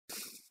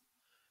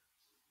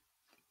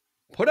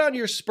Put on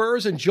your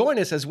spurs and join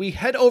us as we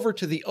head over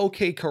to the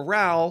OK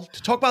Corral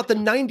to talk about the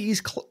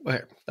 90s.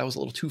 That was a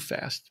little too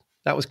fast.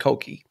 That was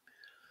Cokie.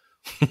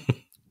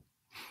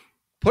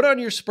 Put on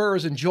your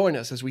spurs and join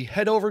us as we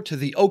head over to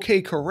the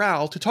OK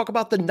Corral to talk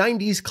about the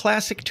 90s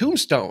classic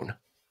Tombstone.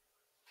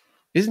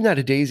 Isn't that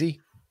a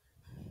daisy?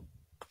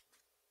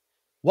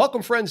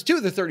 Welcome, friends,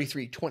 to the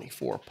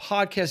 3324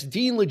 podcast.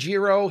 Dean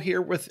Legiro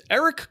here with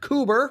Eric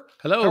Kuber.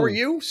 Hello. How are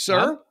you,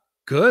 sir?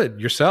 Good.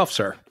 Yourself,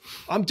 sir?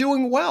 I'm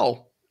doing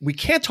well. We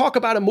can't talk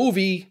about a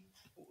movie.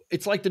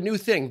 It's like the new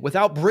thing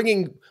without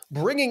bringing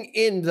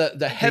in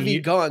the heavy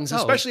guns,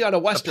 especially on a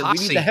Western.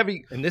 We need the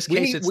heavy. In this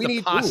case, it's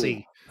the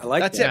posse. I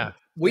like that's that. It.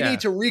 We need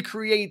to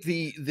recreate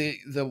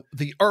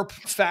the Earp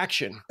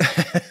faction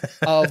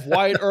of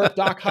Wyatt Earp,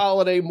 Doc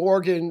Holliday,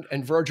 Morgan,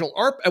 and Virgil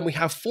Earp, and we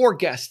have 4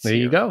 guests. There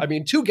you go. I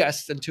mean, 2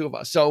 guests and 2 of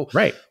us. So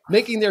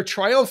making their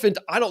triumphant.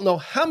 I don't know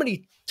how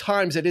many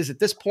times it is at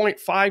this point.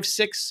 5,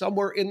 6,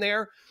 somewhere in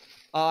there.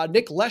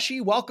 Nick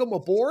Leshy, welcome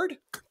aboard.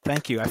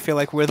 Thank you. I feel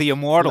like we're the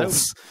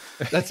immortals.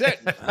 That's it.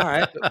 All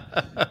right.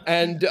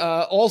 And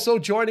also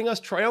joining us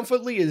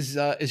triumphantly is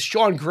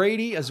Sean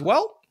Grady as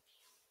well.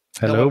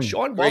 Hello,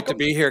 Sean. Great to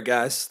be here,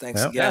 guys.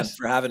 Thanks again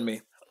for having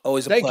me.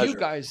 Always a pleasure. Thank you,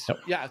 guys.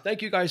 Yeah,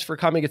 thank you guys for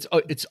coming.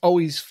 It's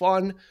always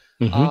fun.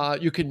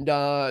 Mm-hmm. You can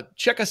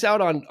check us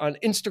out on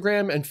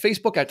Instagram and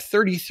Facebook at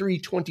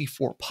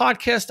 3324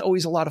 Podcast.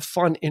 Always a lot of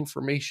fun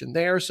information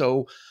there.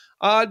 So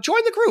join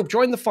the group,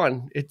 join the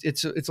fun.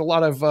 It's a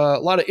lot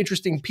of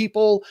interesting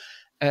people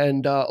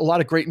and a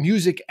lot of great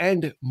music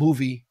and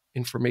movie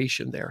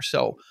information there.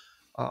 So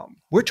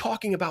we're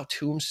talking about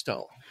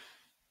Tombstone.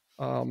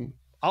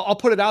 I'll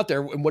put it out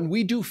there. When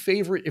we do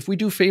if we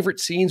do favorite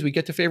scenes, we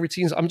get to favorite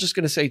scenes. I'm just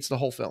going to say it's the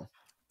whole film.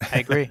 I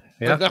agree.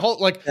 Yeah.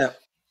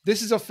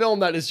 This is a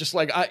film that is just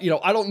like, I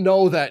don't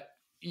know that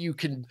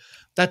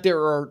that there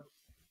are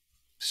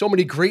so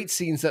many great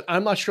scenes that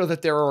I'm not sure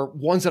that there are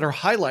ones that are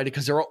highlighted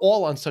because they're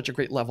all on such a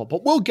great level,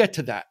 but we'll get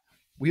to that.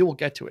 We will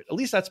get to it. At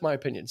least that's my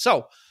opinion.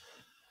 So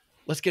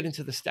let's get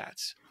into the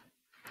stats.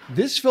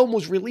 This film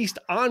was released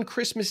on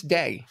Christmas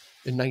Day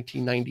in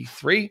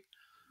 1993.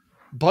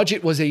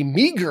 Budget was a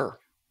meager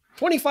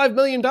 $25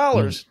 million.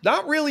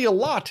 Not really a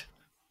lot,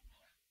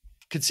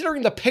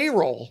 considering the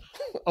payroll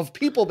of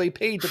people they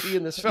paid to be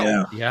in this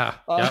film. Yeah.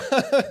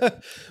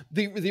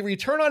 The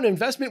return on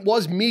investment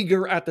was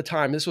meager at the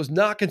time. This was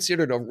not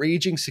considered a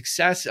raging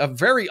success. A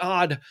very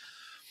odd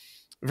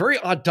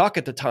duck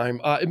at the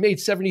time. It made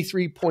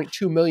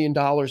 $73.2 million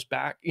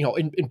back,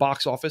 in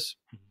box office.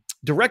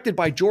 Directed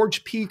by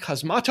George P.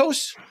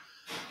 Cosmatos.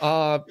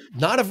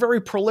 Not a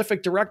very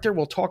prolific director.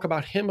 We'll talk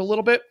about him a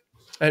little bit.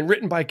 And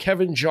written by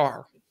Kevin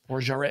Jarre or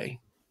Jarre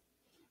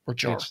or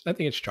Jar. I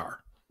think it's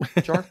Jar.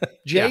 Jar?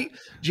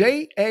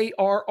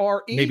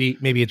 J-A-R-R-E?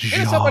 Maybe it's Jar.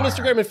 Hit us up on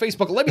Instagram and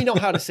Facebook. Let me know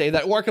how to say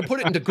that. Or I can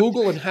put it into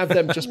Google and have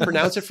them just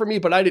pronounce it for me,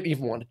 but I didn't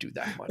even want to do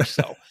that much.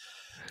 So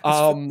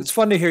it's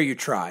fun to hear you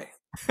try.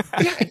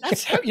 Yeah,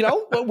 that's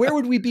where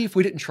would we be if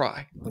we didn't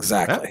try?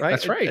 Exactly. Right?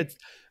 That's right.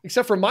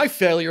 Except for my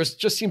failures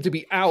just seem to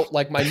be out.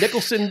 Like my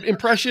Nicholson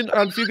impression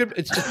on Few Good.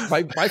 It's just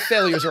my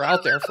failures are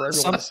out there for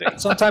everyone to see.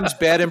 Sometimes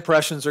bad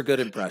impressions are good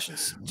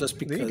impressions. Just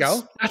because. There you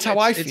go. That's how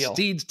I feel. It's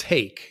Deed's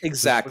take.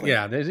 Exactly.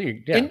 Yeah.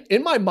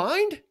 In my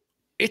mind,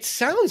 it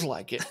sounds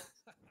like it.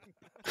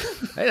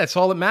 Hey, that's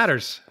all that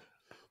matters.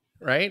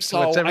 Right? So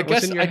I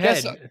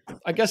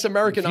guess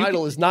American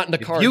Idol is not in the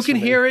cards. You can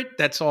hear it.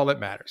 That's all that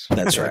matters.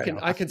 That's right.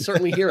 I can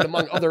certainly hear it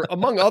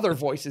among other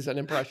voices and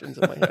impressions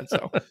in my head.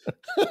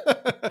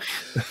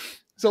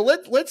 So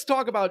let's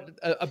talk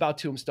about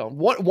Tombstone.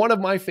 One of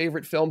my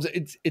favorite films.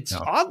 It's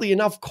oddly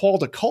enough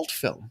called a cult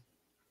film.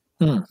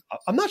 I'm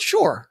not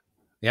sure.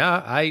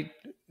 Yeah,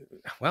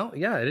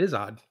 it is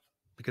odd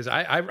because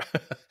I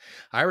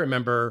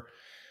remember.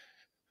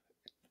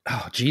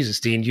 Oh,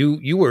 Jesus, Dean,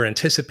 you were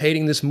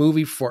anticipating this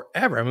movie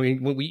forever. I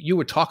mean, you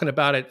were talking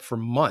about it for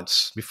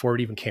months before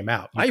it even came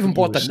out. I even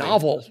bought the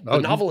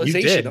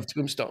novelization of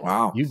Tombstone.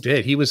 Wow. You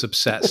did. He was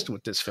obsessed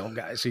with this film,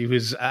 guys. He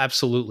was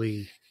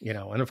absolutely,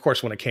 and of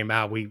course, when it came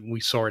out, we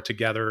saw it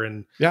together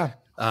and it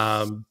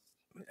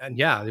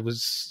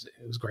was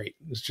great.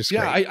 It was just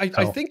great.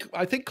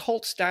 I think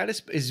cult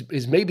status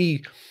is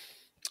maybe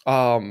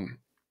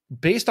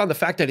based on the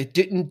fact that it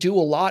didn't do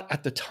a lot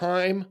at the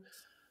time.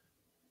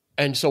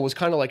 And so it was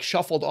kind of like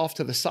shuffled off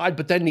to the side.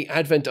 But then the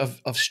advent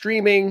of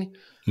streaming,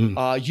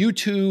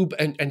 YouTube,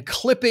 and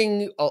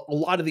clipping a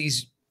lot of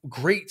these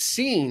great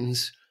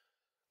scenes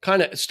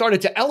kind of started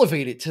to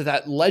elevate it to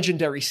that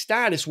legendary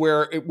status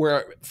where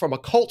from a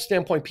cult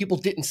standpoint, people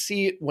didn't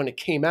see it when it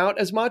came out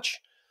as much.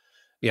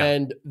 Yeah.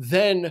 And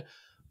then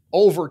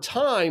over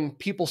time,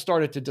 people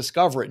started to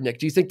discover it. Nick,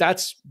 do you think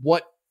that's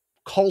what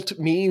cult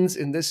means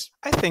in this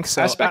I think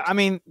so. aspect? I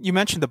mean, you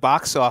mentioned the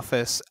box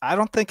office. I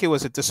don't think it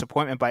was a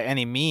disappointment by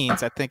any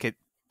means. I think it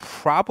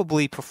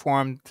probably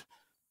performed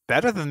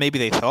better than maybe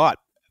they thought,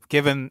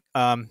 given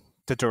the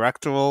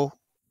directorial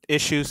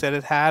issues that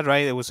it had,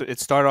 right? It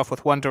started off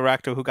with one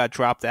director who got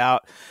dropped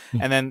out,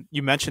 and then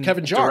you mentioned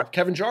Kevin Jarre.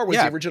 Kevin Jarre was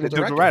the original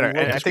director.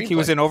 And I think he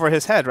was in over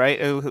his head, right?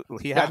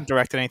 He hadn't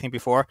directed anything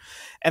before.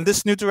 And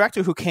this new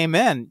director who came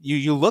in,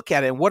 you look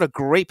at it, and what a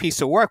great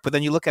piece of work. But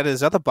then you look at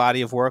his other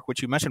body of work,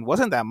 which you mentioned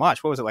wasn't that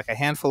much. What was it, like a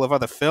handful of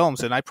other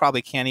films? And I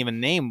probably can't even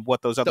name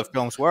what those other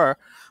films were.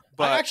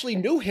 But I actually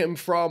knew him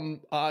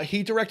from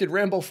he directed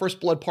Rambo: First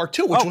Blood Part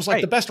 2, which was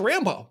like the best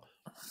Rambo.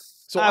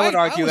 So I would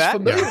argue I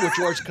was familiar with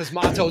George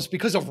Cosmatos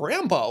because of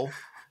Rambo.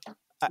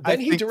 I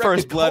think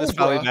First Blood is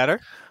probably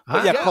better.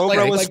 But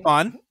Cobra was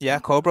fun. Yeah,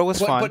 Cobra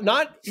was fun. But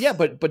not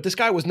but this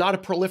guy was not a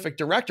prolific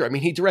director. I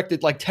mean, he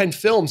directed like 10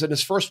 films, and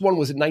his first one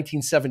was in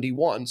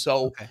 1971.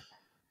 So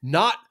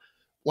not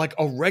like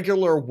a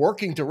regular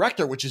working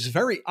director, which is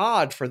very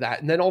odd for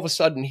that. And then all of a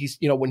sudden he's,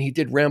 when he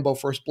did Rambo: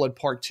 First Blood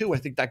Part 2, I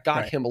think that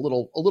got him a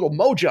little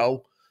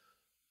mojo.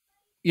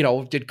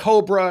 Did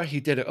Cobra. He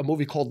did a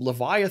movie called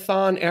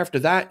Leviathan after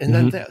that, and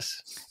then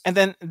this. And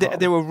then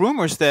there were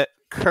rumors that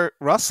Kurt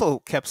Russell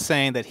kept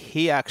saying that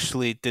he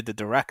actually did the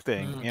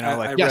directing.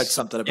 I read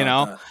something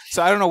about that.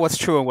 So I don't know what's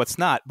true and what's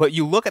not. But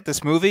you look at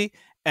this movie,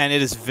 and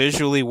it is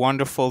visually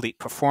wonderful. The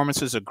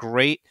performances are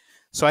great.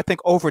 So I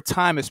think over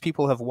time, as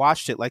people have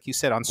watched it, like you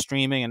said, on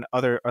streaming and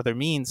other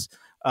means,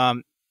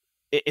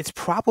 it's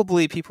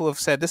probably, people have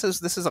said this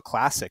is a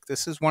classic.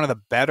 This is one of the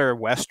better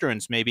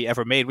Westerns maybe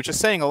ever made, which is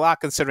saying a lot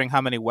considering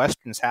how many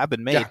Westerns have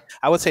been made. Yeah.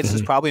 I would say this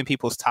is probably in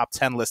people's top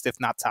 10 list, if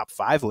not top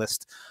 5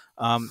 list.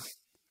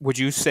 Would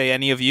you say,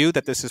 any of you,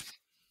 that this is,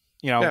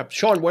 Yeah,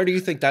 Sean, where do you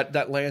think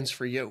that lands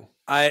for you?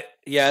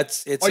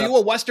 It's. Are you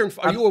a Western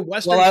fan?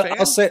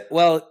 I'll say,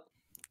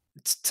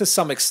 to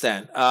some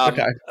extent,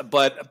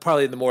 but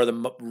probably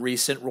the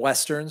recent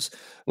Westerns.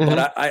 Mm-hmm.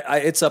 But I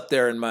it's up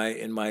there in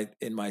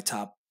my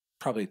top.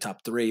 Probably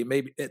top 3,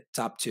 maybe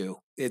top 2.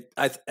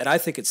 I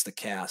think it's the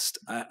cast.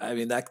 I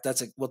mean,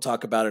 we'll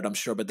talk about it, I'm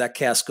sure, but that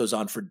cast goes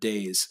on for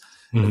days.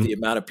 Mm-hmm. The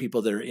amount of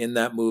people that are in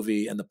that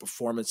movie and the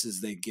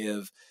performances they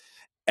give.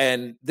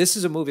 And this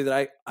is a movie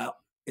that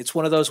it's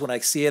one of those, when I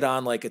see it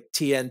on like a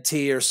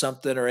TNT or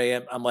something or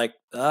AM, I'm like,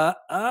 okay.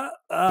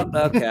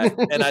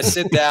 And I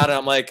sit down and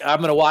I'm like, I'm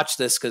going to watch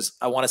this because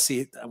I want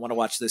to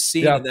watch this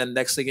scene. Yeah. And then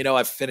next thing you know,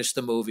 I've finished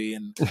the movie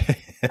and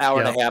hour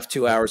and a half,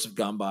 2 hours have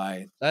gone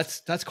by.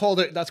 That's called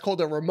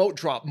a remote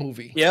drop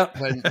movie. Yeah.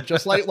 When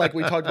just like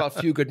we talked about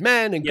Few Good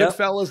Men and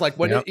Goodfellas, like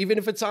when even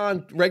if it's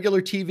on regular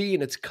TV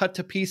and it's cut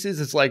to pieces,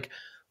 it's like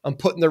I'm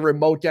putting the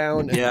remote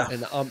down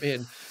and I'm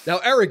in. Now,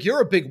 Eric, you're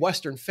a big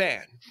Western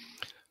fan.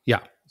 Yeah.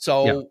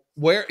 So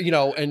where,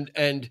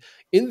 and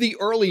in the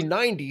early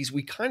 90s,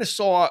 we kind of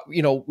saw,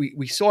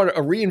 we saw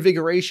a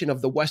reinvigoration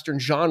of the Western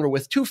genre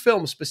with 2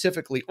 films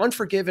specifically,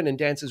 Unforgiven and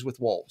Dances with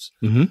Wolves.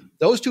 Mm-hmm.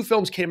 Those 2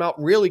 films came out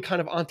really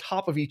kind of on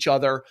top of each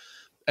other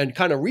and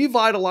kind of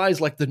revitalized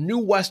like the new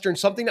Western,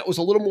 something that was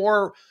a little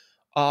more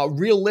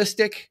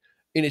realistic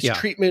in its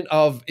treatment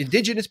of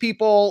indigenous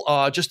people,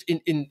 just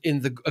in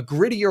a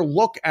grittier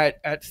look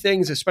at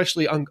things,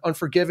 especially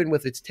Unforgiven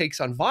with its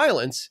takes on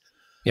violence.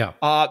 Yeah.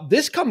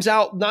 This comes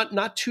out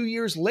not 2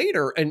 years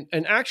later.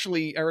 And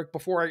actually, Eric,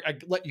 before I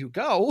let you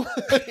go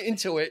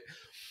into it,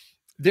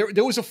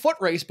 there was a foot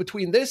race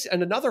between this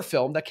and another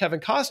film that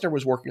Kevin Costner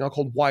was working on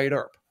called Wyatt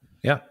Earp.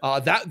 Yeah.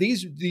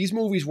 These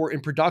movies were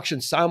in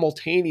production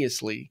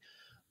simultaneously.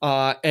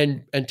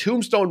 And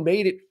Tombstone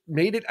made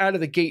it out of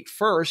the gate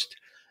first,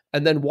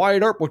 and then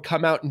Wyatt Earp would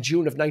come out in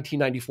June of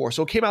 1994.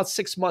 So it came out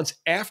 6 months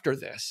after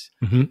this,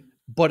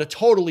 but a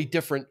totally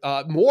different,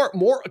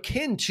 more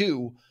akin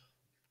to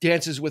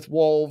Dances with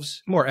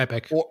Wolves, more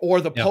epic,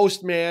 or The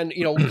Postman.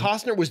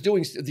 Costner was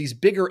doing these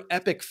bigger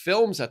epic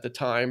films at the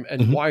time,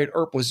 and Wyatt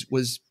Earp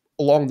was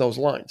along those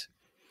lines.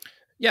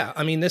 Yeah,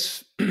 I mean,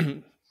 there's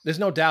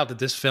no doubt that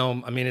this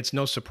film. I mean, it's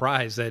no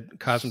surprise that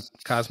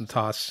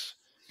Cosmatos,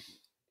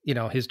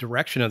 his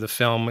direction of the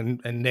film,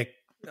 and Nick,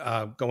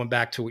 going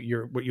back to what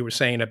you were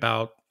saying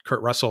about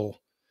Kurt Russell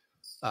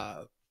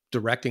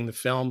directing the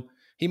film,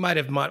 he might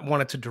have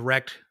wanted to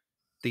direct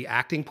the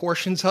acting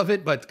portions of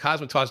it, but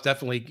Cosmatos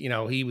definitely,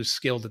 he was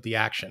skilled at the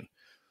action.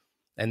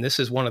 And this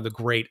is one of the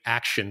great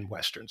action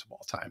Westerns of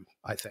all time,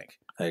 I think.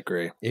 I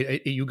agree.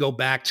 You go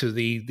back to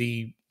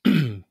the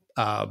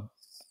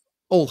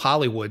old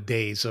Hollywood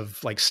days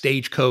of like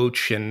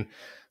Stagecoach and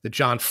the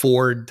John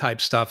Ford type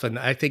stuff. And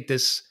I think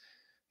this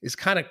is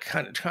kind of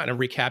trying to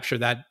recapture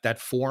that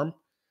form.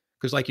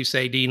 Because like you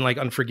say, Dean, like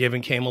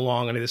Unforgiven came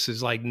along, and this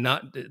is like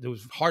there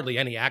was hardly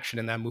any action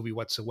in that movie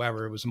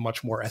whatsoever. It was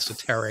much more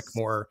esoteric,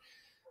 more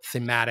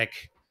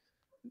thematic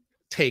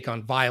take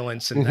on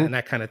violence and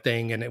that kind of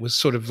thing. And it was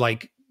sort of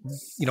like,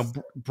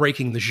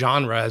 breaking the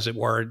genre, as it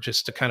were,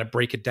 just to kind of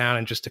break it down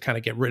and just to kind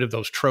of get rid of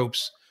those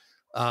tropes.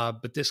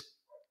 But this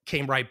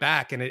came right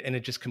back, and it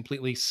just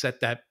completely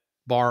set that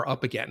bar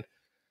up again.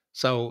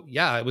 So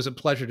yeah, it was a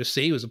pleasure to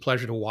see. It was a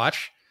pleasure to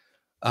watch.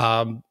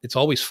 It's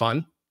always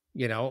fun.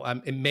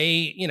 It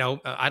may,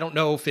 I don't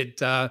know if it,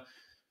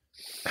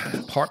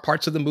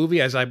 parts of the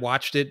movie as I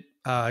watched it,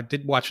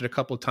 did watch it a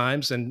couple of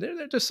times, and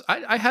they're just,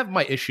 I have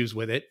my issues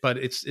with it, but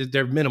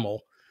they're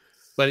minimal.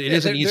 but it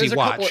is an easy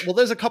watch.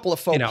 There's a couple of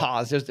faux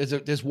pas.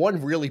 There's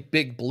one really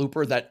big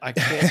blooper that I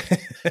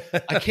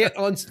can't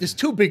there's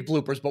two big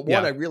bloopers, but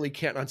one I really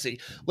can't unsee.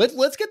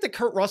 Let's get the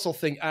Kurt Russell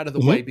thing out of the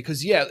way,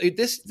 because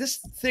this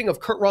thing of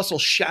Kurt Russell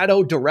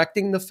shadow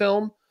directing the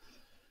film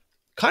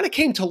kind of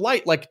came to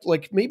light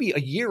like maybe a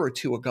year or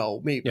two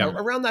ago,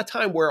 around that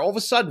time, where all of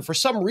a sudden, for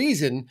some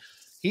reason,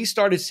 he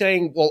started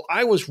saying, well,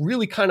 I was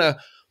really kind of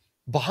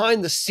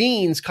behind the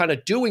scenes kind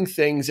of doing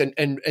things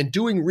and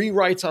doing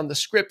rewrites on the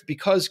script,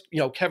 because,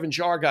 Kevin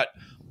Jarre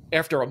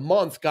after a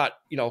month got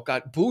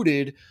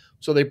booted.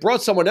 So they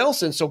brought someone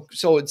else in.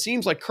 So it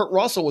seems like Kurt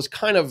Russell was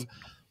kind of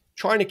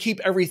trying to keep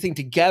everything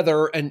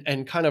together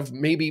and kind of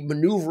maybe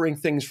maneuvering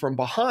things from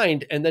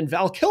behind. And then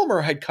Val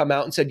Kilmer had come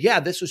out and said, yeah,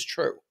 this was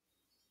true.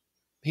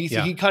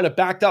 He kind of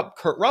backed up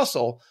Kurt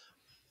Russell.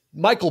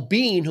 Michael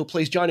Biehn, who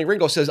plays Johnny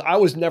Ringo, says, I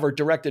was never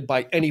directed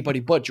by anybody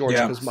but George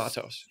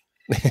Cosmatos.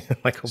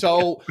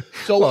 So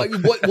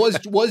what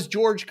was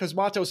George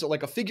Cosmatos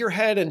like a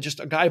figurehead and just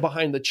a guy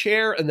behind the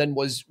chair? And then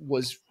was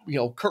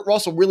Kurt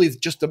Russell really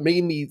just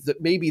maybe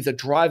the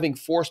driving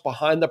force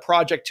behind the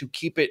project to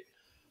keep it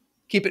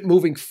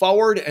moving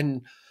forward?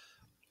 And,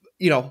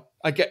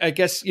 I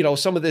guess,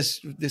 some of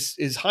this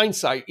is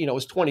hindsight,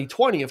 is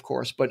 2020, of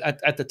course, but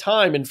at the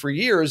time and for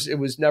years, it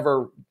was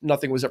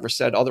nothing was ever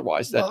said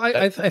otherwise.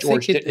 I think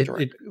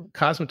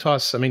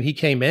Cosmatos, I mean, he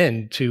came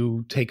in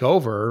to take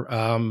over.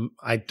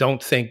 I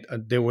don't think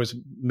there was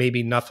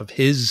maybe enough of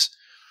his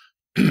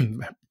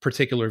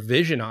particular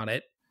vision on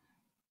it.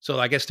 So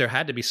I guess there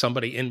had to be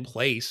somebody in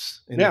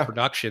place in the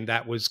production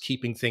that was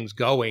keeping things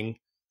going.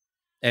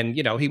 And,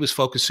 he was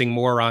focusing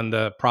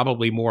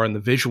probably more on the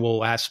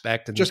visual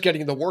aspect and just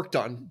getting the work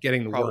done,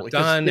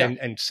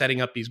 and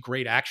setting up these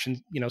great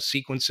action,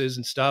 sequences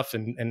and stuff.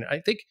 And I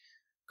think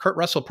Kurt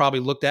Russell probably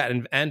looked at,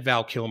 and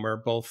Val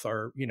Kilmer both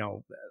are,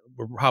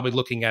 we're probably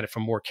looking at it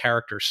from more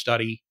character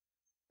study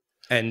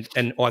and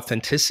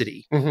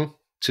authenticity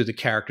to the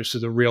characters, to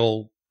the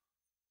real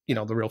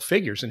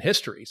figures in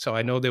history. So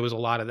I know there was a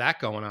lot of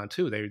that going on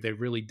too. They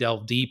really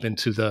delved deep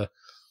into the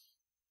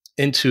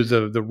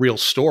real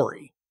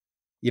story.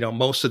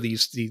 Most of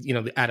these,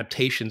 the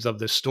adaptations of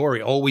this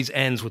story always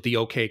ends with the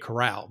OK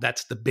Corral.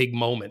 That's the big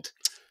moment.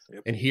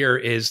 Yep. And here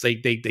is they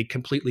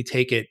completely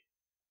take it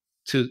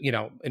to,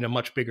 in a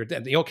much bigger,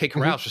 the OK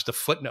Corral is just a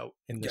footnote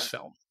in this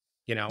film,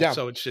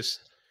 so it's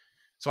just,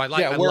 so I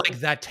like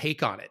that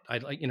take on it. I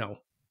like,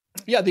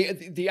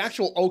 the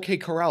actual OK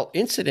Corral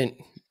incident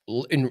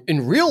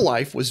in real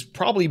life was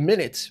probably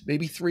minutes,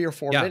 maybe 3 or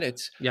 4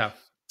 minutes. Yeah.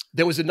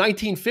 There was a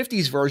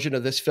 1950s version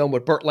of this film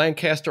with Burt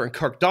Lancaster and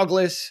Kirk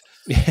Douglas.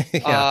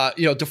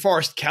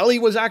 DeForest Kelley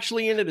was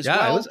actually in it as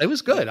well. It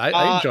was good.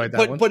 I enjoyed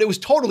that one. But it was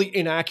totally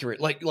inaccurate.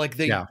 Like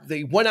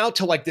they went out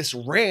to like this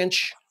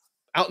ranch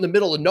out in the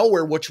middle of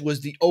nowhere, which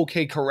was the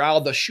OK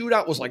Corral. The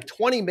shootout was like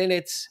 20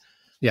 minutes.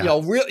 Yeah.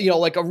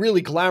 Like a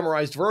really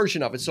glamorized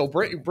version of it. So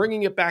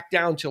bringing it back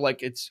down to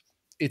like its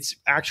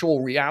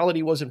actual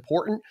reality was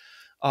important.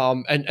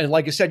 And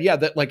like I said,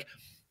 that like.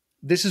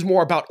 This is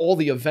more about all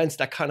the events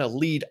that kind of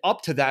lead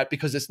up to that,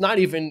 because it's not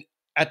even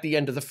at the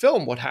end of the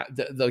film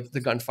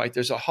the gunfight.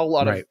 There's a whole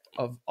lot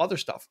of other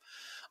stuff.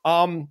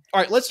 All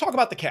right, let's talk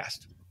about the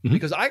cast,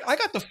 because I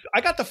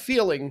got the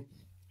feeling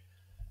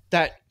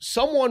that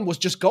someone was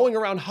just going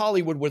around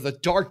Hollywood with a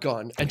dart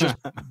gun and just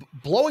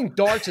blowing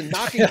darts and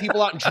knocking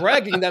people out and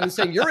dragging them and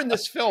saying, "You're in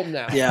this film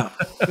now." Yeah,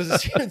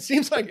 because it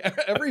seems like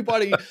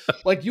everybody,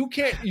 like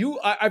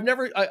I've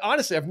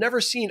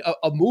never seen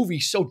a movie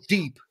so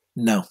deep.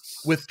 No,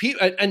 with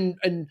people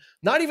and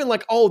not even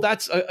like, oh,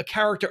 that's a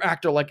character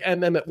actor like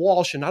M. Emmett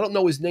Walsh, and I don't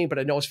know his name, but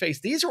I know his face.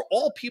 These are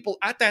all people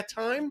at that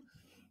time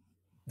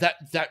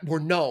that were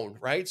known,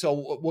 right?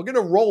 So we're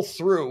gonna roll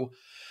through.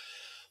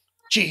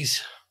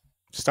 Geez,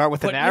 start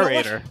with the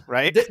narrator,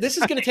 right? This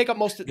is gonna take up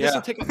most of this.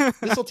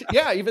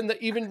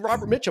 Even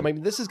Robert Mitchum. I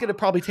mean, this is gonna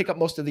probably take up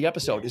most of the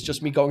episode. It's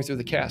just me going through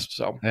the cast.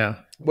 So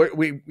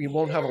we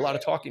won't have a lot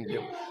of talking to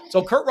do.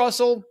 So Kurt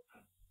Russell,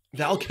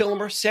 Val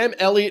Kilmer, Sam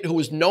Elliott, who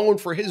was known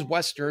for his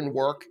Western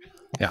work.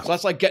 Yeah. So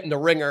that's like getting the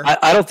Ringer.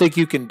 I don't think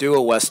you can do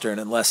a Western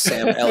unless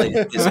Sam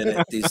Elliott is in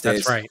it these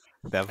days. That's right.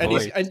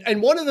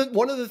 And one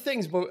of the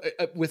things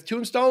with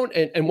Tombstone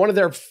and one of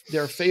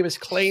their famous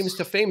claims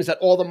to fame is that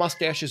all the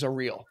mustaches are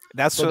real.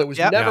 There was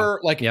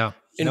never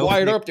in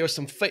Wyatt Earp there was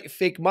some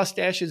fake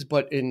mustaches,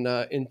 but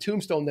in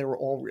Tombstone they were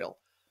all real.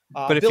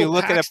 But if you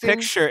look at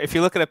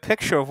a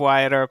picture of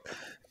Wyatt Earp,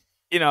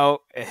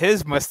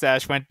 his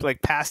mustache went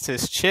like past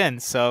his chin.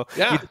 So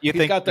you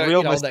think the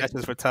real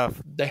mustaches were tough.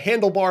 The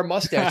handlebar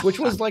mustache, which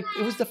was like,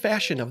 it was the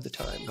fashion of the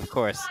time. Of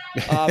course.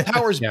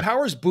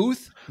 Powers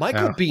Booth,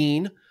 Michael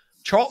Biehn,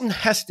 Charlton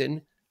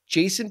Heston,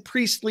 Jason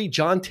Priestley,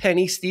 John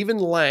Tenney, Stephen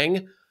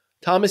Lang,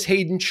 Thomas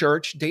Hayden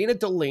Church, Dana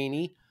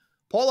Delaney,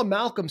 Paula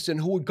Malcolmson,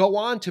 who would go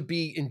on to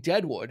be in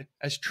Deadwood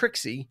as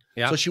Trixie.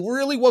 Yeah. So she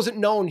really wasn't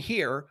known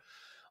here.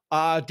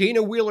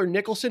 Dana Wheeler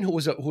Nicholson, who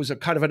was a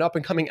kind of an up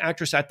and coming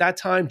actress at that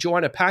time.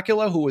 Joanna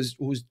Pacula, who was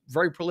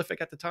very prolific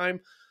at the time.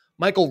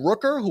 Michael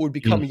Rooker, who would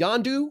become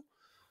Yondu.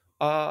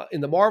 In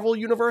the Marvel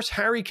universe,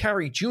 Harry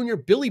Carey Jr.,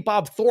 Billy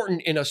Bob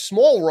Thornton in a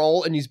small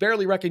role, and he's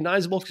barely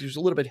recognizable because he was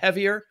a little bit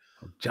heavier.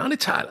 Johnny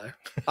Tyler.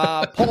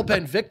 Paul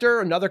Ben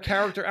Victor, another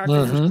character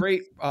actor who was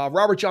great.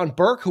 Robert John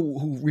Burke,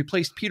 who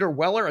replaced Peter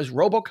Weller as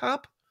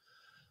RoboCop.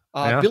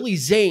 Billy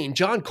Zane,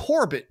 John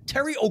Corbett,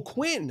 Terry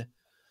O'Quinn,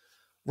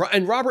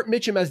 and Robert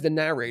Mitchum as the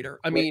narrator.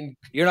 I mean,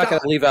 you're not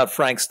going to leave out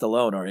Frank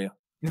Stallone, are you?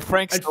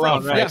 Frank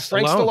Stallone, right? Yeah,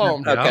 Frank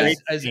Stallone Okay.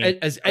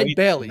 as Ed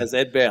Bailey. As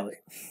Ed Bailey.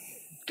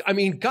 I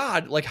mean,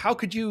 God, like, how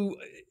could you,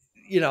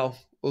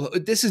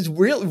 this is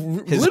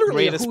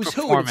literally a who's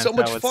who. It's so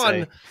much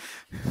fun.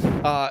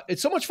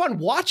 It's so much fun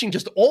watching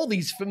just all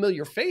these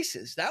familiar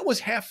faces. That was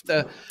half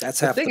the. That's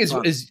the half thing.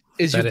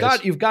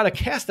 You've got a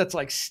cast that's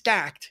like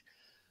stacked,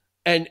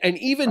 and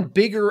even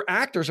bigger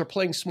actors are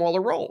playing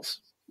smaller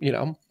roles.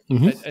 And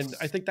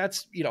I think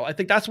that's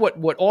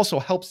what also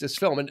helps this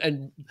film.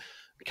 And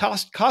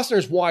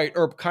Costner's Wyatt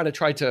Earp kind of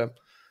tried to.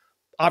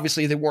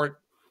 Obviously, they weren't.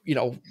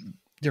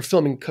 They're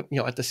filming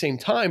at the same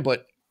time,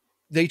 but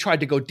they tried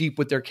to go deep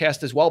with their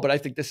cast as well. But I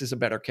think this is a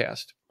better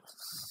cast.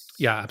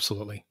 Yeah,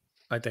 absolutely.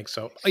 I think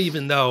so.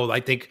 Even though I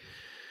think,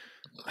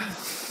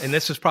 and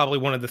this is probably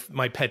one of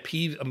my pet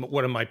peeves,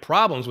 one of my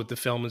problems with the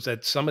film is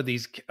that some of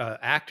these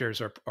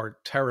actors are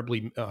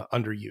terribly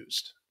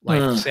underused.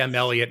 Like Sam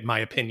Elliott, in my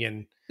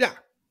opinion,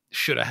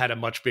 should have had a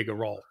much bigger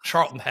role.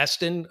 Charlton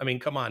Heston, I mean,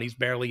 come on, he's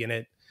barely in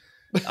it.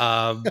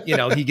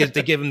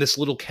 They give him this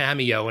little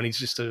cameo, and he's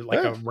just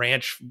a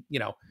ranch,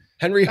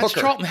 Henry That's Hooker.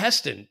 Charlton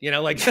Heston, you're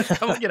going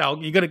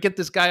to get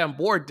this guy on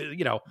board,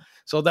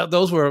 So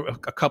those were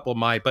a couple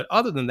of but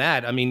other than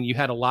that, I mean, you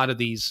had a lot of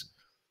these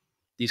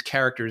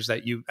characters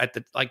that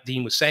like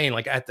Dean was saying,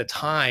 like at the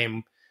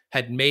time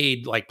had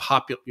made like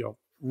popular,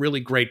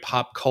 really great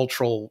pop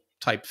cultural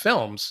type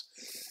films,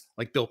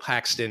 like Bill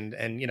Paxton,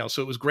 and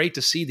so it was great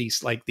to see these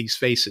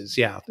faces.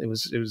 Yeah, it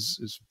was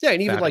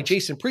and even like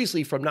Jason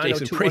Priestley from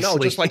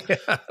 90210, just like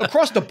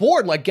across the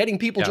board, like getting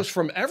people just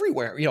from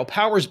everywhere.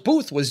 Powers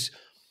Booth was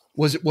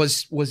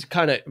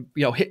kind of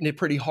hitting it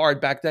pretty hard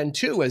back then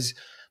too, as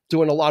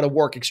doing a lot of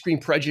work. Extreme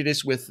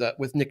Prejudice with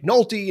Nick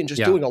Nolte, and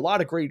just doing a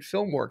lot of great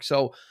film work.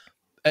 So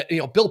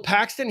Bill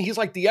Paxton, he's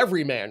like the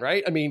everyman,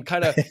 right? I mean,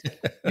 kind of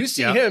you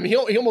see him, he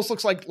almost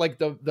looks like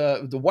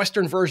the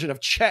Western version of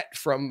Chet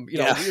from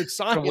Weird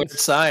Science. From Weird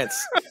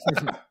Science.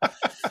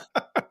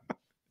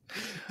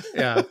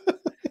 Yeah.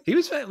 He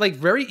was like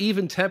very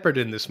even tempered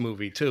in this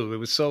movie too. It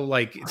was so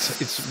like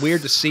it's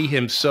weird to see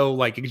him so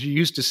like you're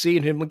used to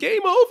seeing him like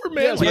game over,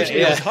 man.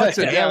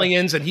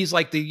 Aliens, and he's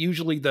like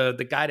usually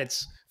the guy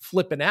that's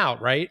flipping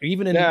out, right?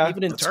 Even in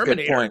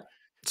Terminator,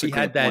 he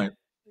had that.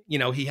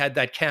 He had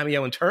that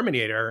cameo in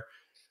Terminator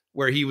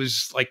where he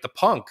was like the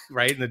punk,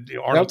 right? And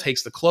Arnold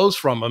takes the clothes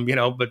from him,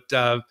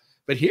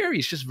 But here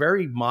he's just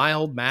very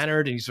mild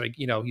mannered, and he's like,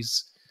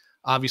 he's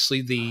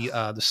obviously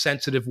the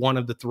sensitive one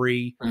of the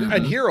three,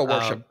 and hero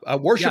worship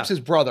worships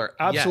his brother.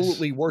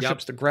 Absolutely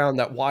worships the ground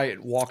that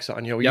Wyatt walks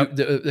on.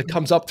 It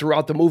comes up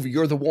throughout the movie.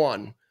 You're the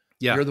one.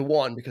 You're the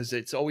one, because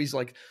it's always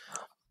like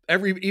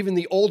even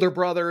the older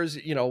brothers,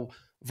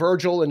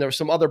 Virgil, and there's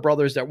some other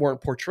brothers that weren't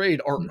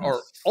portrayed are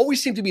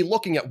always seem to be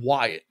looking at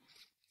Wyatt.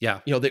 Yeah.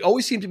 They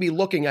always seem to be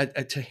looking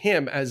to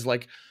him as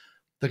like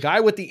the guy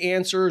with the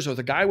answers, or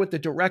the guy with the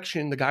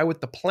direction, the guy with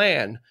the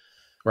plan.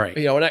 Right.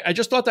 And I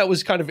just thought that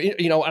was kind of, I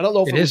don't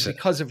know if it was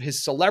because of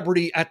his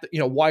celebrity at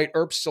Wyatt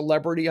Earp's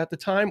celebrity at the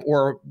time,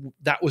 or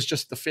that was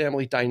just the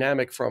family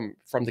dynamic from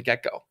the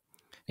get-go.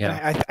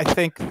 Yeah. I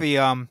think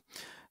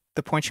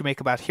the point you make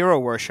about hero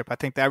worship, I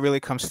think that really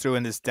comes through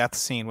in this death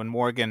scene when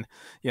Morgan,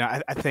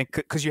 I think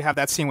because you have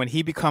that scene when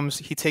he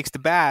takes the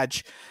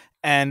badge,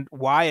 and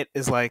Wyatt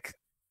is like,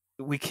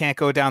 we can't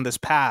go down this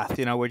path.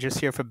 We're just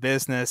here for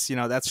business.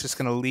 That's just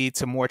going to lead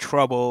to more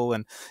trouble.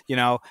 And,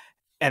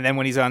 and then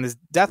when he's on his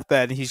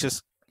deathbed, he's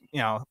just,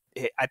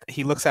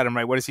 he looks at him,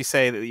 right? What does he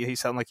say? He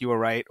sounded like you were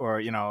right,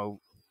 or, So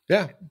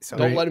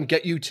don't let him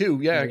get you too.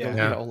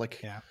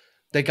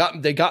 They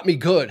got me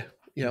good.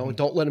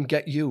 Don't let him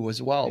get you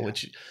as well,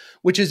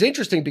 which is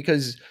interesting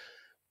because,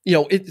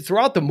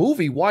 throughout the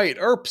movie, Wyatt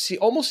Earp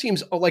almost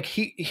seems like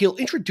he'll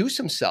introduce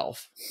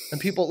himself, and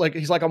people like,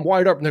 he's like, I'm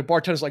Wyatt Earp, and the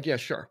bartender's like, yeah,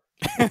 sure.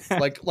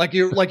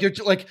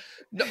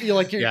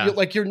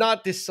 you're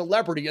not this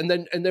celebrity. And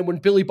then when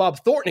Billy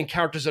Bob Thornton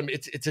encounters him,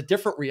 it's a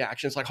different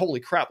reaction. It's like, holy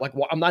crap. Like,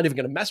 I'm not even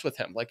going to mess with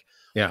him. Like,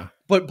 yeah,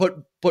 but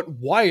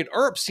Wyatt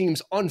Earp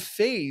seems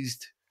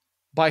unfazed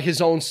by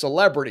his own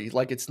celebrity.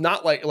 Like, it's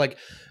not like,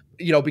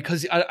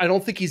 because I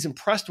don't think he's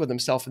impressed with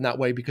himself in that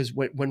way, because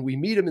when we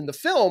meet him in the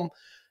film,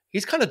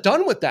 he's kind of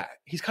done with that.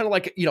 He's kind of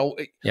like,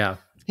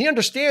 he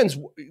understands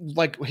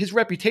like his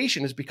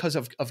reputation is because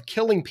of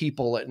killing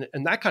people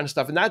and that kind of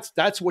stuff. And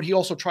that's what he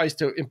also tries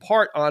to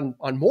impart on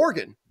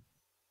Morgan,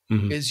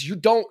 is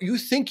you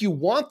think you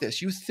want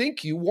this. You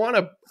think you want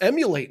to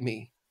emulate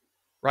me.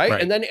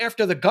 Right. And then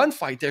after the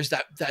gunfight, there's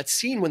that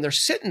scene when they're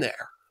sitting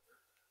there,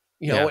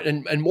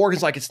 and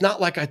Morgan's like, it's not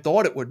like I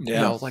thought it would,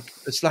 like,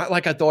 it's not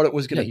like I thought it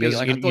was going to be.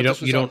 Like, I thought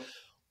this was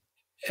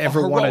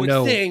ever want to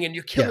know thing, and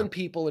you're killing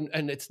people,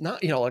 and it's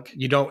not, like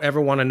you don't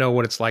ever want to know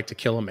what it's like to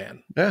kill a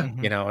man.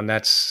 Yeah, and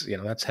that's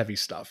that's heavy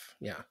stuff.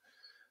 Yeah,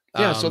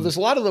 yeah. So there's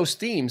a lot of those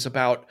themes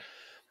about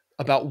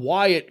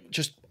Wyatt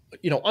just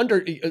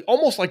under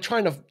almost like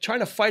trying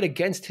to fight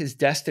against his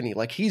destiny.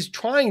 Like he's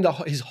trying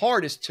his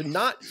hardest to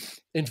not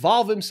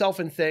involve himself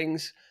in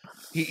things.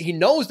 He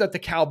knows that the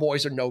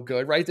Cowboys are no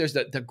good, right? There's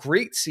the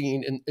great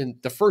scene in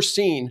the first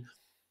scene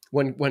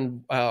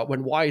when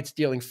Wyatt's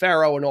dealing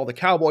Pharaoh and all the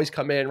Cowboys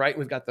come in, right?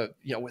 We've got the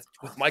with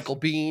Michael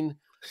Biehn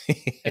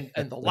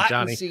and the Latin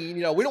Johnny. scene.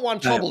 We don't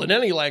want trouble in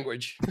any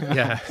language.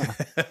 Yeah.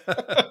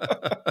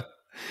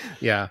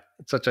 Yeah,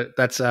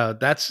 that's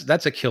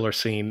a killer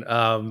scene.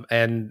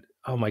 And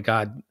oh my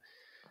God,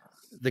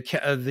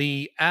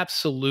 the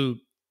absolute,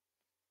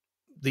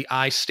 the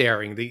eye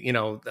staring,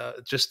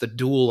 just the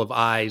duel of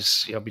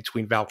eyes,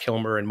 between Val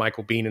Kilmer and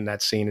Michael Biehn in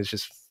that scene is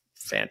just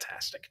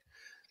fantastic.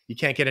 You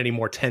can't get any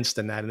more tense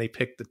than that. And they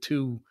picked the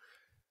two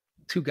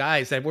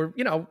guys that were,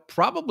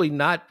 probably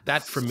not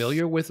that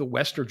familiar with the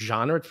Western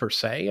genre per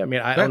se. I mean,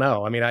 I don't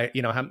know. I mean,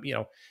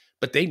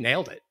 but they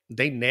nailed it.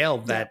 They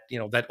nailed that,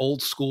 that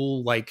old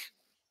school like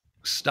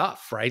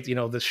stuff, right?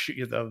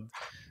 The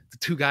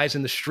two guys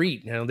in the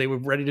street, they were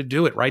ready to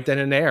do it right then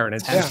and there, and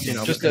it's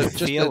the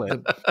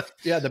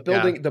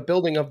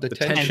building of the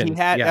tension. And he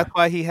had that's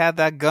why he had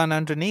that gun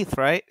underneath,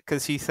 right?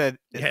 Because he said,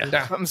 if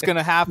something's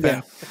gonna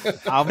happen,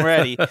 I'm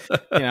ready.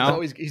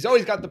 He's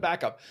always got the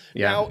backup.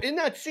 Now in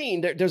that scene,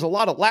 there's a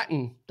lot of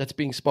Latin that's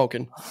being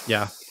spoken.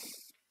 Yeah.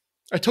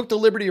 I took the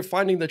liberty of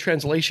finding the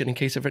translation in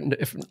case if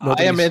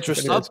I am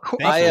interested.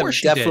 I am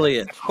definitely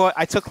in.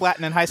 I took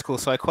Latin in high school,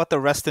 so I caught the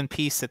rest in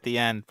peace at the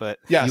end. But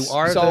yes,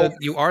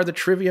 you are the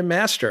trivia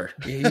master.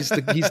 He's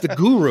the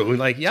guru.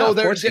 Like so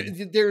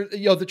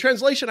the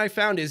translation I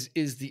found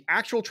is the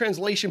actual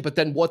translation, but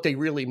then what they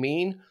really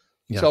mean.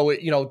 Yeah. So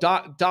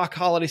Doc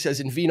Holliday says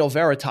in vino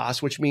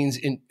veritas, which means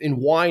in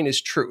wine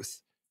is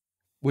truth,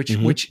 which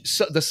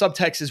the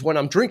subtext is when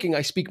I'm drinking,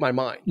 I speak my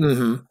mind.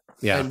 Mm-hmm.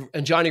 Yeah.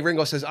 And Johnny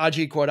Ringo says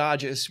agi quod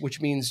agis, which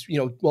means,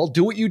 well,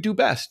 do what you do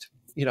best,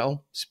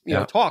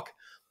 talk.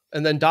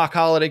 And then Doc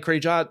Holliday,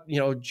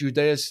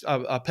 Judeus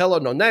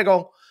appello non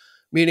nego,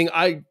 meaning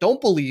I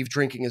don't believe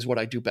drinking is what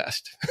I do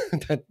best.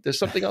 There's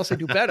something else I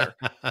do better.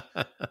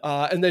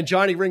 And then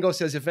Johnny Ringo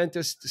says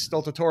eventus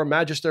stultator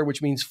magister,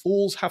 which means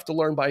fools have to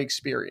learn by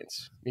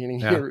experience.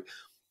 Meaning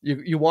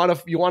you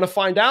want to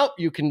find out,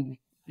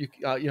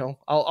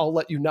 I'll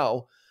let you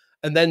know.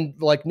 And then,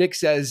 like Nick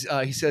says,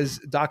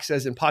 Doc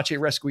says, in pace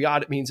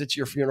resquiat, it means it's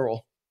your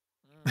funeral.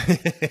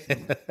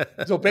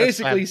 So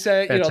basically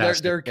saying,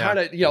 they're kind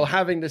of,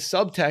 having this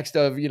subtext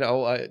of,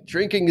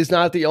 drinking is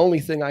not the only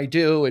thing I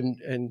do.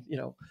 And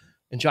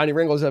Johnny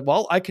Ringo said,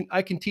 well, I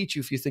can teach you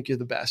if you think you're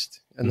the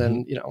best. And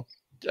then,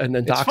 and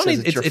then Doc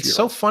says, it's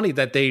so funny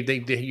that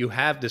you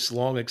have this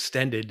long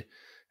extended,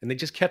 and they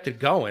just kept it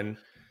going.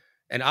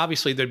 And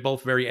obviously they're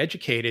both very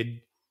educated.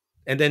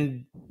 And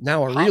then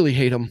now I really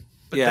hate him.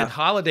 But then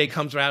Holiday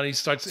comes around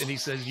and he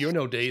says, "You're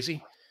no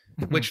Daisy,"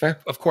 which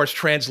of course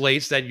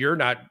translates that you're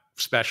not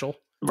special.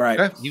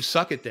 Right. You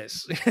suck at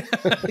this.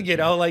 So he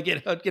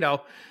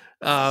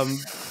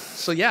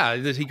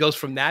goes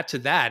from that to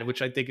that,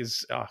 which I think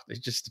is it's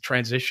just the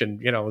transition,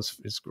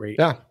 is great.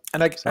 Yeah.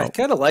 And I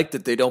kind of like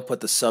that they don't put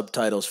the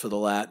subtitles for the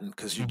Latin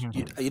because you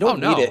don't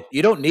need it.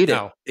 You don't need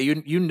it.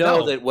 You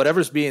know that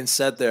whatever's being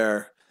said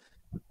there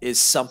is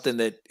something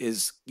that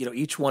is,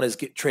 each one is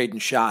trading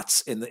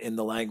shots in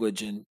the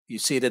language, and you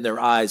see it in their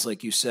eyes,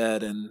 like you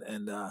said,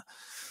 and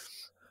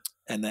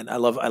then I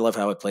love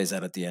how it plays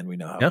out at the end. We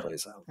know how it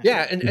plays out.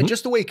 Yeah, and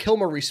just the way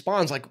Kilmer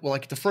responds,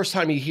 like the first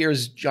time he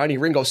hears Johnny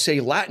Ringo say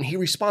Latin, he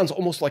responds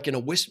almost like in a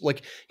whisper,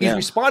 like he's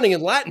responding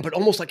in Latin, but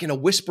almost like in a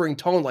whispering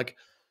tone, like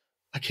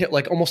I can't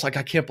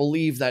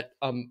believe that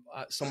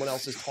someone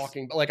else is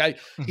talking. But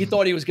he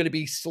thought he was going to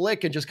be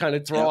slick and just kind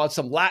of throw out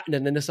some Latin,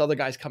 and then this other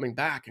guy's coming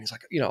back, and he's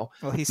like,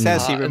 Well, he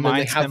says he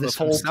reminds him this of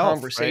whole himself,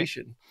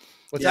 conversation.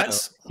 Right? What's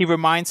that? He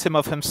reminds him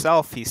of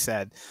himself. He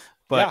said,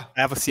 but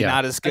obviously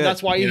not as good. And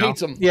that's why he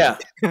hates him. Yeah,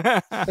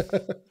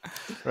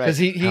 because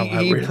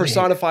he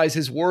personifies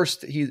his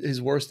worst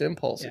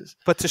impulses.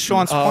 But to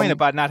Sean's point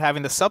about not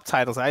having the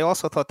subtitles, I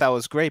also thought that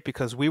was great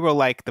because we were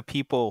like the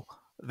people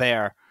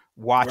there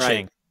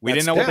watching. Right. We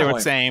didn't know what they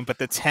were saying, but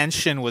the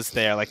tension was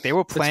there. Like they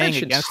were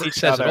playing against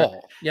each other.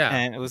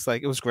 And it was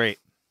great.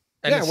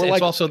 And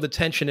it's also the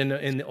tension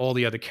in all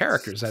the other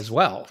characters as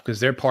well, because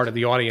they're part of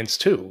the audience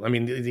too. I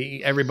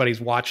mean, everybody's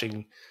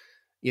watching,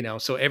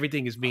 so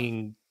everything is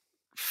being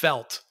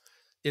felt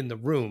in the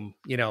room,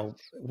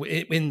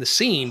 in the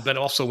scene, but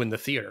also in the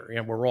theater.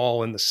 We're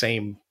all in the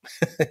same,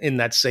 in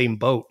that same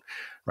boat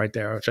right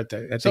there, which I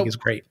think is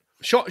great.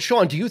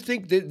 Sean, do you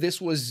think that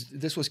this was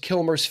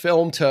Kilmer's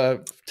film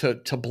to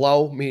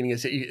blow? Meaning,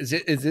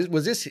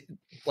 was this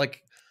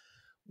like?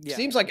 Yeah.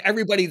 Seems like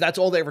everybody, that's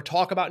all they ever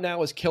talk about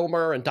now is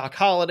Kilmer and Doc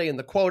Holliday and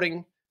the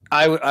quoting.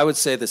 I would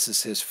say this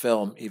is his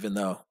film, even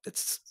though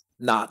it's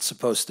not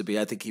supposed to be.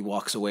 I think he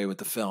walks away with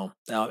the film.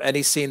 Now,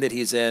 any scene that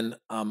he's in,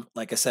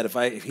 like I said,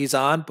 if he's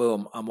on,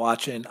 boom, I'm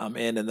watching, I'm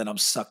in, and then I'm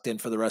sucked in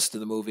for the rest of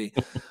the movie.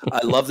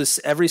 I love this.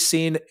 Every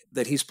scene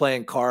that he's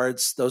playing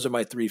cards, those are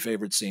my 3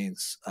 favorite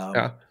scenes.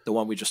 The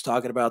one we just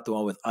talking about, the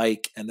one with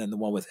Ike, and then the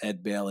one with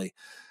Ed Bailey.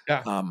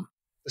 Yeah.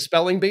 The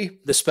spelling bee.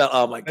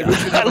 Oh my god! We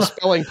should have a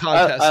spelling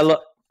contest.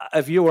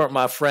 If you weren't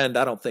my friend,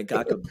 I don't think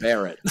I could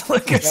bear it.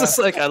 Like it's just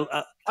like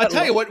I'll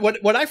tell you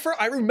what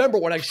I remember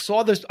when I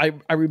saw this. I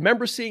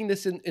remember seeing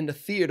this in the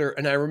theater,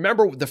 and I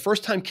remember the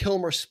first time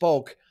Kilmer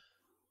spoke.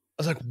 I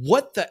was like,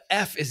 "What the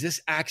f is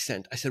this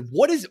accent?" I said,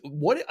 "What?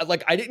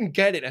 Like I didn't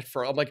get it at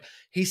first. I'm like,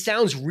 he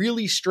sounds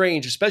really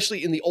strange,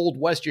 especially in the Old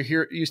West.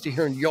 You're used to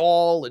hearing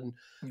y'all and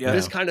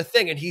this kind of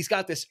thing, and he's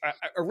got this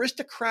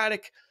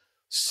aristocratic."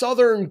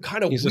 Southern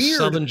kind of He's weird, a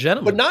Southern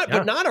gentleman,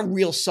 but not a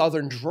real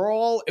Southern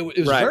drawl. It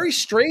was very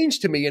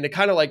strange to me, and it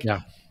kind of like,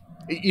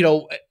 you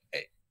know,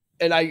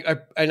 and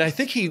I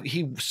think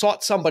he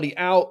sought somebody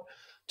out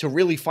to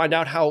really find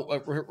out how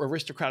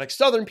aristocratic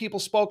Southern people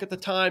spoke at the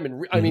time,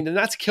 and I mean, and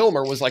that's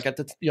Kilmer was like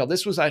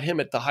this was at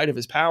him at the height of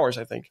his powers,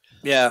 I think.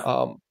 Yeah.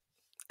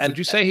 And would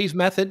you say he's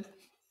method?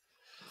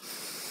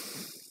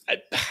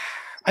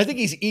 I think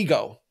he's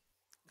ego.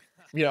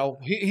 You know,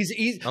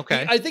 he's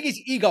okay. I think he's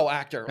ego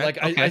actor.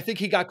 Like I think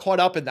he got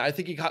caught up in that. I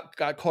think he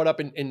got caught up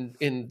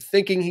in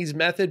thinking he's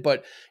method,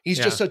 but he's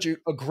just such a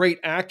great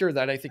actor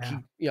that I think he,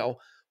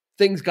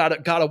 things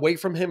got away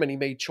from him, and he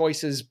made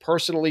choices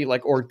personally,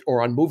 like or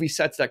on movie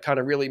sets that kind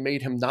of really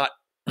made him not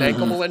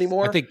bankable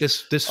anymore. I think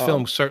this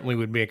film certainly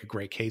would make a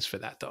great case for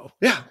that, though.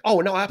 Yeah. Oh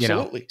no,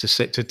 absolutely. To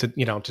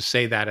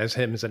say that as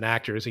him as an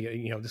actor is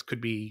this could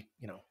be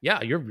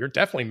you're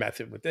definitely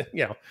method with it.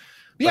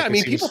 Yeah, I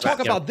mean, people talk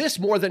about this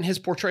more than his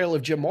portrayal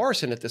of Jim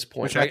Morrison at this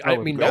point. Right? I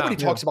mean, nobody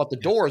talks about The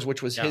Doors,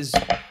 which was his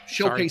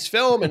showcase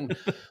film. And,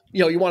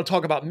 you want to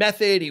talk about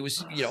method. He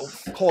was,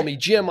 call me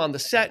Jim on the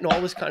set and all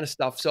this kind of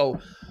stuff.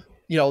 So,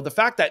 the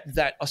fact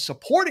that a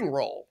supporting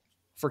role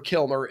for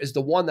Kilmer is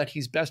the one that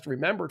he's best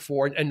remembered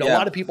for. And a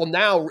lot of people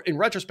now, in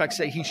retrospect,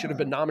 say he should have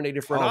been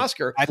nominated for an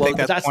Oscar. I think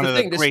that's one of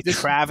the great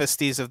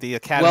travesties of the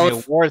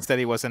Academy Awards that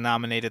he wasn't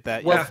nominated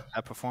that year for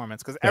that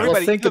performance. Because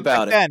everybody think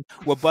about it. Then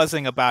were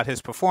buzzing about his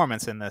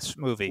performance in this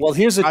movie. Well,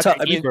 here's a tough.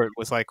 Ebert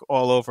was like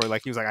all over.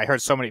 Like he was like, I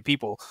heard so many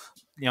people,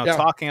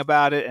 talking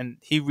about it, and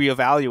he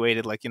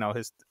reevaluated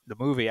the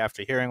movie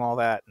after hearing all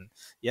that. And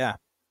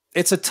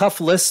it's a tough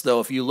list,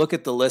 though. If you look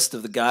at the list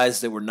of the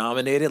guys that were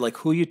nominated, like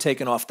who are you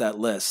taking off that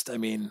list? I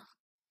mean,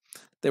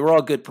 they were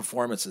all good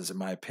performances, in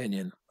my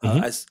opinion.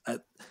 There was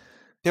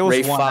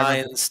Ray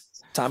Fiennes,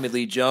 Tommy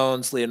Lee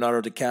Jones,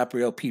 Leonardo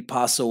DiCaprio, Pete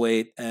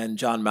Postlethwaite, and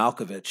John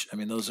Malkovich. I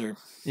mean, those are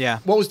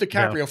What was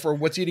DiCaprio for?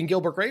 What's Eating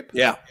Gilbert Grape?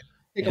 Yeah,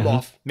 take him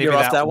off. Maybe you're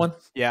off that one.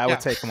 Yeah, I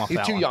would take him off. He's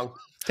that too one. young.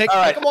 Take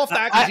him off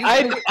that.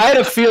 I had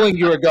a feeling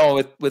you were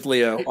going with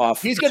Leo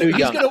off. He was gonna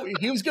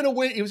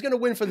win. He was gonna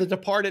win for The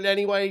Departed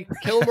anyway.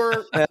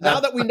 Kilmer.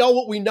 Now that we know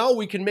what we know,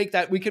 we can make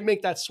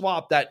that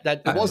swap. That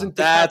it wasn't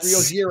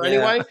DiCaprio's year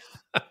anyway.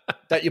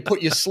 That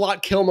you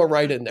slot Kilmer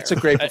right in there. It's a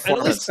great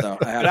performance, though.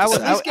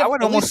 I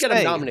would almost get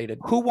him nominated.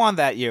 Who won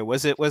that year?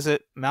 Was it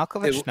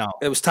Malkovich? No,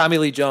 it was Tommy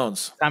Lee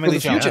Jones. Tommy Lee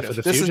Jones.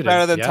 This is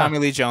better than Tommy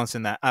Lee Jones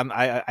in that.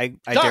 I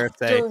dare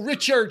say. Dr.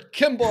 Richard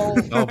Kimball.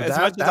 As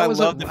much as I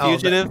love The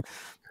Fugitive.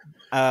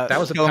 That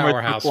was a Kilmer's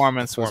powerhouse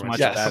performance was much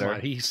better.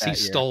 He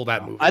stole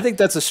that movie. I think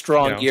that's a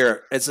strong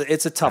year. It's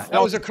a tough.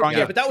 That was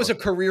but that was a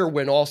career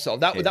win also.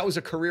 That was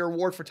a career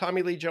award for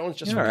Tommy Lee Jones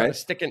just for kind of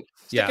sticking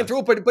through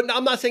it. But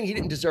I'm not saying he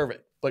didn't deserve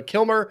it. But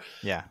Kilmer,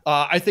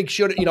 I think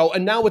should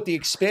and now with the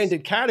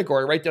expanded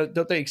category, right?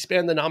 Don't they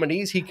expand the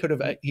nominees? He could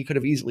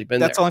have easily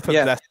been. That's there. only for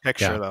the best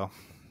picture though.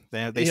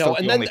 They still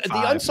and then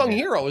the unsung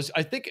hero is,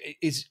 I think,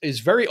 is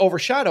very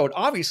overshadowed.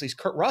 Obviously, is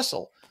Kurt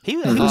Russell. He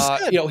was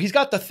good. He's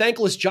got the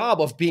thankless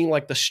job of being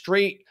like the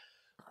straight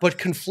but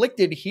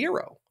conflicted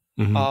hero.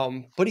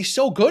 But he's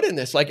so good in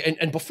this. Like,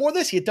 and before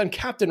this, he had done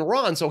Captain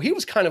Ron, so he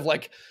was kind of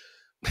like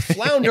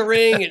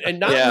floundering and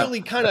not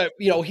really kind of,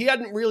 he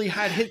hadn't really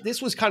had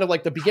this was kind of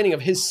like the beginning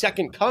of his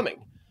second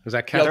coming. Was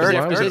that Captain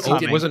Ron?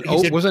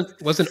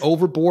 Wasn't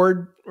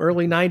Overboard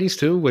early 90s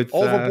too? With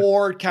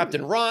Overboard,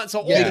 Captain Ron.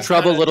 So Big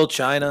Trouble, Little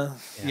China.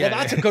 Yeah,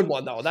 that's a good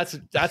one though. That's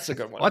a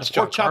good one.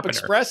 Pork Chop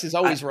Express is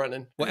always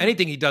running. Well,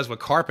 anything he does with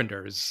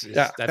Carpenter is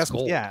that's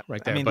gold.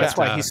 Right there. I mean, that's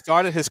why he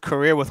started his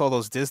career with all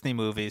those Disney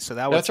movies. So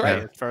that was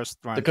his first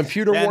run. The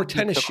computer wore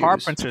tennis shoes. The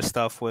Carpenter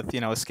stuff with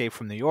Escape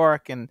from New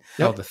York, and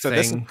so this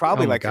is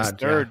probably his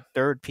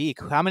third peak.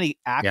 How many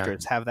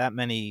actors have that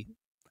many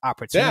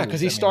opportunities? Yeah,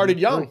 because he started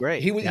young.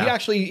 Great. He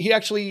actually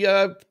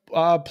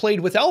played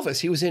with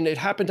Elvis. He was in It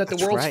Happened at the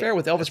World's Fair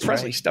with Elvis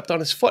Presley. He stepped on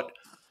his foot.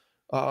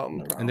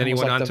 And then he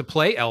went on to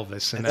play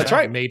Elvis, and that's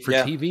right, made for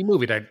TV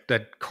movie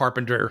that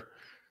Carpenter.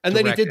 And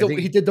then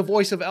he did the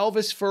voice of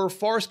Elvis for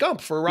Forrest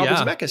Gump for Robert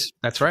Zemeckis.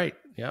 That's right.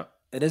 Yeah.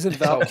 And isn't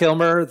Val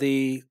Kilmer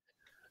the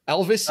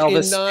Elvis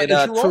in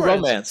True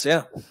Romance?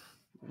 Yeah.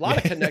 A lot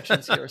of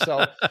connections here.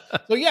 So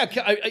yeah,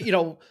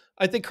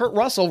 I think Kurt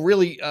Russell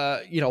really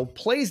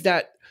plays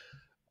that.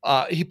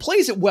 He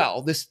plays it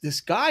well.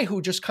 This guy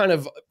who just kind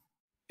of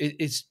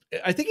is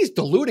I think he's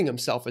deluding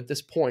himself at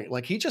this point.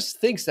 Like he just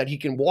thinks that he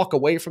can walk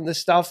away from this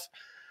stuff,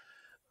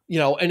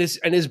 and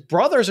his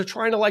brothers are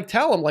trying to like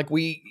tell him like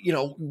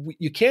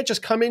you can't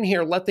just come in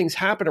here and let things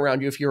happen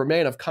around you if you're a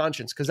man of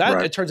conscience, because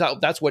that it turns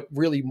out that's what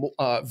really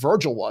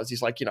Virgil was.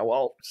 He's like,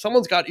 well,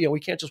 someone's got, we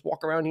can't just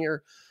walk around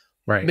here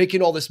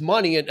making all this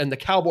money and the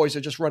Cowboys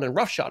are just running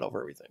roughshod over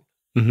everything.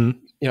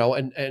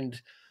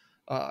 And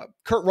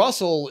Kurt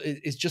Russell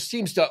is just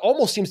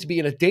almost seems to be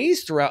in a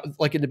daze throughout,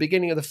 like in the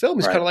beginning of the film.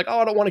 He's kind of like, oh,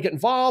 I don't want to get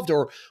involved,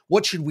 or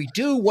what should we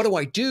do? What do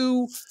I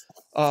do?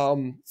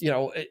 And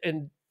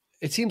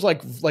it seems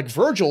like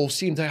Virgil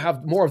seemed to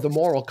have more of the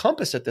moral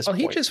compass at this point.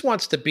 He just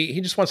wants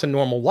a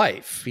normal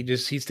life.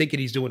 He's thinking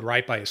he's doing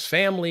right by his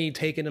family,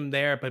 taking him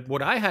there. But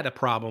what I had a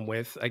problem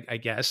with, I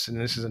guess, and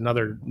this is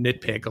another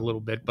nitpick a little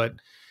bit, but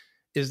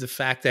is the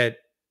fact that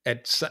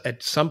at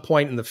some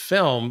point in the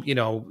film,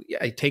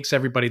 it takes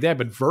everybody there,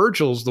 but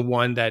Virgil's the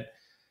one that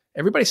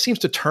everybody seems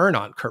to turn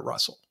on Kurt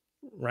Russell,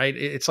 right?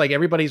 It's like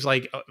everybody's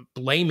like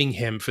blaming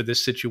him for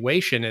this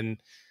situation. And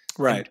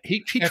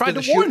he tried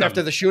to warn them.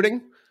 After the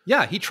shooting.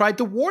 Yeah, he tried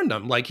to warn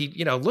them. Like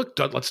look,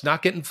 let's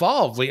not get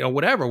involved.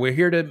 Whatever. We're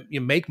here to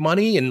make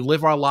money and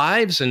live our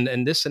lives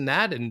and this and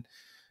that. And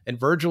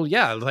Virgil,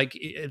 like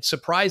it's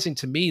surprising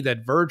to me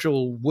that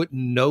Virgil wouldn't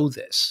know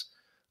this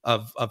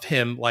of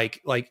him.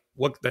 Like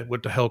what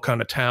the hell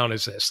kind of town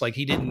is this? Like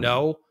he didn't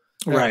know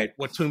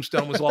what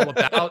Tombstone was all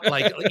about.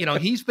 Like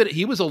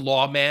he was a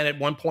lawman at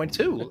one point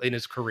too in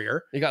his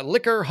career. You got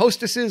liquor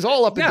hostesses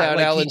all up and down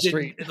Allen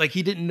Street. Like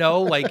he didn't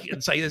know. Like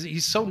it's like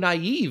he's so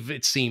naive.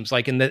 It seems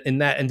like in that,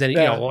 and then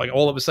like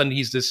all of a sudden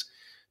he's this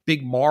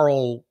big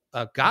moral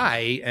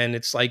guy, and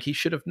it's like he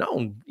should have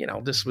known.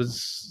 This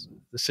was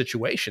the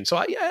situation. So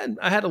I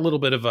had a little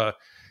bit of a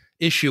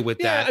issue with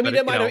that. I mean,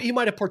 he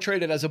might have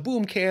portrayed it as a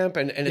boom camp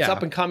and it's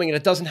up and coming and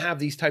it doesn't have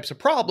these types of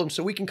problems.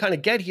 So we can kind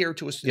of get here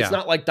to it's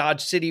not like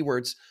Dodge City where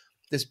it's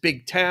this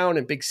big town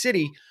and big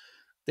city.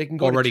 They can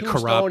go already to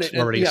Tombstone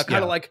corrupt.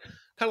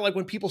 Kind of like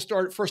when people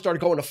first started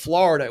going to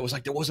Florida, it was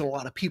like there wasn't a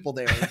lot of people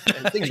there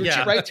and things were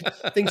cheap, right?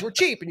 Things were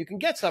cheap and you can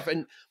get stuff.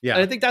 And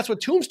I think that's what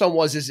Tombstone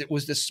was, is it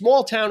was this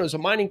small town, it was a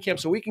mining camp,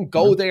 so we can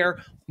go there,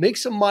 make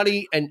some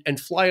money and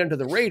fly under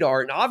the radar.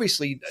 And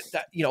obviously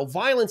that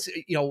violence,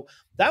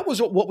 that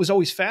was what was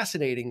always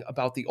fascinating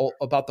about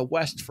the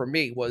West for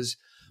me was,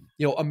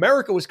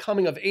 America was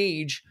coming of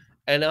age,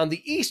 and on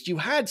the East you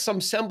had some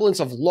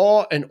semblance of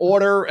law and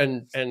order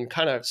and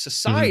kind of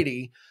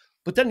society.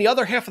 But then the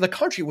other half of the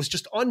country was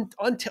just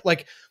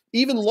like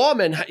even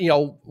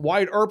lawmen.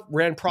 Wyatt Earp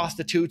ran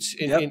prostitutes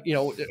in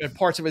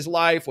parts of his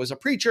life, was a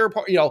preacher.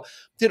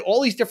 Did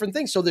all these different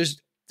things. So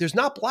there's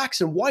not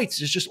blacks and whites.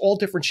 There's just all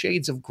different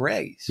shades of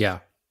grays. Yeah.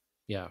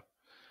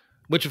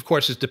 Which of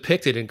course is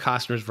depicted in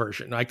Costner's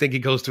version. I think he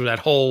goes through that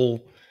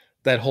whole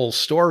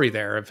story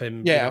there of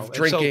him. Of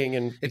drinking,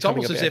 and it's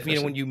almost as if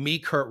when you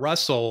meet Kurt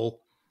Russell,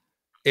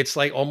 it's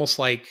like almost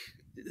like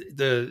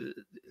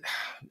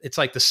it's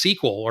like the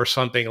sequel or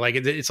something. Like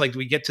it's like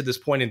we get to this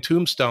point in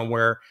Tombstone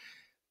where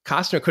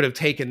Costner could have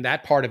taken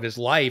that part of his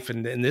life,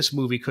 and this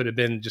movie could have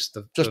been just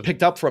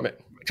picked up from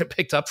it,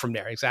 picked up from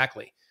there.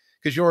 Exactly.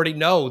 Because you already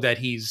know that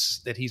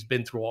he's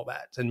been through all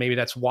that. And maybe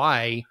that's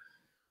why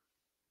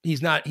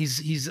he's kind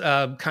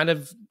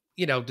of,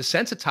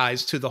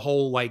 desensitized to the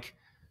whole, like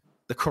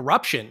the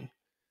corruption,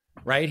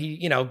 right?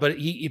 But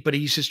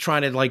he's just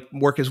trying to like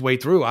work his way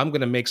through. I'm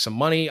going to make some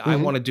money. I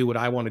want to do what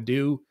I want to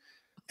do.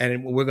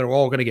 And we're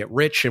all going to get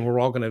rich, and we're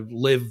all going to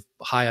live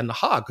high on the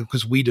hog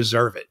because we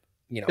deserve it,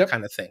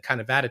 kind of thing, kind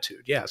of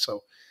attitude. Yeah.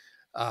 So,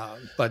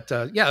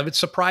 it's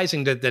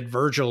surprising that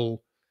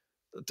Virgil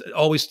I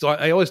always thought,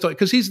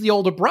 because he's the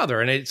older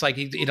brother, and it's like,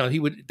 he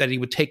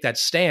would take that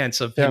stance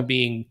of him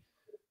being,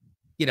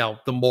 the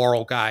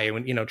moral guy,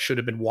 and, it should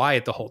have been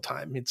Wyatt the whole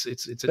time. It's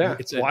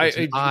Wyatt,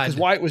 because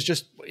Wyatt was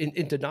just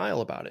in denial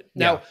about it.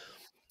 Now,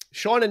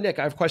 Sean and Nick,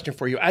 I have a question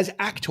for you. As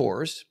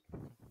actors,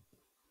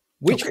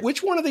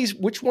 which one of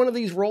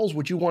these roles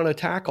would you want to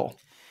tackle?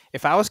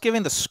 If I was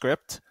given the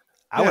script,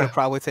 I would have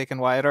probably taken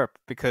Wyatt Earp,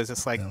 because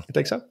it's like, you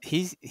think so?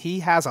 He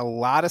has a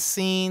lot of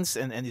scenes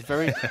and he's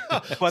very.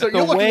 But so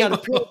you're looking at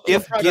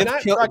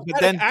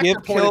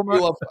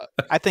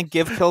I think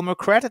give Kilmer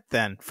credit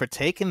then for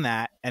taking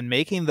that and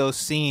making those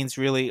scenes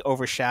really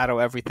overshadow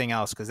everything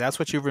else, because that's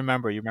what you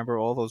remember. You remember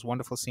all those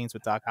wonderful scenes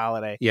with Doc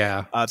Holliday.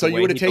 Yeah. So you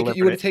would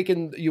have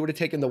taken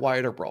the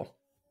Wyatt Earp role.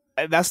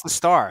 That's the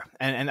star,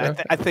 and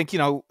I think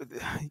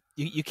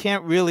you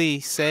can't really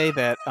say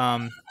that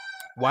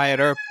Wyatt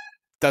Earp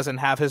doesn't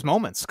have his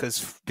moments,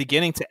 because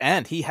beginning to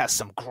end he has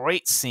some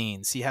great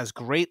scenes. He has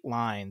great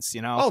lines.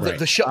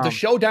 The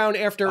showdown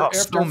after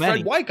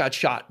Fred White got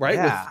shot, right?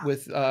 Yeah.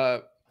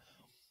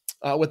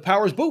 With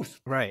Powers Booth,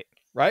 right?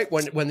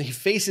 When he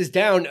faces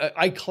down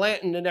Ike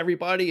Clanton and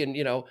everybody, and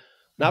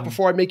not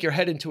before I make your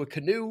head into a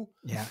canoe.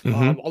 Yeah.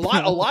 A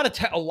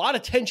lot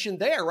of tension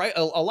there, right?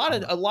 A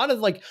lot of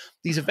like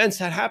these events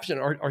that happen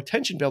are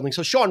tension building.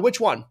 So Sean, which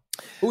one?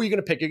 Who are you going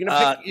to pick? You're going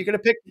to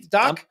pick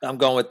Doc? I'm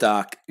going with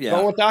Doc. Yeah.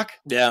 Going with Doc?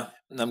 Yeah.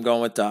 I'm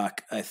going with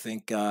Doc. I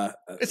think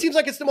it seems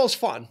like it's the most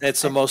fun.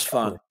 It's the most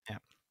fun. Yeah.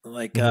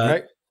 Like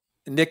Right.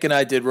 Nick and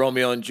I did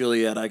Romeo and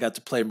Juliet. I got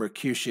to play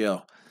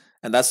Mercutio,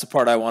 and that's the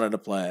part I wanted to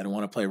play. I don't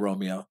want to play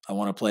Romeo. I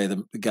want to play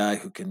the guy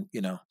who can,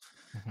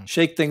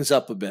 shake things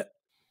up a bit.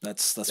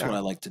 That's what I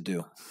like to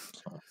do.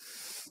 So.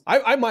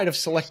 I might have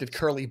selected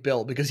Curly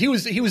Bill because he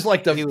was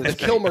like the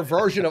Kilmer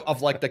version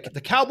of like the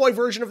cowboy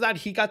version of that.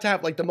 He got to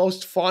have like the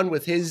most fun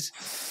with his,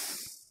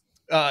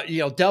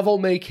 devil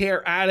may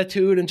care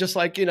attitude and just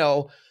like,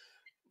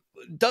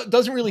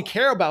 doesn't really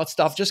care about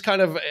stuff, just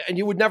kind of, and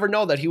you would never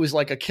know that he was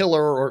like a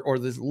killer or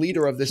the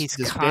leader of this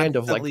band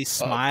of like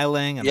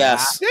smiling and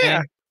yes,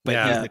 laughing,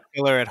 but he's the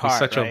killer at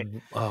heart.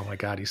 Oh my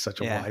God, he's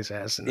such a wise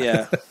ass. And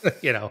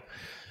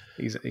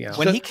he's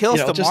when he kills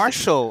the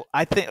marshal,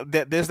 I think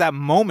that there's that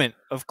moment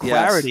of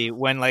clarity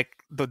when like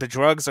the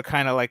drugs are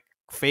kind of like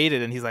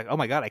faded and he's like, oh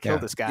my God, I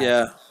killed this guy.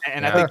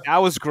 And I think that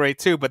was great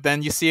too. But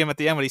then you see him at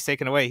the end when he's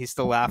taken away, he's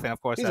still laughing.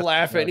 Of course, he's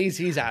laughing.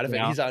 He's out of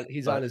it.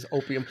 He's on his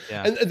opium.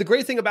 And the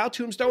great thing about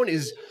Tombstone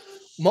is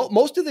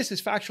most of this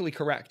is factually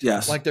correct.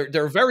 Yes, like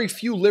there are very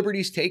few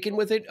liberties taken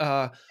with it,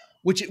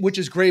 which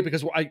is great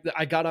because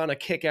I got on a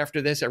kick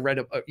after this. I read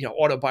a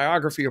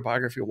autobiography or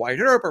biography of Wyatt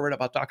Earp. I read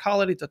about Doc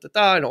Holliday,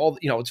 and all.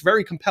 It's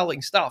very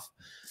compelling stuff.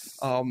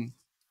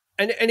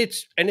 And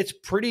it's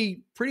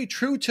pretty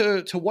true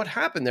to what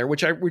happened there,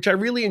 which I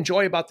really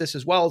enjoy about this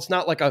as well. It's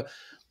not like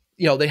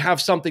they have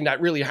something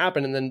that really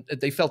happened and then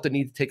they felt the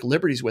need to take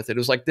liberties with it. It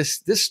was like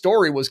this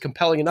story was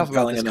compelling enough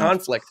about this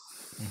conflict.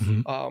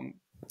 Mm-hmm.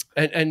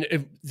 And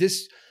if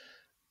this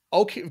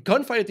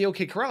gunfight at the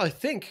OK Corral, I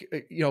think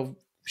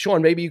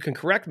Sean, maybe you can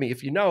correct me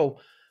if you know,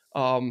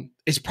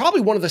 is probably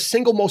one of the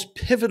single most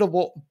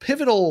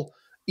pivotal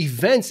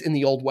events in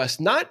the Old West.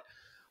 Not.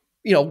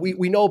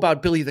 We know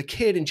about Billy the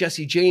Kid and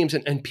Jesse James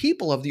and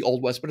people of the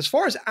Old West, but as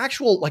far as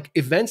actual like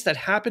events that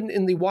happened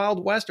in the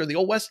Wild West or the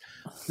Old West,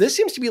 this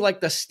seems to be like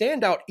the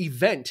standout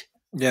event.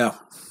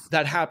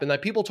 That happened.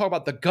 That people talk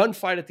about the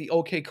gunfight at the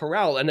OK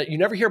Corral, and that you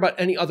never hear about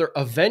any other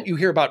event. You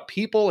hear about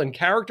people and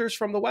characters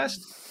from the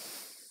West,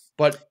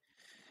 but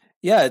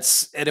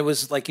it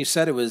was like you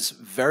said, it was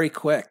very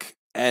quick,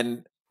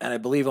 and I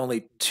believe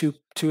only two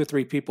or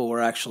three people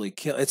were actually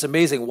killed. It's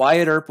amazing.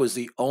 Wyatt Earp was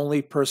the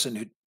only person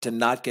who did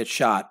not get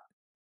shot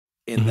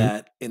in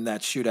that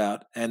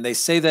shootout, and they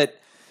say that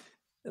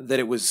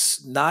it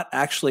was not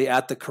actually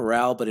at the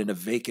corral, but in a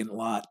vacant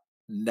lot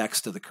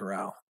next to the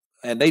corral.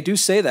 And they do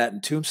say that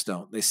in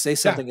Tombstone. They say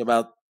something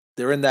about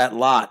they're in that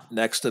lot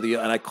next to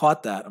and I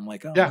caught that. I'm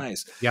like, oh,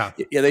 nice. Yeah.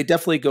 They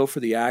definitely go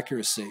for the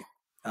accuracy.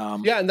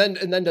 And then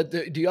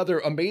the other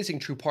amazing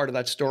true part of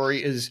that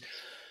story is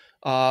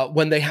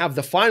when they have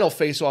the final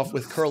face off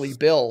with Curly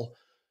Bill.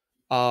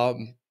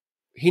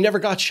 He never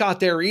got shot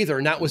there either,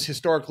 and that was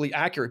historically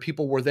accurate.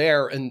 People were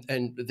there, and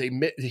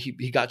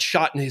he got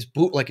shot in his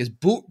boot,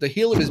 the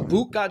heel of his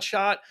boot got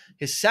shot,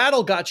 his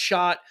saddle got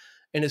shot,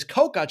 and his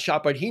coat got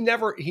shot, but he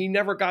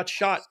never got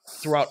shot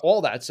throughout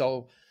all that.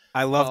 So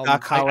I love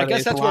Doc Holliday's I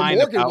guess that's where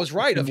Morgan was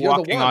right. If you're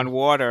walking on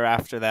water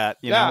after that,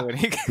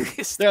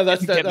 that's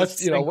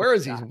where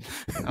is he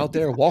out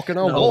there walking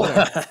on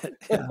water?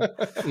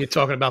 You're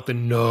talking about the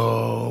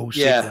no.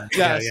 Yeah.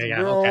 Okay.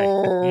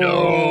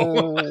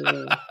 No.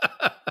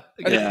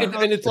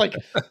 And it's like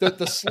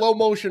the slow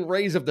motion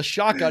raise of the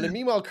shotgun, and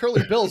meanwhile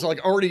Curly Bill's like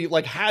already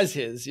like has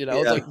his,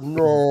 it's like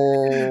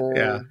no.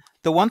 Yeah.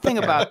 The one thing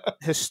about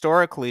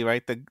historically,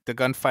 right, the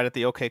gunfight at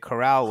the OK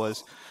Corral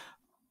was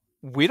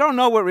we don't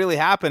know what really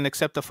happened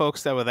except the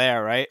folks that were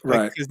there, right?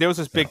 Because there was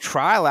this big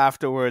trial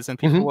afterwards, and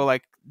people were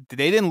like,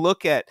 they didn't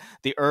look at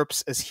the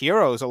Earps as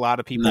heroes. A lot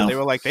of people, they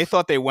were like, they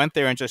thought they went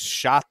there and just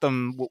shot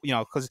them,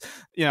 because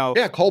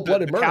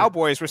cold-blooded murder.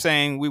 Cowboys were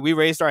saying we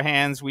raised our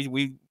hands, we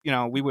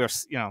were,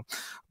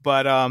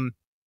 but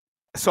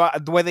so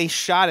the way they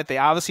shot it, they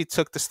obviously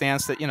took the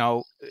stance that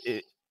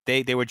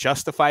they were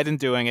justified in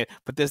doing it,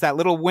 but there's that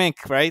little wink,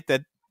 right,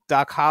 that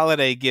Doc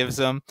Holliday gives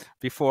them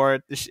before,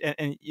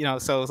 and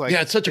so it was like,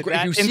 it's such a great.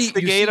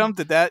 Instigate them?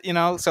 Did that?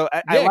 So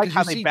I like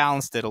how they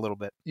balanced it a little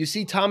bit. You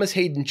see Thomas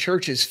Hayden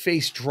Church's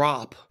face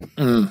drop,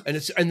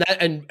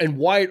 and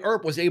Wyatt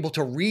Earp was able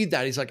to read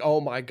that. He's like, oh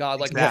my God,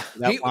 like that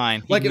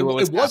line. Like it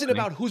wasn't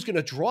about who's going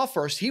to draw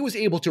first. He was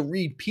able to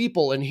read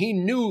people, and he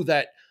knew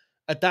that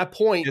at that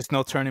point, there's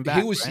no turning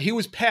back. He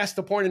was past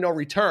the point of no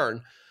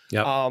return.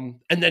 Yep.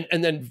 And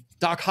then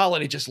Doc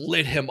Holliday just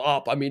lit him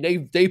up. I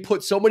mean, they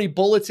put so many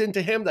bullets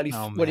into him that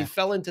when he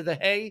fell into the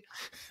hay,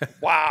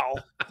 wow.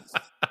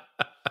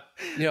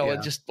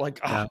 And just like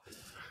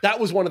that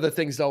was one of the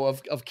things though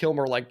of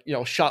Kilmer, like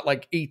shot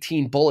like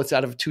 18 bullets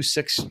out of 2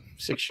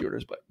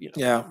 6-shooters, but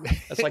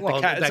that's like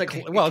it's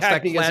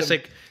that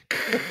classic,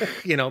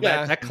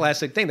 that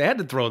classic thing. They had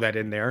to throw that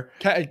in there.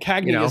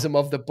 Cagneism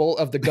of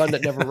the gun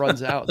that never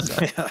runs out.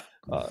 So.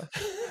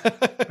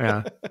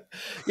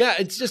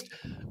 It's just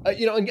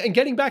and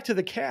getting back to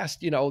the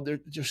cast,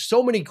 there's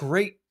so many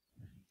great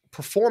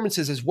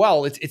performances as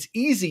well. It's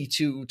easy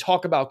to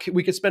talk about.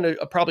 We could spend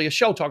probably a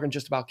show talking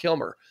just about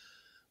Kilmer,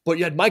 but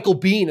you had Michael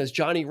Biehn as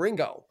Johnny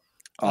Ringo.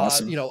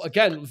 Awesome.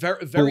 Again,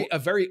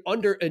 very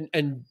under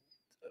and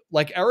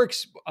like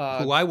Eric's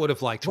who I would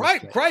have liked.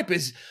 Gripe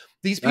is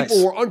these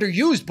people were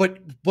underused,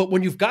 but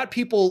when you've got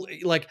people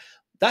like,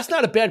 that's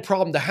not a bad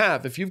problem to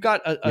have. If you've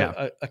got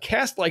a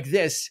cast like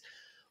this,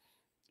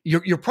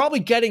 you're probably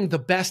getting the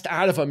best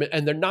out of them,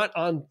 and they're not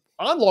on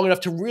long enough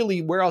to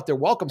really wear out their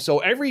welcome. So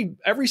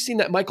every scene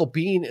that Michael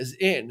Biehn is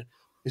in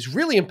is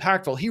really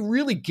impactful. He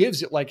really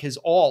gives it like his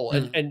all.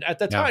 And at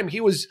the time he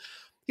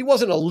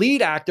wasn't a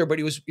lead actor, but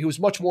he was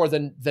much more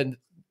than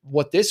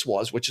what this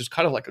was, which is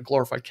kind of like a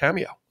glorified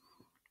cameo.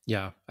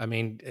 Yeah. I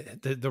mean,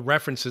 the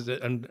references,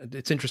 and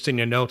it's interesting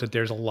to note that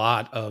there's a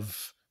lot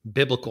of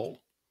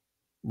biblical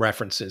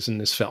references in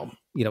this film.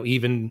 You know,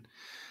 even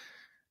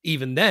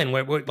then,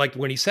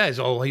 when he says,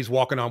 "Oh, he's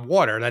walking on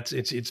water,"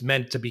 it's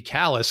meant to be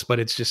callous, but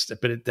it's just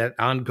that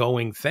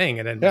ongoing thing.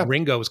 And then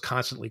Ringo is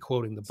constantly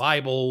quoting the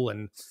Bible,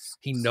 and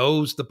he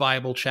knows the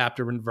Bible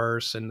chapter and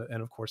verse, and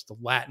of course the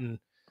Latin.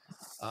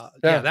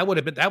 That would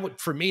have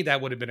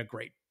been a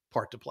great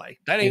part to play.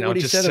 That ain't what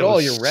he said at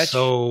all. You're wretch.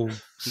 So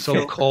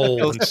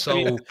cold, and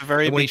so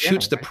when he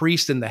shoots the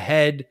priest in the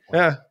head,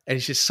 and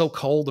he's just so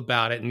cold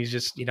about it, and he's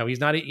just, he's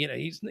not,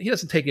 he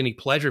doesn't take any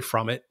pleasure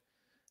from it,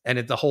 and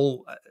the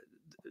whole.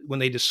 When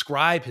they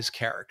describe his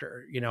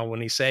character, when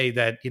they say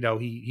that,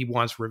 he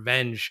wants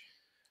revenge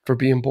for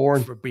being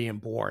born,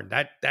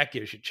 that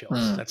gives you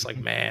chills. That's like,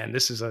 man,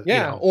 this is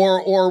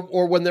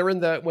or when they're in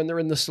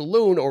the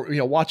saloon, or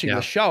watching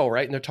the show,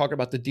 right, and they're talking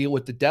about the deal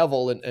with the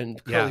devil,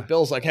 and Curly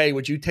Bill's like, hey,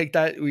 would you take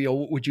that,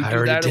 would you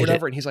do that or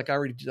whatever, and he's like, I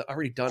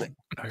already done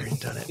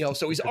it.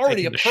 So he's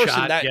already a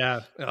person that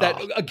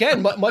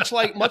again, much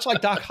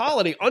like Doc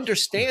Holliday,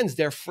 understands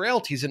their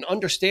frailties and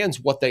understands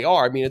what they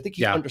are. I mean, I think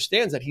he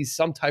understands that he's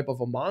some type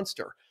of a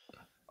monster,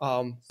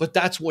 but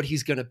that's what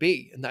he's going to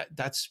be, and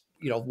that's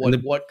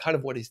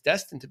what he's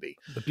destined to be.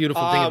 The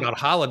beautiful thing about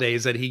Holiday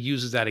is that he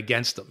uses that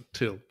against them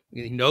too.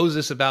 He knows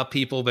this about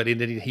people, but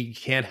he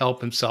can't help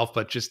himself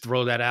but just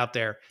throw that out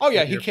there. Oh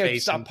yeah, he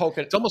can't stop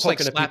poking. It's almost like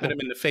slapping him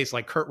in the face,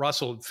 like Kurt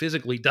Russell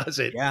physically does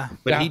it.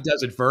 But he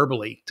does it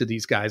verbally to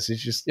these guys.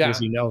 It's just because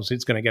he knows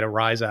he's going to get a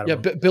rise out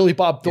of them. Billy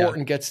Bob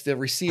Thornton gets the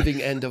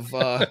receiving end of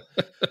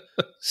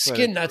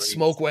skin that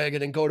smoke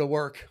wagon and go to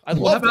work. I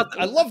love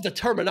the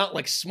term, not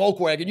like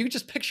smoke wagon. You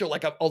just picture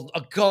like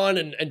a gun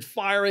and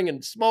firing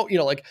and smoke.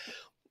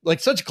 Like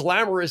such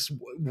glamorous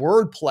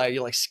wordplay,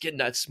 like skin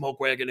that smoke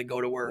wagon and go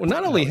to work. Well,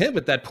 not only him,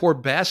 but that poor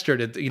bastard,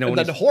 and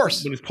then the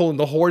horse. When he's pulling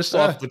the horse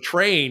off the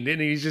train,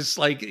 and he's just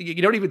like,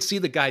 you don't even see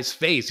the guy's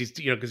face. He's,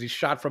 because he's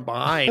shot from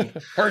behind.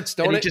 Hurts,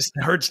 don't it? It just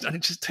hurts. And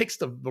it just takes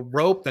the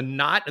rope, the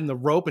knot and the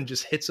rope, and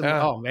just hits him.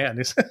 Yeah. Oh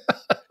man.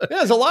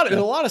 There's a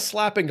lot of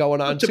slapping going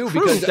on too.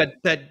 Because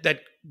that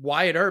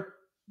Wyatt Earp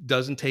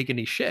doesn't take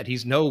any shit.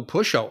 He's no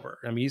pushover.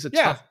 I mean, he's a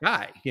tough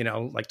guy,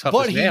 like tough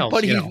as nails.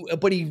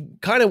 But he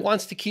kind of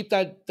wants to keep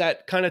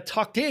that kind of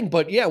tucked in.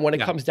 But when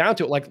it comes down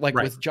to it, like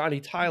with Johnny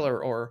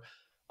Tyler, or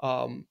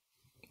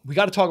we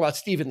got to talk about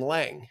Stephen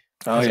Lang.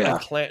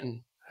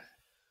 Clanton.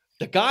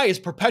 The guy is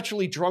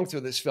perpetually drunk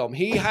through this film.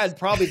 He had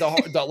probably the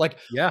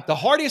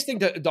hardest thing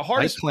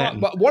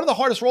but one of the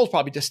hardest roles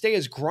probably, to stay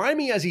as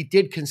grimy as he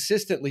did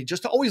consistently,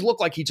 just to always look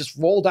like he just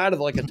rolled out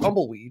of like a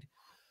tumbleweed.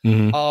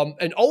 Mm-hmm.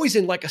 And always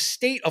in like a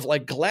state of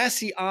like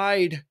glassy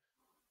eyed,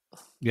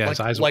 his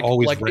eyes were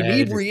always like red,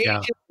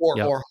 inebriated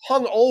or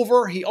hung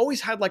over. He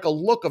always had like a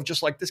look of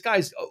just like, this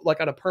guy's like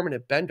on a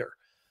permanent bender.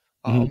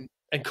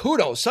 And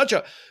kudos, such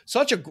a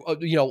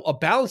a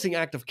balancing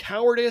act of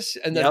cowardice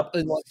and then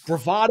and like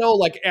bravado,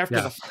 like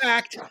after the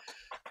fact.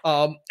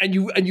 And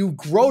you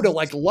grow to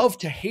like love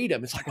to hate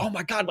him. It's like, oh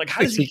my God, like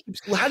how does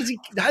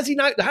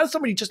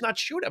somebody just not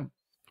shoot him?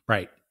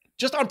 Right.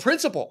 Just on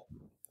principle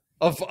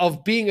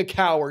of being a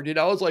coward,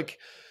 It's like,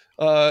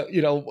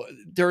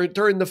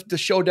 during the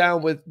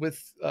showdown with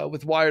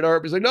Wyatt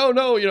Earp, he's like,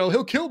 no,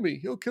 he'll kill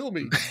me.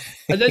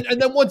 and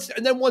then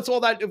once all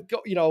that,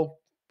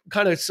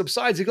 kind of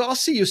subsides, he goes, I'll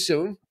see you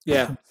soon.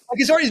 Yeah.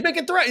 Like he's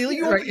making threats.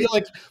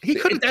 Like he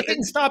couldn't. That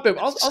didn't stop him.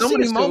 I'll so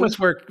many moments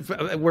where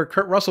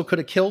Kurt Russell could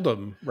have killed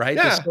him, right?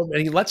 Yeah. And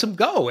he lets him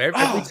go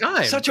every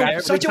time. Such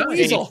a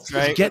weasel.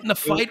 Right? Get in the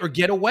fight or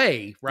get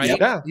away, right?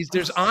 Yeah.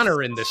 There's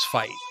honor in this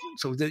fight,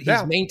 so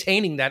he's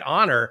maintaining that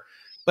honor.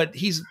 But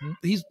he's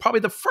probably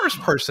the first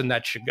person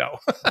that should go,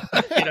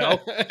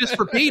 just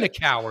for being a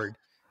coward.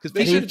 Because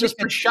they should have just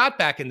been shot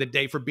back in the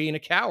day for being a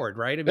coward,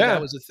 right? I mean,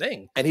 that was a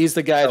thing. And he's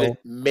the guy that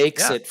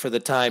makes it for the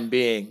time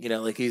being.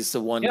 Like he's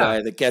the one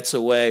guy that gets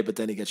away, but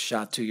then he gets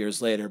shot 2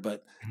 years later.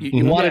 But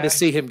you wanted to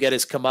see him get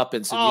his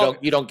comeuppance, and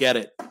you don't get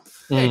it.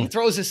 Yeah, he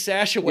throws his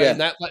sash away,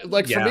 and that,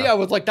 for me, I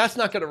was like, "That's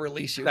not going to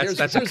release you."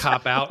 That's a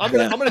cop out. I'm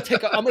gonna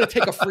take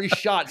a free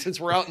shot since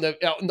we're out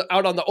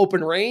on the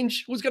open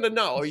range. Who's gonna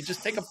know? You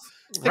just take a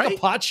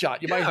pot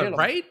shot. You might hit him.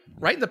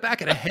 Right in the back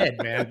of the head,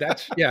 man.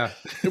 That's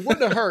It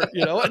wouldn't have hurt,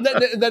 And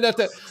then at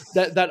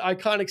that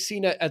iconic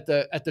scene at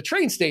the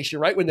train station,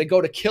 right, when they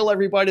go to kill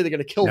everybody, they're going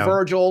to kill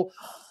Virgil.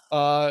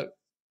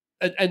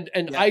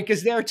 And Ike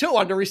is there too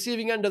on the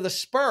receiving end of the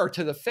spur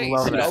to the face.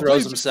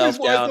 Throws himself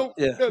down.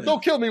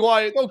 Don't kill me,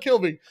 Wyatt. Don't kill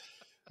me.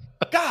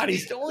 God,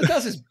 all he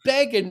does is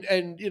beg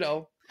and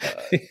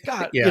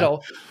God,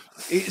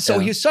 So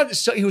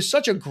he was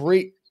such a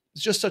great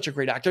He's just such a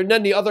great actor. And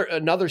then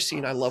another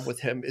scene I love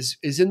with him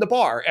is in the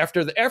bar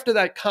after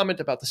that comment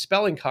about the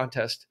spelling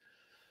contest.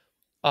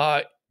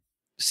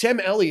 Sam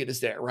Elliott is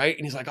there, right?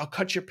 And he's like, "I'll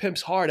cut your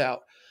pimp's heart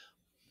out."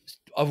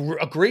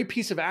 A great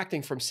piece of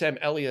acting from Sam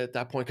Elliott at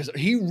that point, because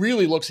he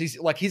really looks,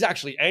 he's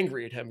actually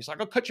angry at him. He's like,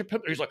 "I'll cut your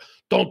pimp." He's like,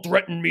 "Don't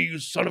threaten me, you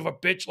son of a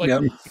bitch!"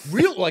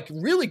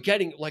 Really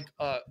getting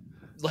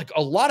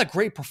a lot of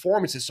great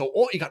performances. So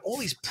you got all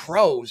these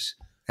pros.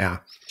 Yeah.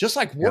 Just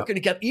like working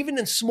together, even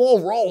in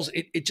small roles,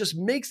 it just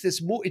makes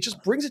this movie, it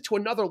just brings it to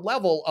another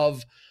level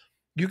of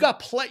you got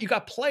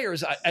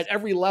players at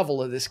every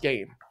level of this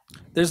game.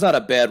 There's not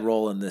a bad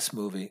role in this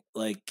movie.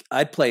 Like,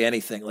 I'd play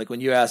anything. Like,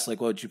 when you ask, like,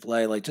 what would you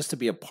play? Like, just to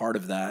be a part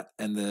of that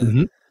and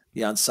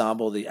the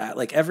ensemble,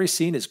 like every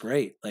scene is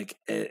great. Like,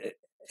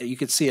 you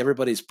could see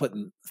everybody's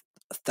putting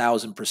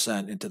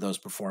 1,000% into those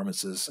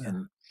performances,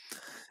 and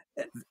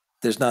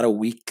there's not a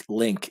weak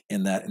link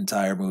in that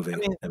entire movie.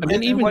 I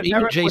mean even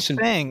Jason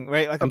saying,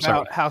 right? Like,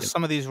 about how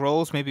some of these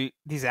roles, maybe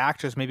these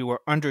actors maybe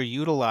were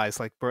underutilized,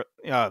 like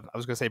I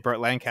was going to say Burt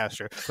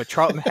Lancaster, but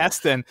Charlton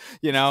Heston,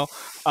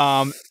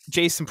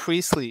 Jason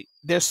Priestley.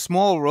 They're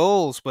small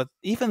roles, but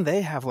even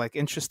they have like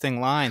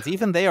interesting lines.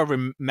 Even they are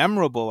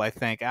memorable, I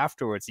think,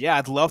 afterwards. Yeah,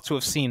 I'd love to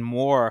have seen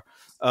more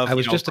of. I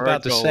was just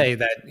about to say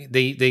that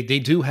they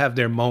do have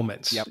their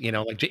moments. Yep.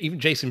 Like even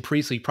Jason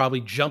Priestley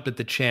probably jumped at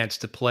the chance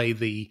to play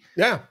the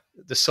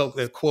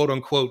quote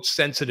unquote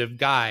sensitive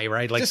guy,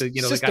 right? Like sister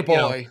the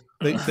boy,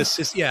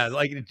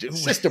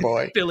 sister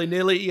boy, Billy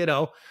Nilly,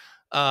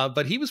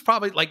 but he was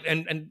probably like,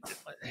 and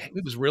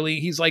it was really,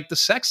 he's like the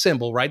sex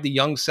symbol, right? The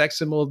young sex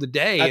symbol of the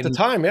day at the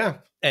time, yeah.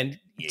 And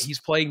he's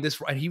playing this,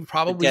 and he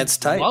probably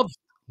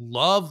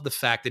loved the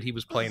fact that he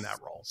was playing that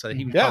role. So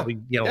he probably,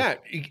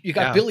 you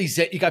got Billy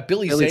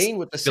Zane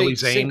with the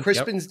St.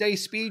 Crispin's Day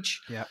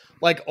speech. Yeah,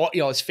 like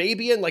it's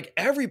Fabian. Like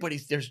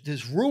everybody's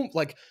there's room.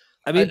 Like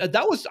I mean, I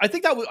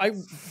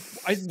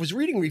was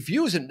reading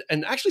reviews and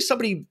actually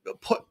somebody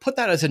put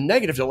that as a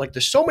negative. They're like,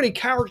 there's so many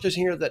characters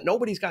in here that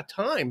nobody's got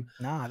time.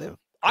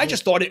 I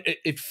just thought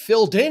it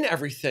filled in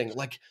everything.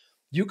 Like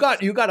you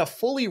got a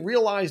fully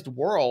realized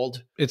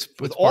world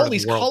with all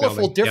these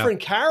colorful different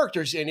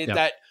characters in it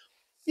that,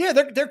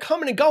 they're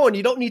coming and going.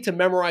 You don't need to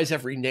memorize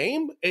every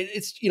name.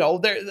 It's, a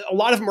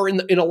lot of them are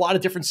in a lot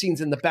of different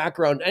scenes in the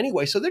background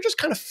anyway. So they're just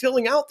kind of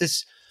filling out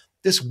this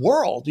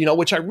world,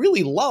 which I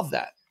really love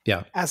that.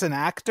 Yeah. As an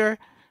actor,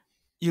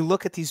 you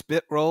look at these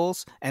bit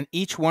roles, and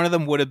each one of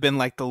them would have been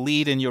like the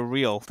lead in your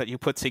reel that you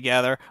put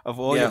together of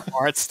all your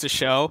parts to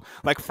show.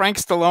 Like Frank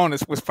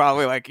Stallone was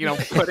probably like,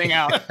 putting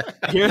out,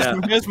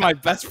 here's my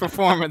best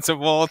performance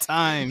of all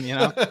time,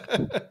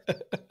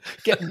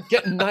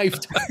 Getting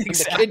knifed in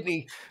the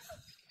kidney.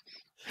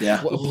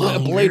 Yeah. A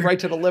blade right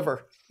to the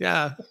liver.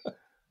 Yeah.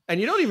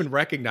 And you don't even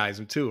recognize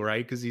him too,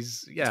 right? Because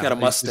he's got a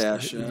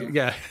mustache.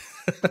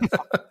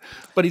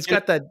 But he's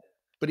got that.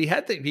 But he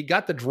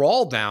got the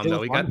drawl down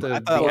though. He got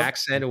the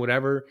accent or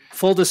whatever.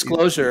 Full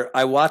disclosure,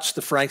 I watched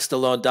the Frank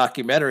Stallone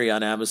documentary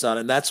on Amazon,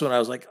 and that's when I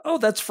was like, "Oh,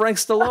 that's Frank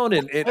Stallone."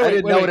 And I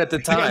didn't know it at the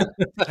time.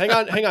 Hang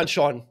on,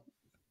 Sean.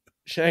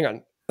 Hang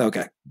on.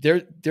 Okay.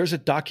 There's a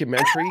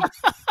documentary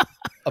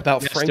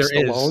about Frank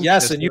Stallone.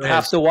 Yes, and you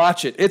have to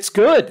watch it. It's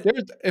good.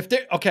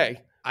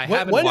 Okay. I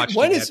haven't watched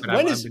it yet, but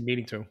I've been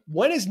meaning to.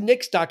 When is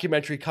Nick's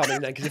documentary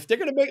coming then? Because if they're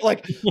going to make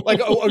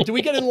do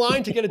we get in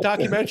line to get a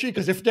documentary?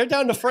 Because if they're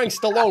down to Frank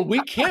Stallone, we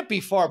can't be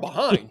far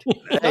behind.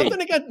 Hey.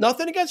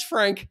 Nothing against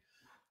Frank.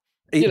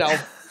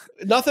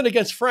 Nothing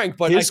against Frank,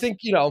 but I think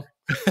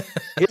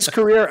his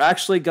career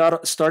actually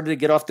started to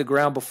get off the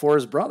ground before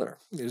his brother.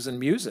 He was in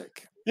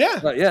music. Yeah,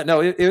 but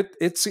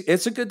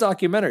it's a good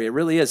documentary. It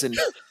really is, and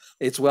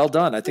it's well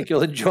done. I think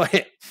you'll enjoy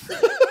it.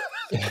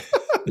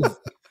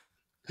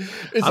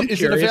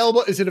 Is it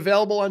available? Is it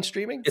available on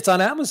streaming? It's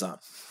on Amazon.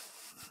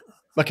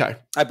 Okay,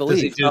 I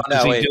believe.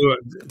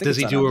 Does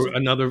he do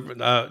another?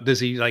 Does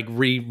he like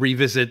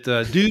revisit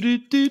do?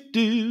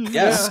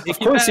 Yes, of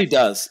course he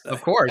does.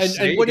 Of course.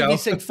 And what did he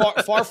sing?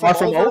 Far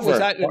from over. Was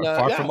that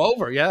Far from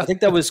over? Yeah, I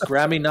think that was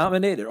Grammy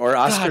nominated or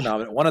Oscar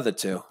nominated. One of the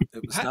two.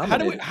 It was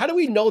nominated. How do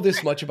we know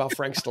this much about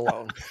Frank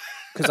Stallone?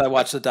 Because I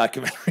watched the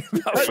documentary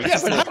about Frank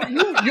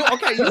Stallone.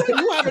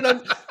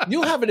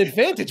 You have an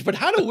advantage, but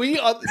how do we?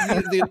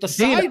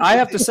 Dean, I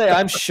have to say,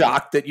 I'm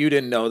shocked that you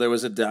didn't know there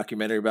was a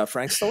documentary about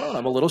Frank Stallone.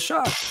 I'm a little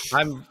shocked.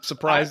 I'm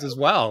surprised as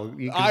well.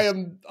 I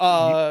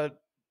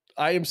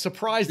am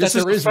surprised that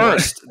there is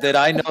first that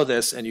I know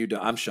this and you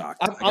don't. I'm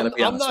shocked.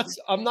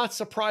 I'm not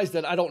surprised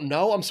that I don't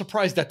know. I'm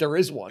surprised that there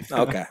is one.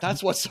 Okay,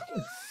 that's what's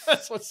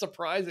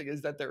surprising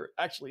is that there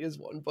actually is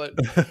one. But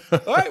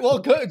all right, well,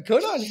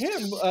 good on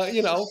him.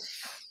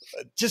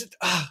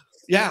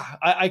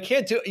 I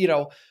can't do.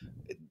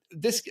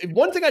 This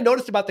one thing I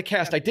noticed about the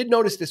cast. I did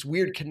notice this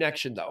weird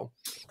connection though.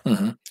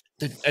 Mm-hmm.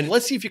 And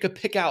let's see if you could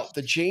pick out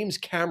the James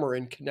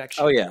Cameron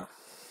connection. Oh yeah.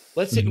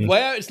 Let's see. Mm-hmm.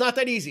 Well, it's not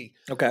that easy.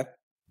 Okay.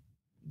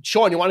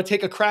 Sean, you want to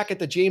take a crack at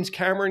the James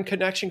Cameron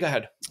connection? Go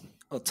ahead.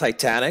 Well,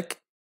 Titanic.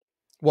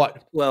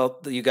 What? Well,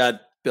 you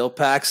got Bill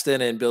Paxton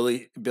and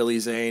Billy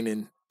Zane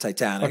in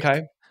Titanic.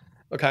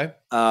 Okay.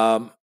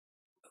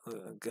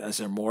 Is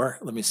there more?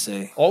 Let me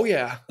see. Oh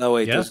yeah. Oh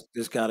wait, Yeah.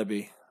 there's got to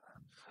be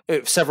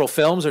several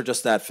films or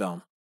just that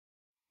film.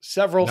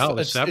 Several. No,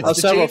 It's several.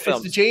 the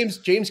films. It's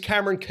the James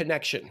Cameron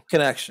connection.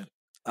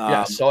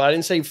 Yes. So I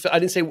didn't say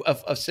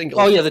a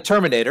single. Oh yeah, The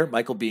Terminator,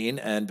 Michael Biehn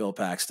and Bill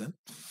Paxton.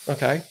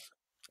 Okay.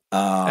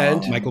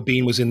 And Michael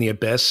Biehn was in The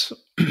Abyss.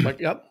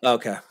 Yep.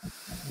 Okay.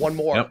 One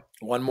more. Yep.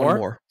 One more. One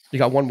more. You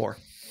got one more.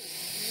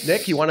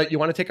 Nick, you want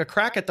to take a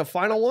crack at the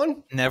final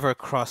one? Never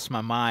crossed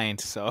my mind.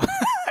 So,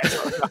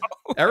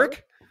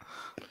 Eric,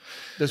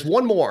 there's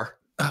one more.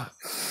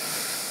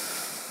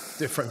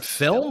 Different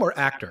film or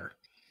actor?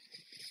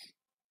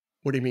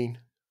 What do you mean?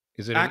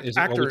 Is it? Are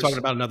we talking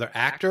about another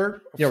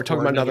actor? Yeah, we're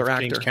talking about another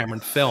actor. James Cameron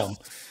film.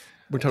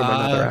 We're talking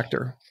about another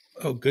actor.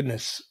 Oh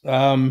goodness.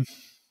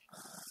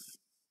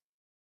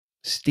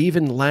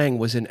 Stephen Lang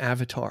was in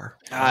Avatar.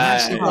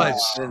 Yes, he was.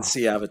 I didn't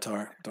see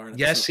Avatar. Darn it.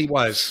 Yes, he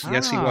was.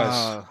 Yes, he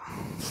was.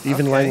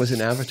 Stephen Lang was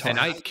in Avatar. And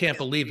I can't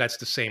believe that's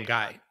the same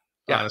guy.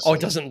 Yeah. Honestly. Oh, it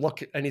doesn't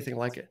look anything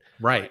like it.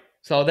 Right.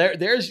 So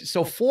there's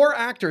 4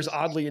 actors,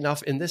 oddly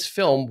enough, in this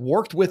film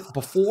worked with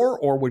before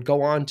or would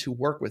go on to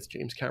work with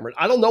James Cameron.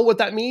 I don't know what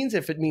that means,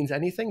 if it means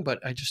anything, but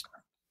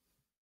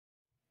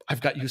I've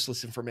got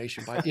useless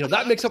information. But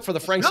that makes up for the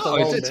Frank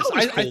Stallone. It's cool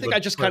I think I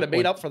just kind of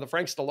made up for the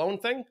Frank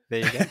Stallone thing. there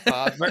you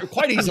go.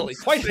 Quite easily,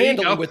 quite There you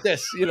handily go. with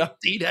this.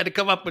 Dean had to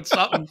come up with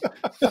something.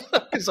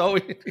 It's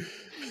always.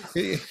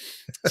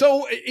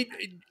 So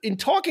in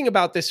talking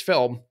about this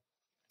film,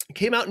 it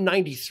came out in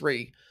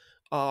 '93.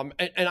 And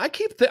I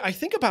I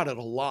think about it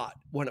a lot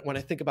when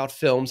I think about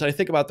films, and I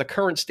think about the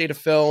current state of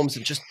films,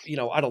 and just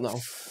I don't know.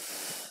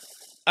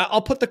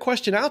 I'll put the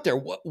question out there: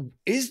 was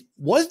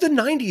the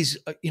 '90s?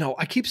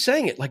 I keep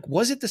saying it. Like,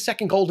 was it the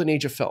second golden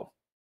age of film?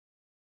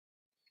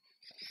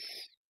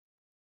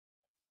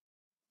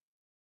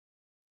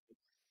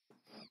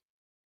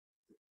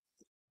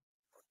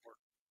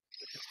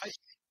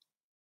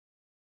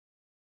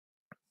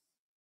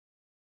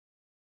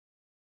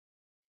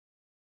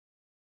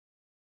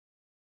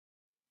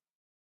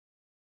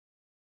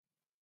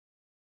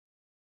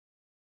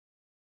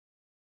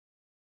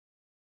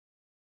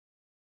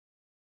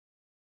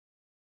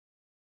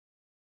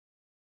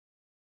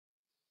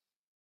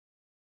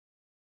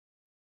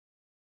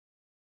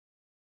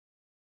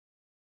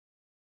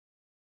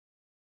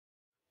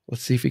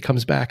 Let's see if he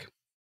comes back.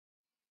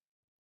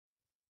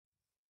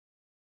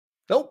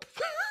 Nope.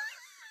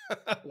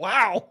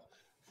 Wow.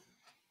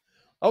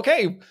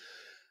 Okay.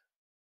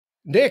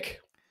 Nick,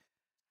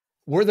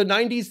 were the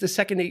 '90s the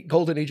second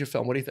golden age of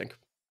film? What do you think?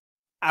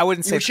 I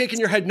wouldn't say You were shaking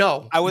your head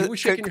no. I was You were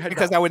shaking your head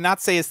because no. I would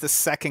not say it's the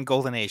second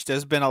golden age.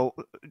 There's been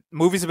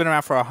movies have been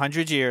around for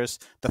 100 years.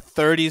 The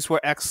 30s were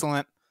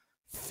excellent.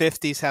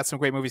 50s had some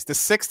great movies. The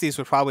 60s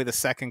were probably the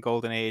second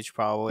golden age,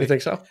 probably. You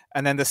think so?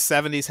 And then the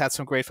 70s had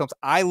some great films.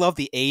 I love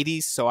the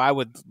 80s, so I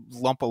would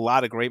lump a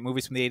lot of great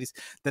movies from the 80s.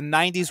 The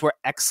 90s were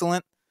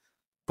excellent,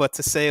 but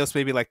to say it was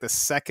maybe like the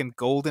second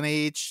golden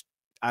age,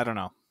 I don't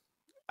know.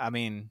 I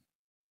mean,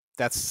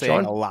 that's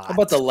saying Sean? a lot. How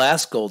about the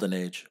last golden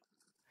age?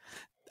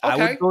 I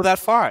Okay. would go that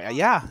far.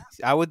 Yeah,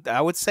 I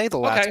would say the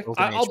last Okay,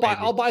 golden age.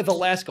 I'll buy the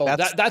last gold.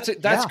 That's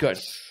yeah.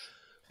 good.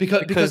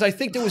 Because I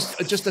think there was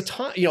just a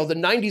time, the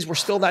 '90s were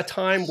still that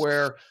time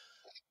where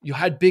you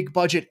had big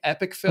budget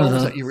epic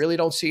films that you really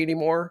don't see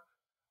anymore.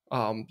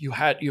 You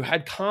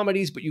had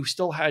comedies, but you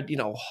still had,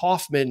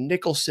 Hoffman,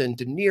 Nicholson,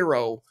 De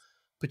Niro,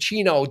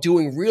 Pacino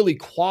doing really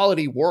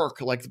quality work,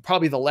 like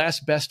probably the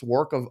last best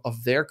work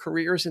of their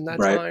careers in that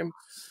time.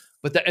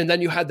 And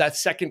then you had that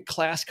second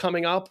class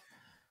coming up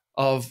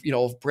of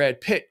Brad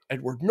Pitt,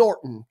 Edward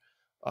Norton,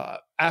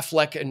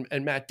 Affleck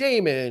and Matt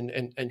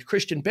Damon and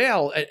Christian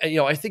Bale. And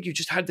I think you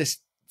just had this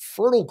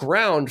fertile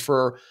ground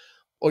for,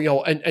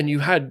 and you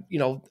had,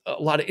 a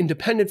lot of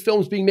independent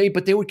films being made,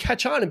 but they would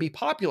catch on and be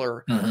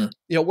popular.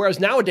 Whereas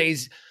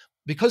nowadays,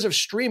 because of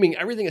streaming,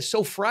 everything is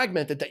so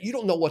fragmented that you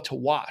don't know what to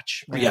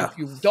watch. Right? Yeah.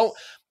 You don't,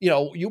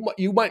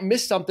 you might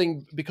miss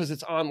something because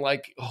it's on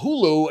like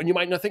Hulu, and you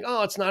might not think,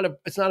 oh, it's not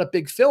a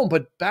big film.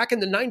 But back in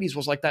the '90s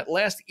was like that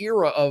last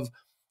era of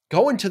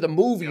going to the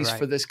movies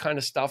for this kind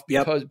of stuff,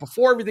 because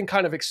before everything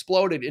kind of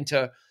exploded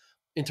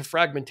into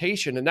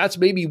fragmentation. And that's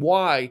maybe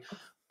why,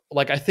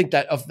 like, I think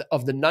that of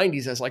the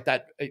 '90s as like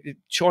that,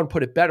 Sean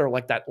put it better,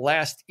 like that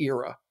last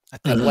era,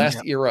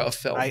 era of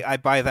film. I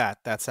buy that.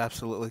 That's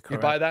absolutely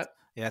correct. You buy that?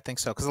 Yeah, I think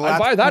so. Because I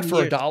buy that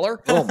for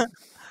 $1. Boom.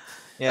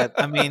 Yeah,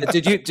 I mean,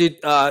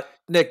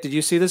 Nick, did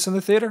you see this in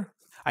the theater?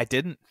 I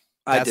didn't.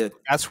 I did.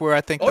 That's where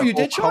I think you the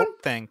did, whole Sean?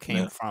 cult thing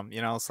came from.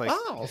 It's like,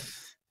 Oh,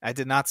 I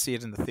did not see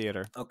it in the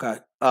theater. Okay.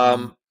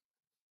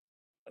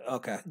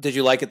 Okay. Did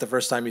you like it the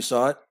first time you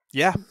saw it?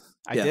 Yeah,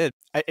 I did.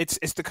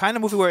 It's the kind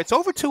of movie where it's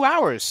over 2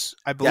 hours,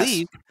 I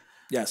believe.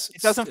 Yes.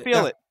 It doesn't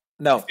feel it.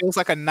 No. It feels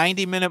like a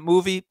 90-minute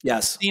movie.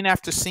 Yes. Scene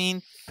after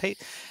scene.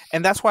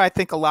 And that's why I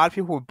think a lot of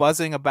people were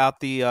buzzing about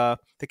the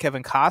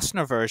Kevin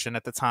Costner version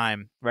at the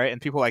time, right?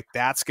 And people were like,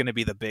 that's going to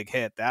be the big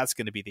hit. That's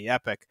going to be the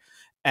epic.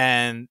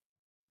 And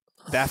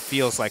that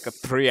feels like a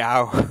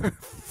 3-hour,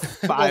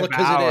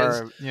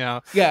 5-hour,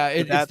 Yeah,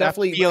 it's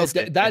definitely feels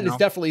that is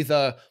definitely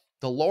the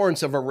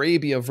Lawrence of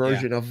Arabia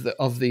version of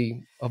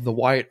the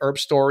Wyatt Earp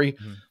story.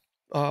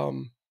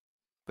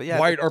 But yeah,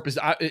 Wyatt Earp is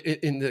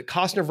in the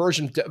Costner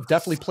version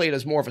definitely played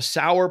as more of a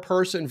sour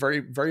person, very,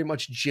 very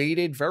much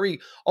jaded, very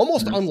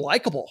almost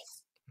unlikable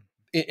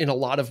in a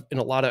lot of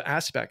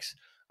aspects.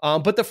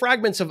 But the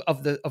fragments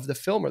of the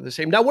film are the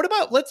same. Now, what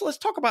about let's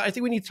talk about? I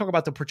think we need to talk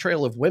about the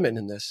portrayal of women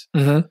in this,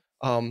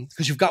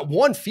 because you've got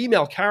one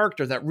female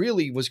character that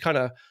really was kind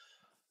of,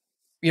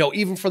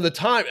 even for the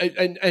time,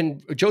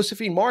 and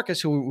Josephine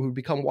Marcus, who would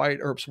become Wyatt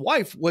Earp's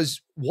wife,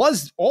 was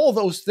all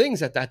those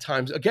things at that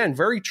time. Again,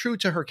 very true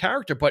to her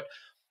character, but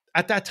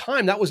at that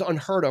time, that was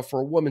unheard of for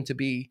a woman to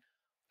be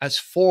as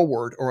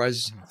forward or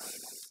as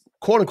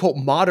quote unquote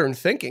modern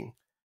thinking.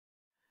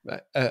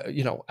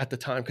 At the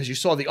time, because you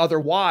saw the other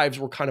wives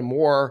were kind of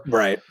more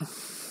right.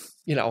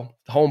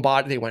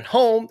 Homebody. They went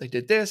home, they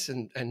did this,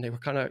 and they were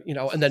kind of,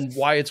 and then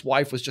Wyatt's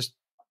wife was just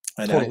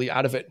totally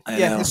out of it.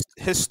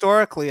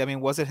 Historically, I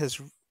mean, was it his?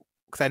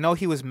 Because I know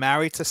he was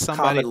married to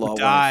somebody who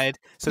died.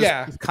 Wife.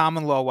 So his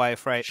common law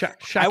wife, right?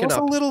 I was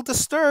a little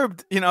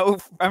disturbed. I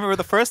remember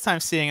the first time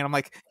seeing it. I'm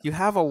like, you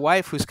have a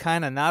wife who's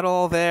kind of not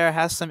all there,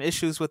 has some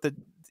issues with the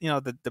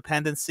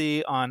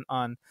dependency on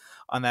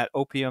that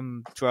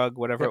opium drug,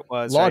 whatever it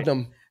was. Laudanum.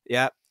 Right?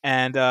 Yeah.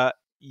 And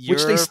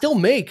which they still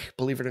make,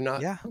 believe it or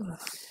not. Yeah.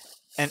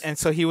 And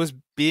so he was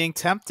being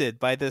tempted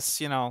by this,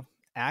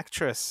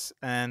 actress.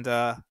 And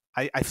the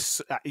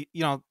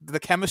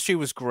chemistry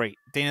was great.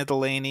 Dana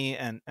Delaney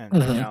and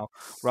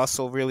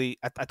Russell really,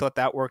 I thought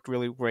that worked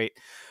really great.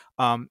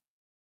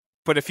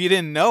 But if you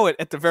didn't know it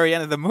at the very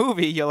end of the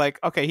movie, you're like,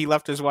 okay, he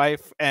left his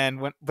wife,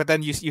 but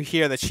then you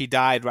hear that she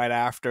died right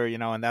after,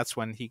 and that's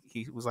when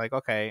he was like,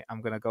 okay,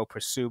 I'm gonna go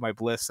pursue my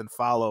bliss and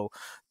follow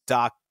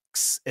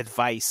Doc's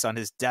advice on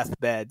his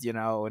deathbed,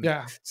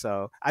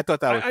 So I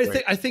thought that was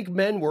great. I think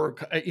men were,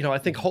 I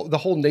think the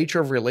whole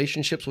nature of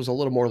relationships was a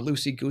little more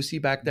loosey goosey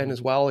back then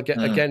as well.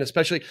 Again,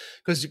 especially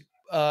because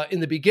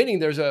in the beginning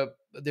there's a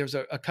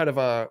kind of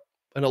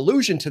an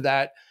allusion to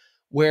that,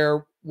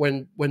 where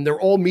when they're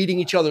all meeting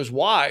each other's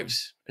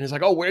wives, and it's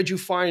like, oh, where'd you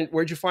find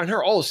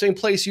her? Oh, same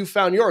place you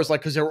found yours,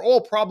 like, because they were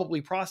all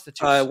probably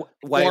prostitutes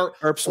or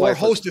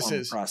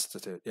hostesses.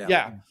 Prostitute,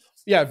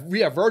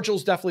 yeah.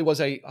 Virgil's definitely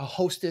was a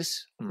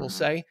hostess, we'll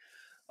say.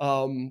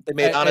 They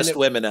made honest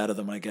women out of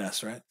them, I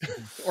guess, right?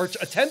 Or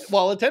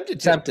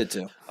attempted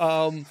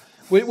to.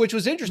 Which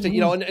was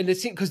interesting, and it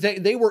seemed because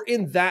they were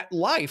in that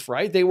life,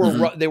 right? They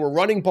were they were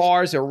running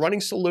bars, they were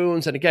running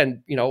saloons, and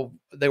again,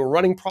 they were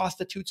running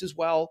prostitutes as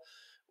well,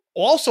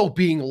 also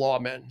being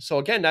lawmen. So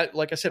again, that,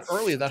 like I said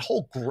earlier, that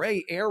whole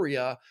gray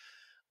area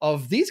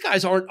of these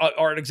guys aren't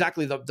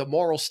exactly the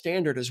moral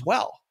standard as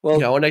well.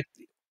 Well,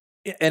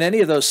 in any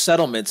of those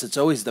settlements, it's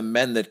always the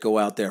men that go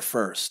out there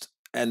first,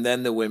 and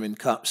then the women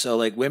come. So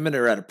like women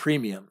are at a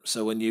premium.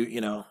 So when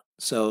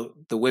so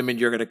the women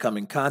you're going to come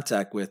in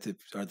contact with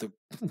are the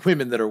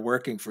women that are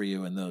working for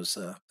you in those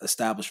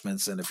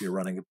establishments. And if you're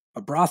running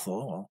a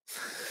brothel, well.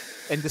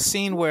 And the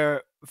scene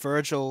where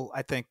Virgil,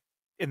 I think,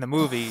 in the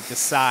movie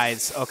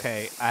decides,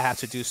 okay, I have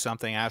to do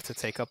something, I have to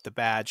take up the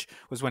badge,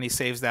 was when he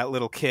saves that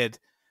little kid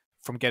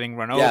from getting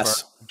run over,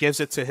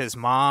 gives it to his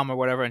mom or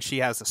whatever, and she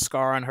has a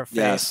scar on her face.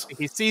 Yes.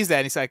 He sees that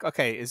and he's like,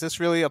 okay, is this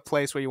really a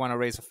place where you want to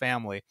raise a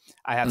family?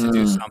 I have to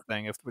do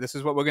something. If this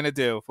is what we're going to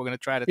do, if we're going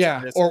to try to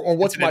turn this, or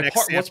what's my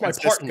part in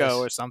this?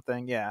 Or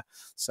something. Yeah.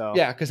 So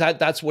because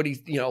that's what he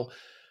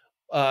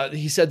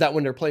said that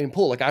when they're playing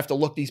pool, like, I have to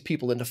look these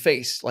people in the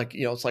face, like,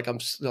 it's like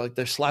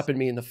they're slapping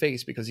me in the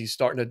face, because he's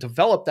starting to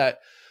develop that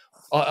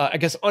I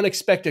guess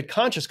unexpected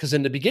conscious, because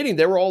in the beginning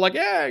they were all like,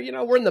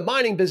 we're in the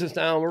mining business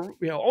now, we're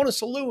own a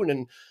saloon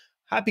and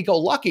happy go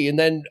lucky, and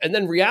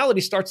then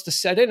reality starts to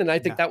set in, and I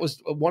think that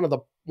was one of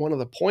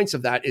the points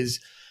of that,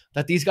 is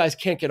that these guys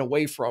can't get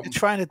away from. They're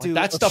trying to do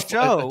that stuff.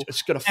 Show,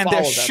 it's going to follow and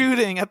they're them.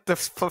 shooting at the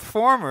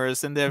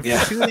performers, and they're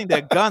shooting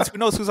their guns. Who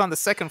knows who's on the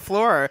second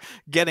floor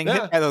getting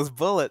hit by those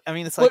bullets? I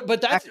mean, it's like, but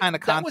that kind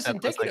of concept.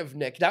 That was indicative,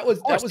 Nick. That was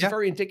a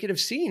very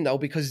indicative scene, though,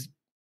 because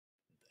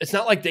it's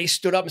not like they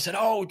stood up and said,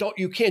 "Oh,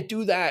 you can't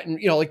do that,"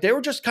 and like they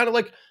were just kind of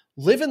like,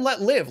 live and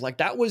let live. Like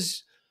that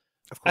was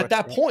at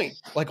that point,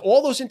 like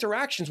all those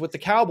interactions with the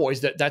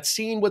Cowboys, that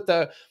scene with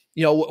the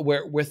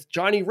where with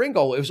Johnny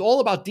Ringo, it was all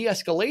about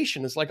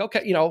de-escalation. It's like,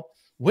 okay,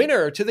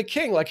 winner to the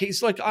king. Like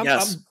he's like, I'm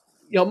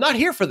not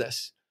here for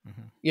this.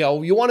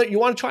 Mm-hmm. You want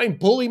to try and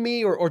bully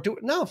me or do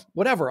it? No,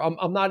 whatever.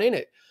 I'm not in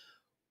it.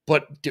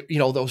 But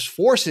those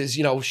forces,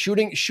 the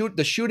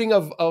shooting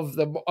of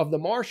the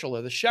marshal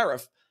or the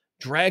sheriff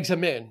drags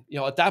him in.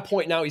 At that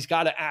point now he's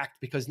got to act,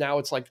 because now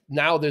it's like,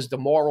 now there's the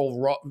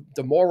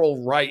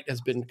moral right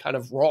has been kind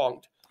of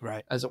wronged,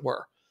 right, as it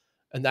were,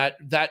 and that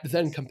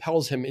then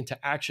compels him into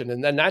action,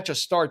 and then that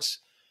just starts.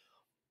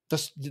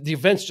 The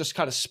events just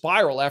kind of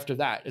spiral after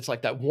that. It's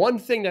like that one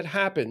thing that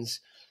happens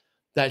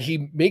that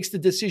he makes the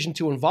decision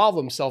to involve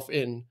himself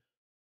in,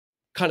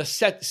 kind of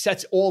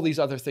sets all these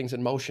other things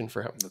in motion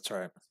for him. That's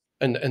right.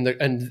 And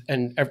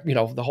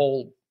the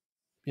whole,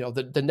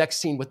 the next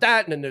scene with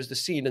that, and then there's the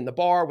scene in the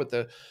bar with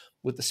the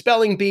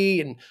spelling bee,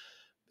 and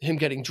him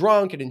getting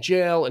drunk and in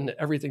jail, and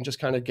everything just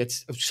kind of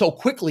gets so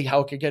quickly how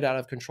it could get out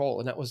of control.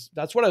 And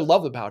that's what I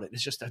love about it.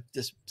 It's just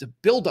this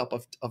buildup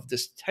of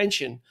this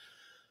tension,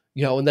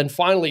 you know, and then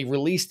finally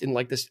released in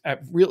like this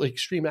really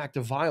extreme act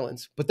of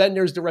violence. But then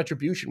there's the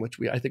retribution, which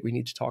I think we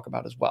need to talk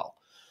about as well.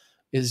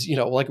 Is, you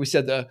know, like we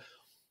said,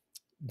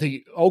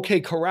 the OK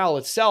Corral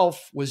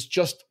itself was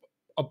just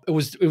it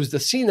was the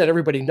scene that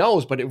everybody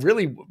knows, but there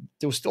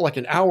was still like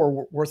an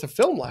hour worth of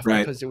film left,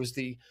 because there was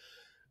the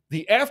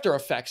after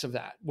effects of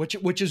that,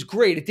 which is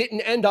great. It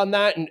didn't end on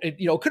that, and it,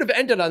 you know, could have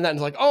ended on that, and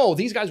like, oh,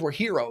 these guys were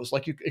heroes.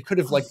 Like it could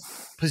have like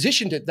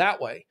positioned it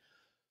that way,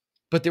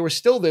 but there was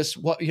still this,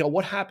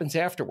 what happens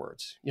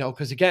afterwards, you know,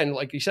 because again,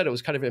 like you said, it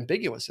was kind of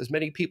ambiguous. As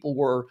many people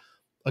were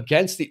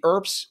against the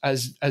Earps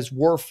as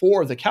were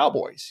for the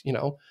Cowboys, you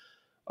know.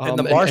 And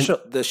the marshal,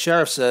 the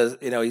sheriff says,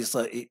 you know, he's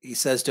like, he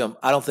says to him,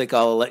 "I don't think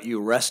I'll let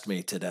you arrest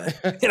me today."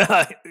 You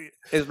know,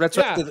 that's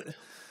right.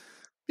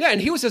 Yeah, and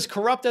he was as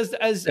corrupt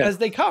as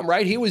they come,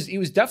 right? He was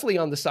definitely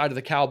on the side of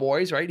the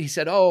Cowboys, right? He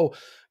said, "Oh,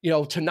 you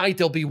know, tonight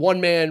there'll be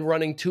one man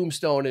running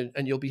Tombstone,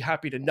 and you'll be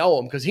happy to know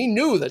him," because he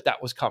knew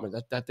that was coming,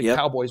 that the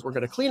Cowboys were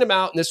going to clean him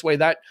out, and this way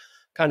that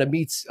kind of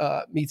meets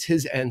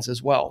his ends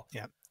as well.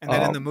 Yeah, and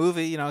then in the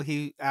movie, you know,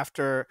 he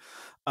after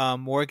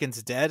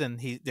Morgan's dead, and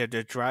they're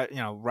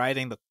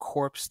riding the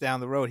corpse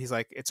down the road. He's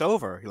like, it's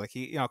over.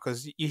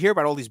 Because you hear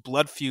about all these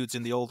blood feuds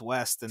in the Old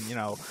West, and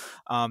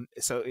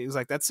so he was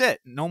like, that's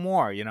it, no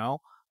more. You know,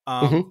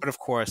 but of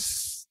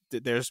course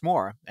there's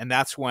more, and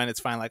that's when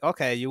it's finally like,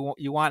 okay, you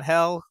want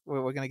hell,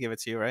 we're gonna give it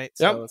to you, right?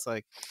 So it's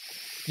like,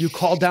 you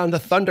call down the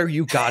thunder,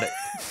 you got it.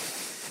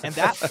 And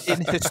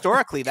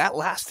historically, that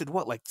lasted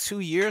like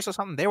 2 years or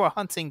something. They were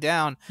hunting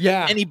down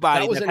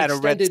anybody that had a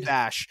red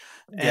stash,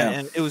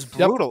 and it was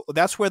brutal. Yep.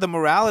 That's where the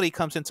morality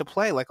comes into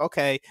play. Like,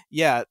 okay,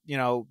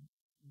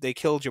 they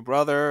killed your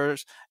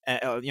brothers,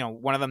 and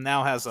one of them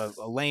now has a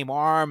lame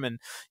arm, and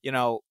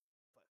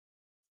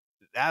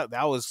that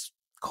was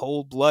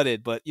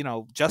cold-blooded, but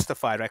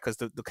justified, right? Because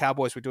the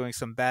Cowboys were doing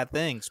some bad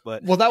things.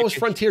 But that was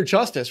frontier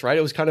justice, right?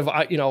 It was kind of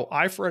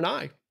eye for an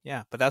eye.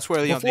 Yeah, but that's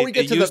where before we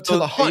get to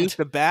the hunt, they use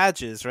the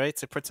badges, right,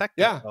 to protect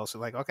themselves. So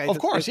like, okay, of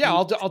course,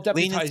 I'll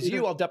deputize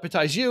you. I'll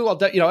deputize you.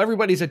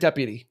 Everybody's a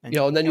deputy, and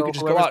then you can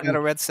just go out and a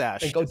red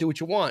sash and go do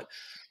what you want.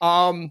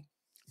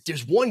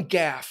 There's one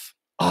gaffe.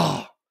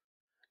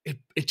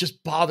 It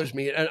just bothers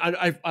me, and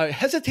I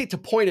hesitate to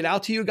point it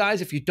out to you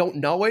guys if you don't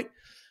know it,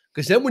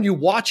 because then when you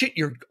watch it,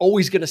 you're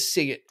always going to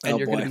see it, and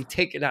you're going to be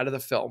taken out of the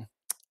film.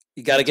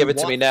 You got to give it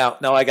to me now.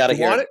 No, I got to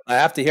hear it. I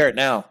have to hear it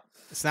now.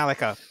 It's not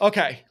like a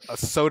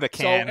soda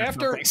can.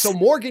 So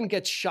Morgan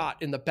gets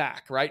shot in the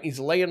back, right? And he's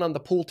laying on the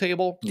pool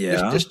table.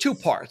 Yeah. There's two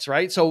parts,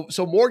 right? So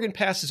Morgan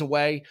passes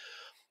away,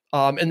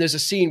 and there's a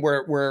scene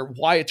where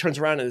Wyatt turns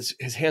around and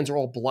his hands are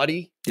all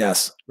bloody.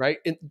 Yes. Right.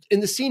 In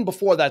the scene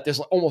before that,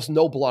 there's almost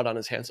no blood on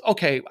his hands.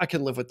 Okay, I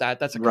can live with that.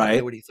 That's a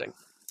continuity thing.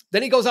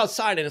 Then he goes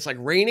outside and it's like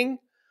raining,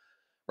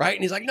 right?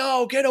 And he's like,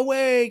 "No, get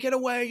away,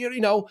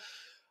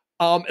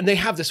 and they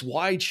have this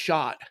wide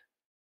shot.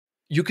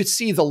 You could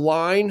see the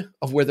line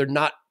of where they're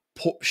not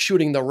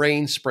shooting the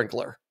rain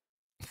sprinkler.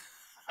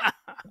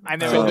 I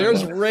know. So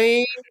there's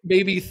rain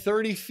maybe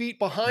 30 feet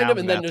behind them,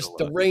 and then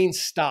the rain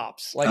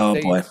stops.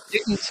 Like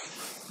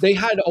they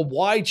had a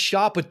wide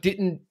shot, but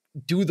didn't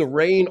do the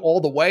rain all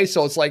the way.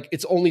 So it's like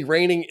it's only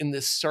raining in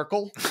this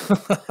circle.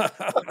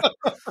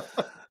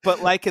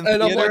 But like in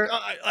theater,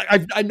 I'm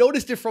like, I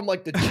noticed it from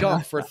like the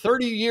jump for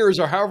 30 years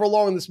or however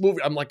long in this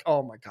movie. I'm like,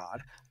 oh my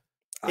God.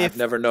 I've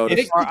never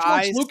noticed.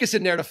 George Lucas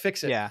in there to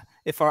fix it. Yeah.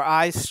 If our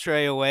eyes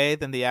stray away,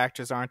 then the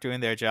actors aren't doing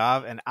their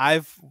job. And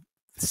I've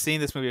seen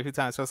this movie a few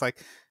times. So it's like,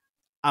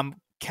 I'm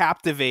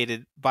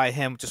captivated by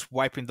him just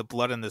wiping the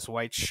blood on this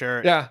white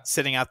shirt,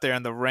 sitting out there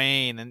in the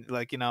rain, and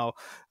like,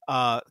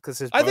 because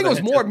his I think it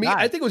was more me.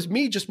 I think it was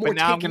me just more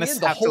taking in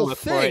the whole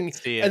thing,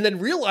 and then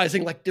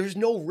realizing like there's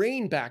no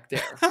rain back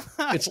there.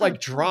 It's like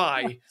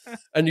dry,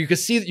 and you could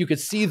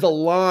see the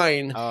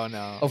line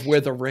of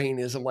where the rain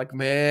is. I'm like,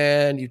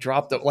 man, you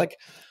dropped it. Like,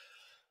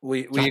 were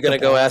you going to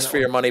go ask for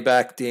your money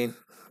back, Dean?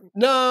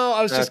 No,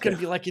 I was just going to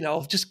be like,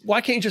 just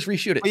why can't you just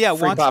reshoot it? Well, yeah,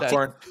 free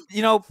popcorn.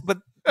 But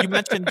you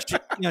mentioned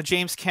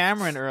James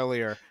Cameron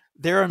earlier.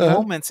 There are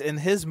moments in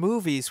his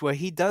movies where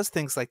he does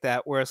things like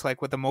that, where it's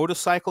like with the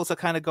motorcycles are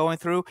kind of going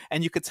through,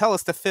 and you could tell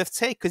it's the fifth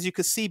take because you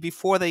could see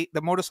before the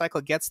motorcycle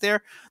gets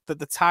there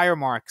the tire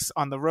marks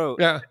on the road.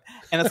 Yeah,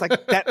 and it's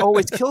like that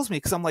always kills me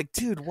because I'm like,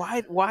 dude,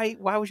 why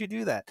would you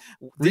do that?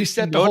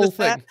 Reset the whole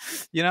thing,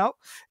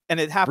 And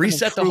it happened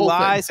in True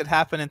Lies. It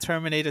happened in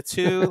Terminator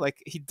 2. Like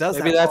he does.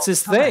 Maybe that's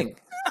his thing.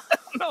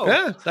 No.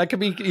 Yeah, that could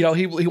be. He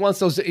wants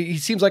those. He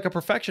seems like a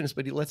perfectionist,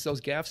 but he lets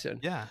those gaffes in.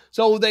 Yeah.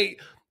 So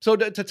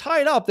to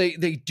tie it up, they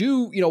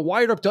do.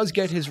 Wyatt Earp does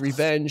get his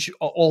revenge,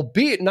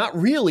 albeit not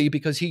really,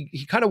 because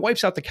he kind of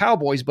wipes out the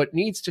Cowboys, but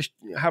needs to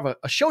have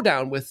a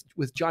showdown with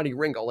Johnny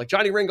Ringo. Like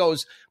Johnny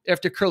Ringo's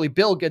after Curly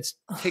Bill gets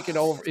taken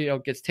over,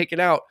 gets taken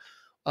out.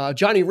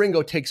 Johnny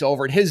Ringo takes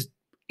over, and his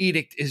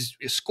edict is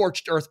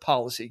scorched earth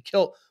policy: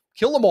 kill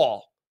them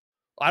all.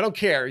 I don't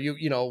care.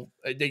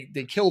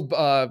 They killed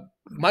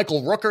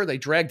Michael Rooker, they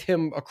dragged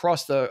him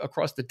across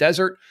the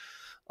desert.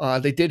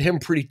 They did him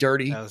pretty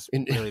dirty. That was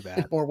really bad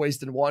in more ways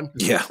than one.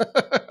 Yeah.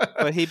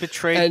 But he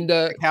betrayed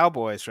the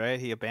Cowboys, right?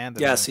 He abandoned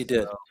Yes, them, he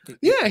did. so.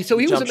 Yeah, so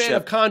he was a man ship.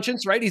 of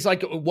conscience, right? He's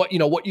like,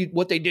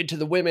 what they did to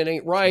the women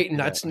ain't right, and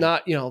that's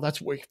not, that's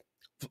where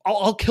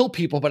I'll kill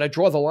people, but I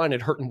draw the line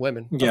at hurting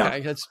women. Yeah, okay,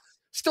 that's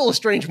still a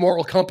strange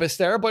moral compass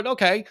there, but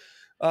okay,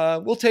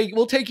 we'll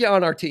take you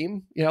on our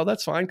team.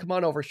 That's fine. Come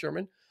on over,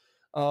 Sherman.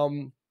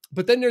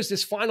 But then there's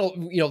this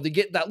final, they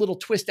get that little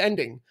twist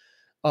ending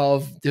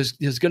of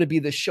there's going to be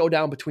this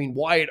showdown between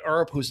Wyatt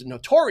Earp, who's a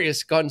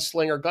notorious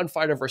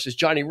gunfighter, versus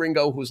Johnny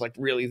Ringo, who's like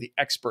really the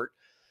expert.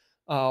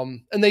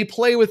 And they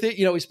play with it.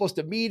 He's supposed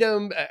to meet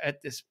him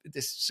at this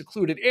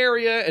secluded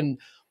area, and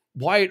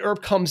Wyatt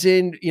Earp comes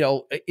in,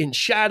 in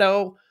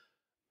shadow,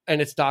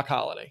 and it's Doc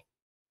Holliday,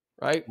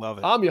 right? Love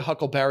it. I'm your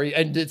Huckleberry,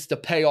 and it's the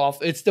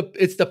payoff. It's the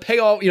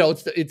payoff.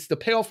 It's the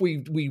payoff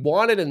we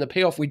wanted and the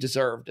payoff we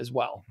deserved as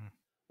well. Mm-hmm.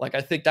 Like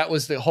I think that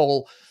was the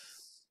whole.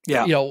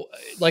 Yeah,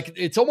 like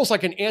it's almost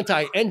like an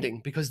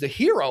anti-ending because the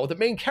hero, the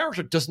main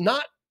character, does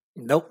not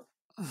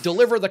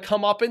deliver the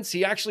comeuppance.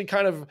 He actually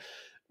kind of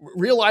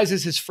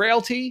realizes his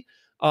frailty,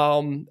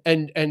 and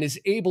is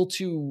able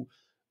to,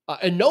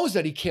 and knows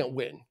that he can't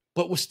win,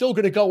 but was still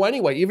going to go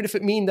anyway, even if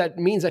it means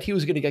that he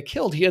was going to get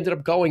killed. He ended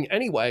up going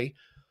anyway.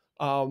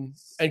 And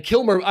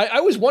Kilmer, I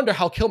always wonder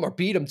how Kilmer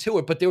beat him to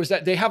it, but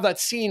they have that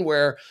scene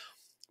where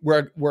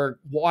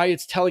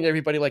Wyatt's telling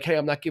everybody like, hey,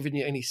 I'm not giving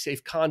you any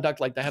safe conduct.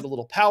 Like they had a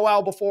little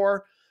powwow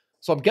before.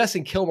 So I'm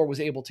guessing Kilmer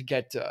was able to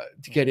get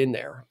in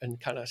there and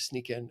kind of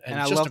sneak in. And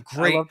I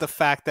love the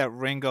fact that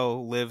Ringo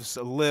lives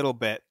a little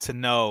bit to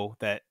know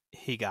that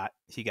he got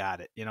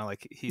it.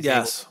 Like he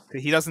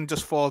doesn't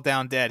just fall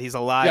down dead. He's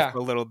alive for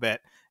a little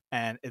bit.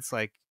 And it's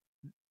like,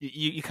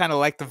 you kind of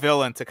like the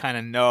villain to kind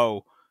of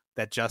know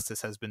that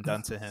justice has been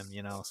done to him,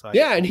 So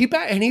and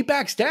he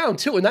backs down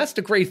too. And that's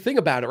the great thing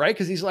about it, right?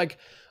 Because he's like,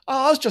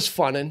 oh, I was just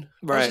funning.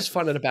 I was just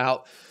funning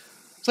about.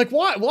 It's like,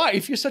 why?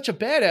 If you're such a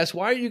badass,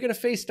 why are you going to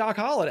face Doc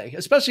Holliday?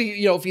 Especially,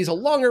 if he's a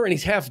lunger and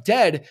he's half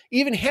dead,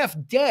 even half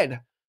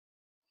dead,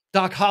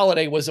 Doc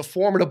Holliday was a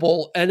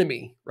formidable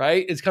enemy,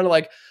 right? It's kind of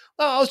like,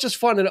 oh, I was just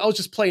funning. I was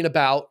just playing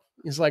about.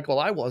 He's like, well,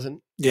 I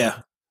wasn't. Yeah.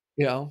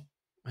 He's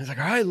like,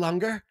 all right,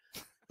 lunger,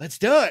 let's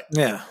do it.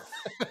 Yeah.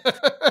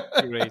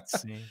 Great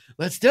scene.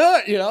 Let's do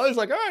it. It's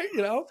like, all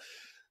right,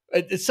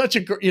 it's such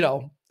a,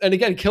 and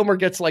again, Kilmer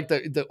gets like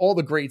all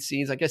the great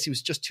scenes. I guess he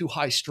was just too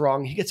high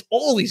strung. He gets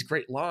all these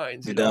great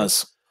lines. He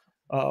does.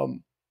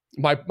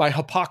 My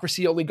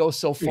hypocrisy only goes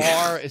so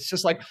far. It's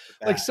just like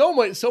so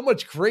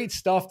much great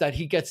stuff that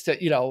he gets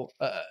to,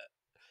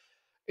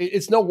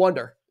 it's no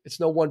wonder. It's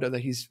no wonder that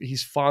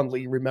he's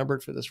fondly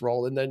remembered for this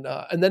role. And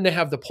then they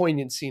have the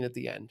poignant scene at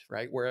the end,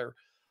 right? Where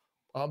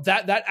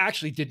that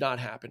actually did not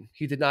happen.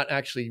 He did not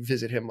actually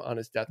visit him on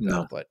his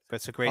deathbed, but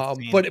that's a great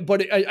scene.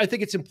 But I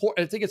think it's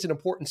important. I think it's an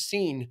important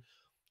scene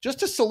just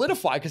to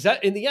solidify, because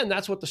that in the end,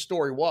 that's what the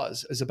story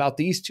is about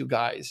these two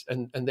guys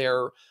and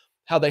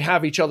how they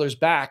have each other's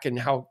back, and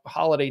how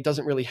Holliday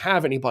doesn't really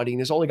have anybody,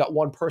 and he's only got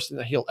one person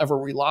that he'll ever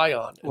rely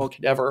on.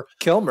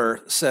 Kilmer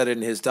said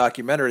in his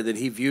documentary that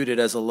he viewed it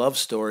as a love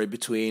story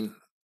between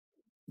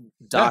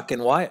Doc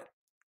and Wyatt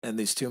and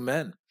these two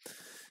men.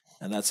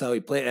 And that's how he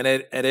played, and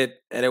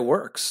it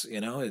works.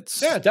 It's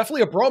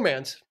definitely a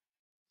bromance.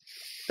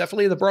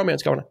 Definitely the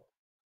bromance going on.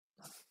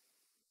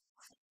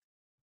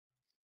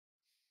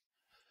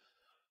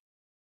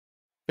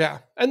 Yeah,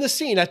 and the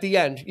scene at the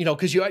end,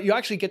 because you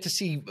actually get to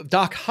see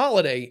Doc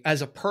Holliday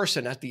as a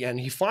person at the end.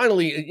 He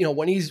finally,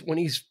 when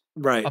he's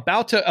right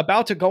about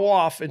to go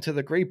off into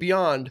the great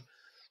beyond,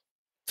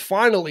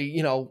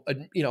 finally,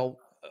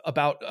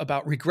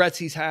 about regrets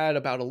he's had,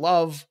 about a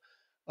love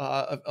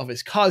of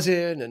his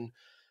cousin, and.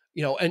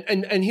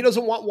 And he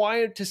doesn't want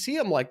Wyatt to see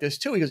him like this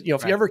too. He goes,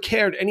 if you ever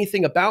cared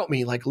anything about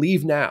me, like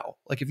leave now.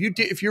 Like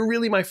if you're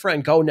really my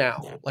friend, go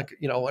now. Like,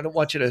 I don't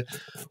want you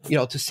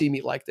to, to see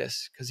me like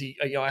this. Cause he,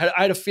 I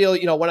had a feel,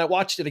 when I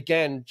watched it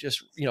again,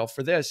 just,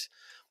 for this,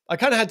 I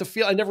kind of had the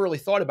feel, I never really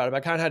thought about it, but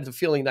I kind of had the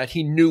feeling that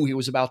he knew he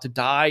was about to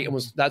die, and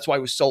that's why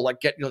he was so like,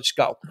 let's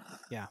go.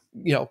 Yeah.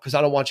 Cause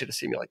I don't want you to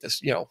see me like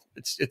this.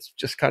 It's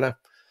just kind of.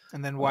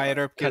 And then Wyatt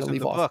Earp gives him the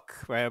book,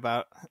 right?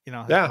 About, his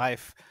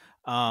life.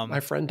 My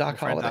friend Doc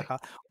Holliday,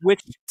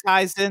 which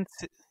ties in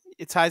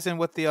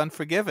with The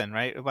Unforgiven,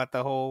 right? About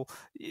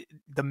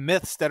the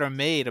myths that are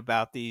made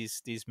about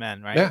these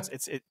men, right? Yeah.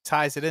 It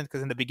ties it in,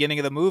 because in the beginning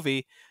of the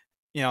movie,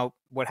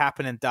 what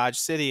happened in Dodge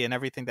City and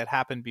everything that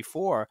happened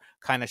before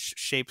kind of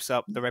shapes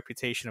up the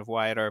reputation of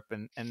Wyatt Earp,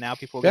 and now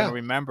people are going to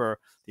remember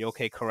the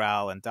OK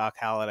Corral and Doc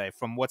Holliday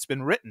from what's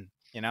been written,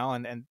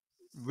 and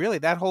really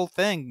that whole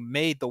thing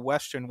made the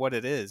Western what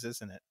it is,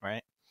 isn't it?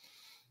 Right?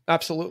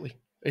 Absolutely.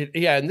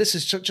 And this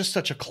is just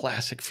such a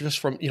classic, just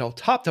from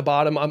top to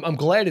bottom. I'm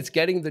glad it's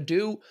getting the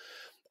due.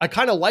 I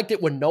kind of liked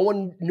it when no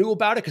one knew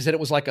about it, because then it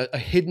was like a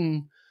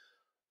hidden.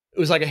 It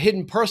was like a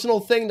hidden personal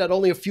thing that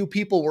only a few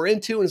people were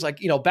into. And it's like,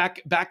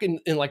 back in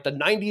like the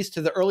 90s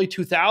to the early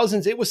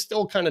 2000s, it was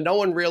still kind of no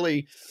one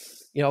really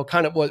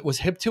kind of was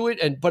hip to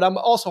it. But I'm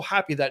also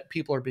happy that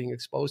people are being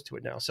exposed to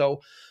it now.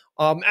 So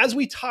as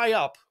we tie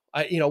up,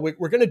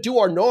 we're going to do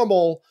our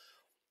normal,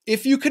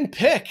 if you can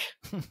pick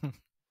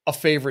a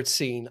favorite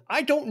scene.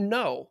 I don't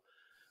know.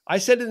 I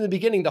said in the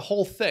beginning, the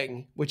whole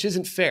thing, which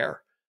isn't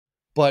fair.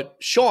 But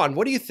Sean,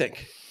 what do you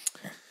think?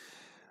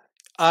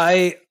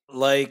 I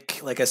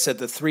like I said,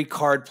 the 3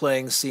 card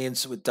playing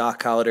scenes with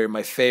Doc Holliday are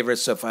my favorite.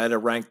 So if I had to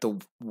rank the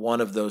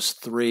one of those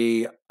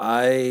 3,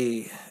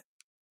 I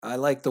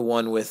like the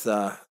one with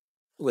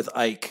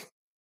Ike,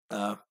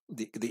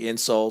 the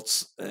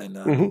insults and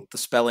the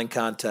spelling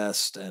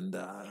contest, and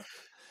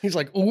he's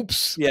like,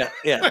 "Oops." Yeah.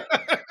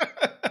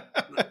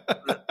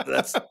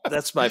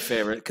 That's my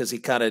favorite because he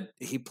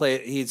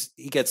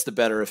gets the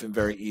better of him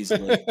very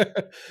easily.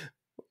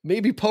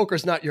 Maybe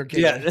poker's not your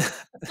game. Yeah.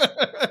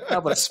 How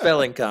about a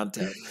spelling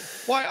contest?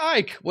 Why,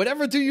 Ike?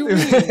 Whatever do you mean?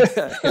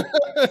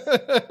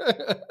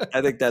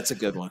 I think that's a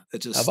good one. It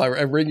just how about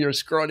I wring your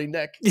scrawny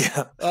neck?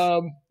 Yeah.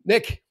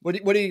 Nick, what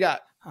do you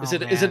got? Is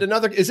it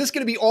another? Is this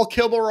going to be all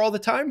Kilmer all the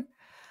time?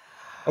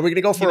 Are we going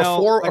to go for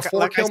a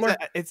four Kilmer?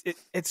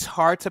 It's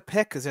hard to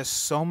pick because there's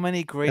so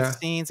many great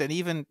scenes, and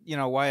even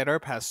Wyatt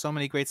Earp has so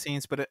many great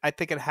scenes. But I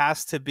think it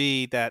has to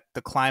be that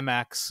the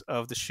climax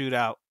of the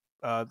shootout,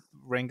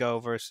 Ringo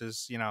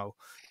versus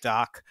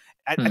Doc.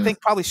 I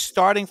think probably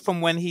starting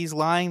from when he's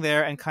lying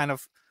there and kind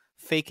of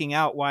faking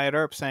out Wyatt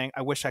Earp saying,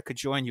 "I wish I could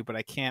join you, but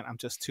I can't. I'm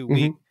just too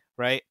weak."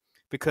 Right?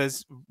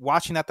 Because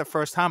watching that the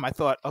first time, I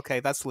thought, okay,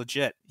 that's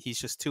legit. He's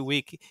just too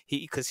weak.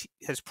 Because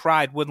his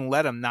pride wouldn't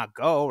let him not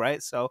go,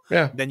 right? So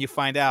then you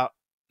find out,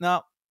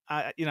 no,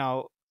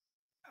 I'll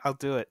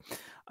do it.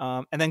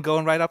 And then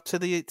going right up to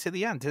the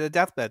end, to the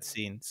deathbed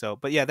scene. So,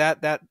 but yeah,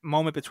 that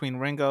moment between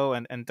Ringo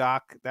and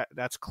Doc,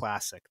 that's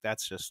classic.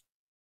 That's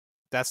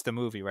the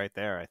movie right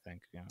there, I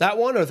think. That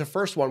one or the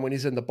first one when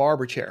he's in the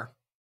barber chair?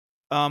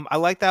 I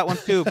like that one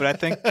too, but I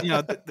think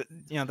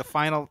the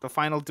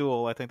final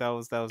duel. I think that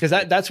was because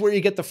that's where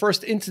you get the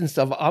first instance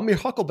of "I'm your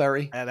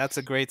Huckleberry." Yeah, that's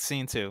a great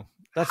scene too.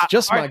 That's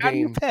just my game. How do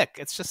you pick?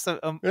 It's just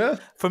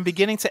from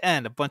beginning to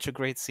end, a bunch of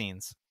great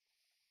scenes.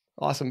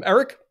 Awesome,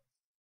 Eric.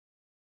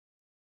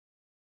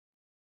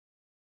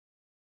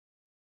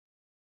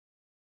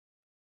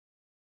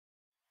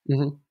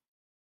 Mm-hmm.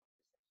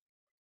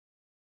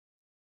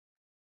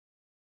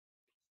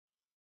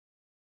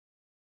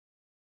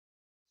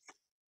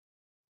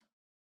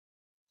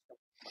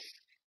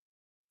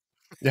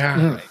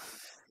 Yeah. Right.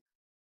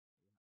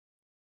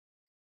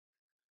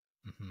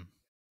 Mm-hmm.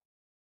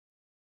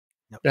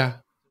 Yep. Yeah.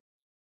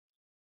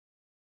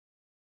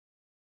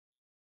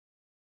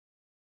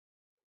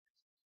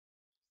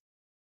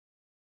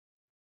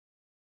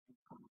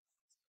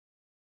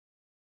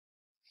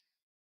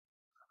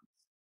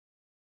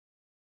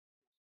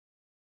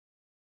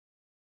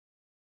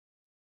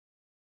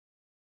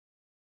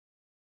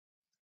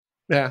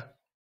 Yeah.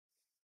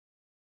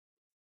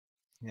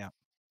 Yeah.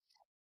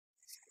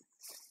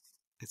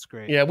 It's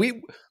great. Yeah,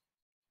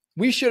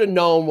 we should have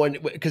known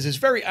because it's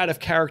very out of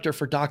character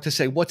for Doc to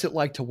say, "What's it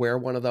like to wear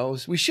one of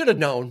those?" We should have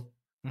known.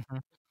 Mm-hmm.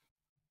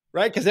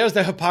 Right? Because there's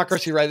the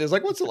hypocrisy, right? There's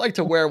like, what's it like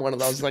to wear one of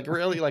those? Like,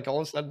 really? Like,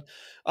 all of a sudden,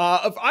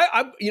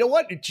 if you know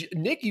what,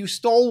 Nick, you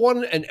stole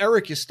one, and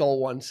Eric, you stole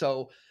one.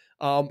 So,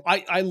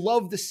 I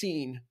love the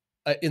scene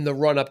in the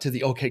run up to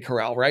the OK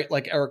Corral, right?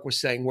 Like Eric was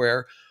saying,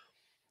 where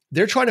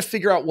they're trying to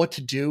figure out what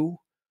to do.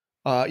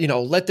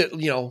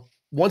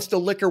 Once the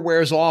liquor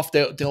wears off,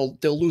 they'll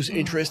lose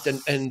interest.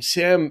 And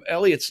Sam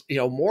Elliott's,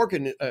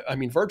 Morgan,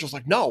 Virgil's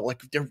like, no,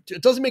 like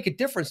it doesn't make a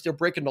difference. They're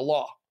breaking the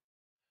law.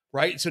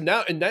 Right. So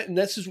now, and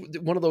this is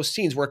one of those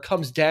scenes where it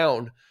comes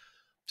down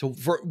to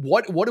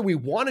what do we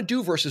want to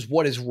do versus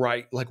what is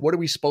right? Like, what are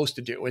we supposed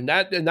to do? And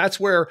that's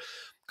where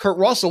Kurt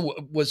Russell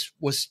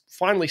was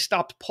finally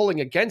stopped pulling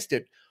against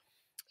it.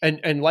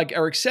 And like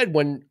Eric said,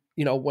 when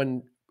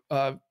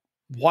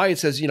Wyatt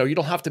says, you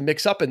don't have to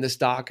mix up in this,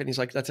 Doc. And he's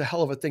like, that's a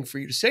hell of a thing for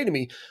you to say to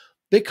me.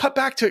 They cut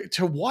back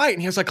to Wyatt,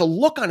 and he has like a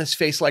look on his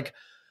face, like,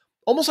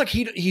 almost like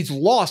he's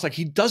lost, like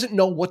he doesn't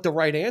know what the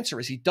right answer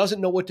is. He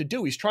doesn't know what to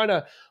do. He's trying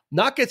to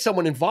not get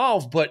someone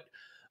involved, but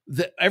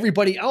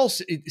everybody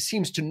else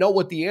seems to know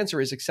what the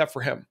answer is except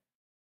for him,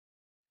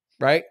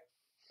 right?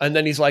 And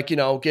then he's like,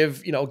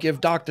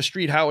 give Doc the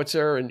street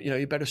howitzer, and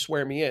you better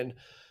swear me in.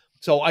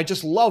 So I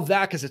just love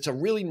that because it's a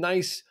really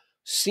nice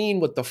scene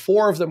with the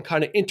 4 of them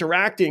kind of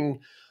interacting,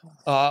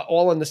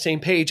 all on the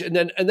same page. And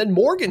then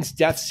Morgan's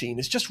death scene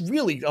is just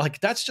really like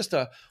that's just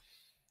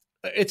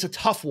it's a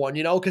tough one,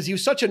 because he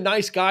was such a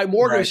nice guy.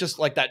 Morgan was just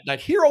like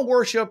that hero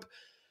worship.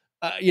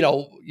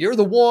 You're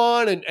the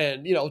one,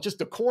 and just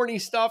the corny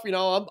stuff.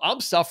 I'm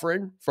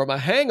suffering from a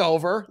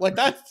hangover. Like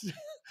that's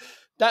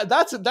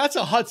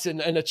a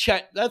Hudson and a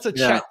Chet. That's a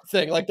Chet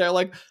thing. Like they're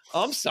like,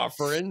 I'm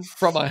suffering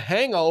from a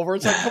hangover.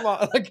 It's like, come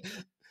on,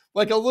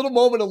 like a little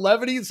moment of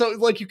levity. So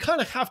like you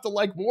kind of have to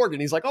like Morgan.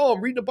 He's like, oh,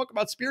 I'm reading a book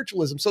about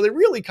spiritualism. So they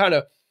really kind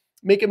of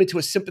make him into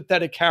a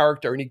sympathetic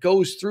character, and he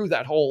goes through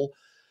that whole.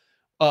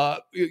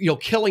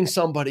 Killing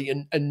somebody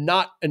and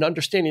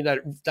understanding that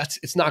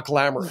it's not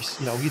glamorous.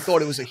 He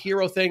thought it was a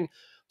hero thing.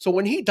 So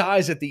when he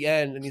dies at the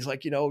end and he's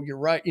like, you're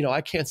right,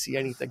 I can't see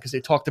anything, because they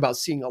talked about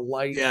seeing a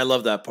light. Yeah, I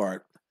love that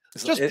part.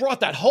 Just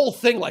brought that whole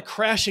thing like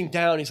crashing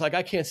down. He's like,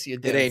 I can't see a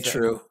damn thing. It ain't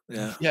true.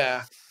 Yeah.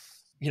 Yeah.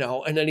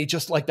 And then he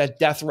just like that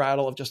death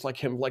rattle of just like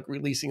him like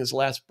releasing his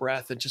last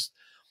breath, and just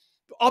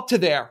up to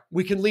there.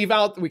 We can leave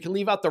out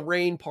the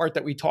rain part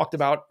that we talked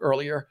about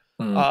earlier,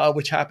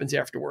 which happens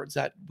afterwards.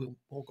 That we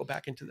won't go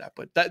back into that,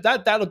 but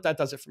that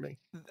does it for me.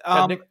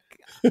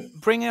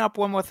 Bringing up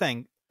one more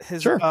thing.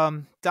 Sure.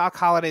 Doc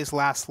Holliday's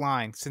last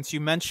line, since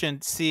you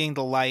mentioned seeing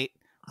the light,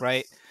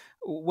 right?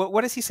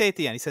 What does he say at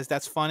the end? He says,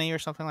 "That's funny," or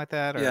something like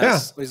that? Or? Yeah.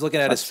 He's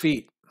looking at his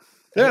feet.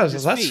 Yeah,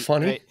 that's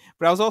funny. Right?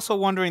 But I was also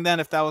wondering then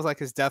if that was like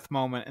his death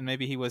moment, and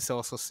maybe he was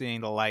also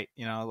seeing the light.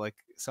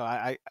 So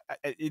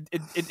it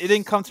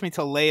didn't come to me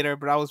till later,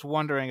 but I was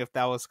wondering if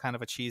that was kind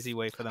of a cheesy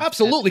way for them.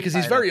 Absolutely, because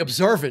he's very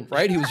observant,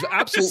 right? He was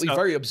absolutely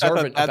very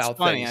observant about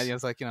funny. things. I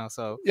was like,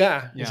 so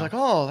yeah, he's like,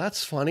 oh,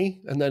 that's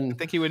funny, and then I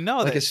think he would know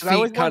like that. his feet I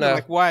always kind of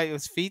like why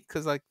his feet,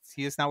 because like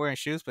he is not wearing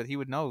shoes, but he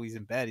would know he's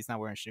in bed. He's not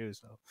wearing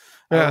shoes, so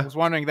I was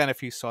wondering then if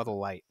he saw the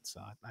light.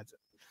 So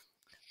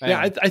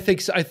I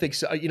think so.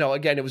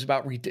 Again, it was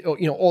about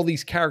all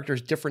these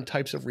characters, different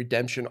types of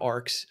redemption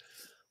arcs.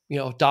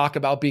 Doc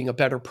about being a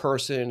better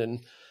person,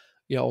 and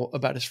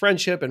about his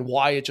friendship, and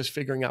Wyatt just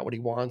figuring out what he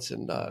wants,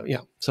 and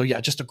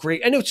just a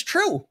great, and it's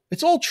true.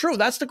 It's all true.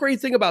 That's the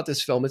great thing about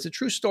this film. It's a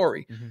true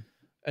story,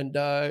 and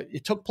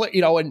it took place.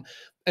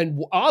 And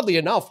oddly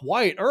enough,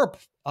 Wyatt Earp,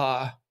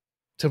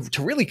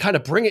 to really kind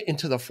of bring it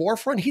into the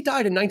forefront, he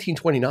died in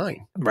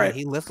 1929. Right.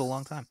 He lived a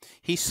long time.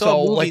 He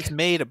saw movies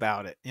made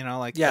about it,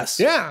 yes.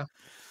 Yeah.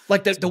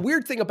 Like the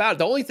weird thing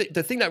about it,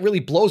 the thing that really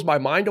blows my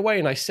mind away,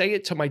 and I say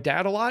it to my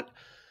dad a lot,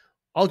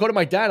 I'll go to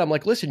my dad, I'm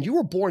like, listen, you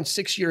were born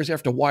 6 years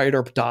after Wyatt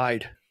Earp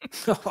died.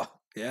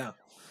 Yeah.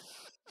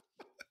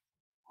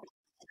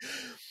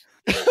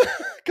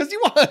 Because you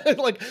want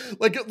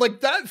like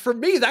that, for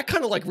me, that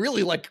kind of like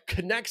really like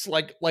connects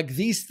like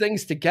these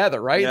things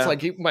together, right? Yeah. It's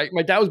like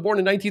my dad was born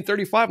in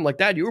 1935. I'm like,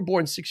 Dad, you were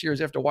born 6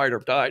 years after Wyatt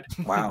Earp died.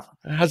 Wow.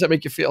 How's that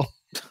make you feel?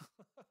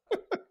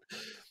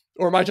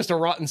 Or am I just a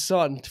rotten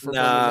son for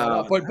bringing that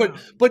up?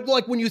 But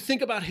like when you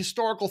think about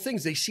historical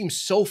things, they seem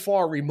so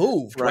far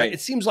removed, right? It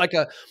seems like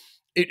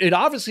it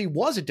obviously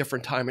was a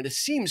different time, and it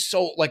seems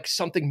so like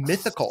something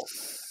mythical.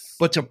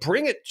 But to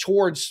bring it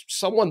towards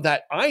someone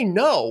that I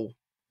know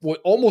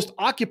almost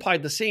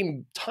occupied the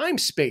same time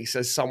space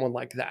as someone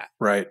like that.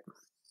 Right.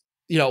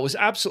 It was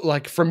absolutely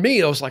like, for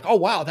me, I was like, oh,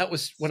 wow. That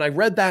was when I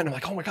read that and I'm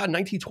like, oh my God,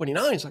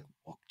 1929. It's like,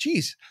 oh,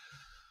 geez.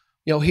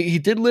 He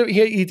did live,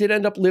 he did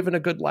end up living a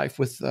good life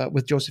with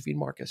Josephine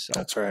Marcus. So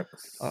that's right.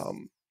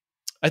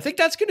 I think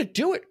that's going to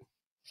do it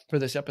for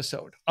this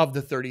episode of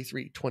the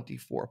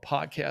 3324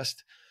 podcast.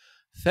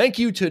 Thank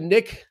you to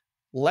Nick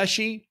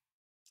Leshy.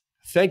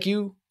 Thank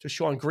you to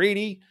Sean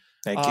Grady.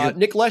 Thank you.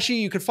 Nick Leshy,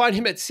 you can find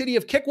him at City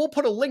of Kick. We'll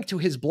put a link to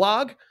his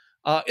blog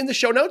in the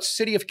show notes,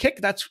 City of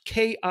Kick. That's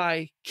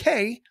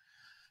K-I-K.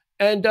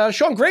 And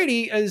Sean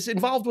Grady is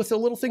involved with a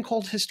little thing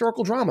called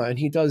historical drama, and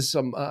he does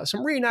some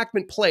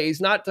reenactment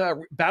plays, not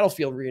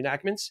battlefield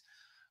reenactments,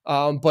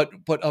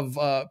 but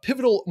of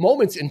pivotal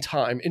moments in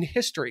time in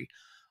history,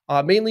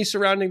 mainly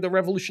surrounding the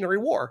Revolutionary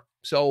War.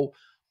 So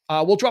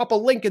we'll drop a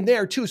link in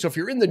there too. So if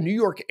you're in the New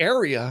York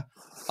area,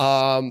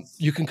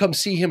 you can come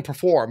see him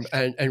perform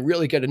and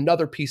really get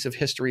another piece of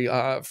history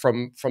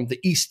from the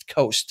East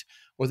Coast,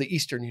 or the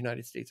Eastern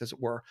United States, as it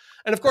were.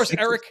 And of course,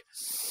 Eric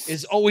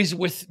is always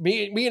with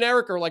me. Me and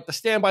Eric are like the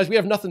standbys. We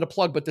have nothing to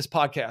plug but this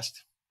podcast.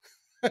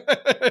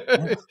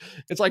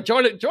 It's like,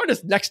 join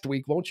us next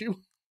week, won't you?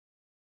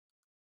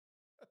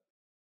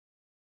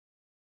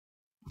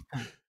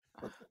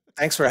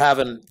 Thanks for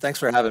having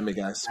me,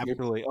 guys.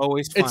 Absolutely.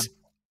 Always fun.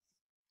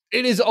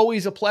 It is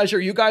always a pleasure.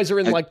 You guys are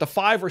in like the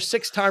 5 or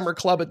 6 timer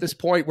club at this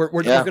point. We're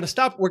going to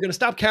stop. We're going to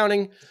stop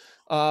counting.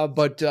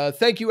 But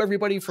thank you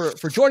everybody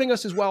for joining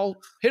us as well.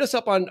 Hit us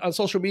up on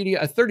social media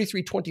at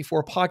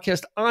 3324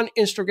 podcast on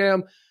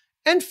Instagram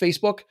and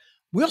Facebook.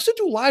 We also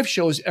do live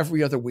shows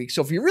every other week.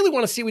 So if you really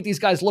want to see what these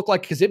guys look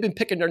like, because they've been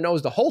picking their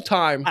nose the whole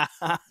time,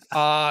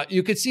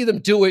 you could see them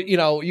do it.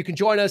 You can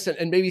join us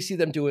and maybe see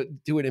them do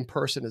it in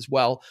person as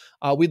well.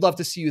 We'd love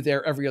to see you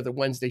there every other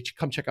Wednesday.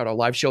 Come check out our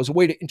live shows, a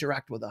way to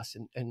interact with us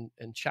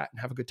and chat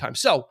and have a good time.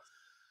 So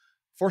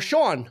for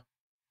Sean,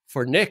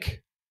 for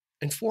Nick,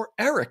 and for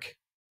Eric,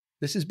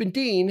 this has been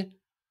Dean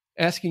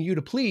asking you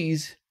to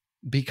please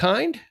be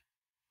kind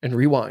and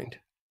rewind.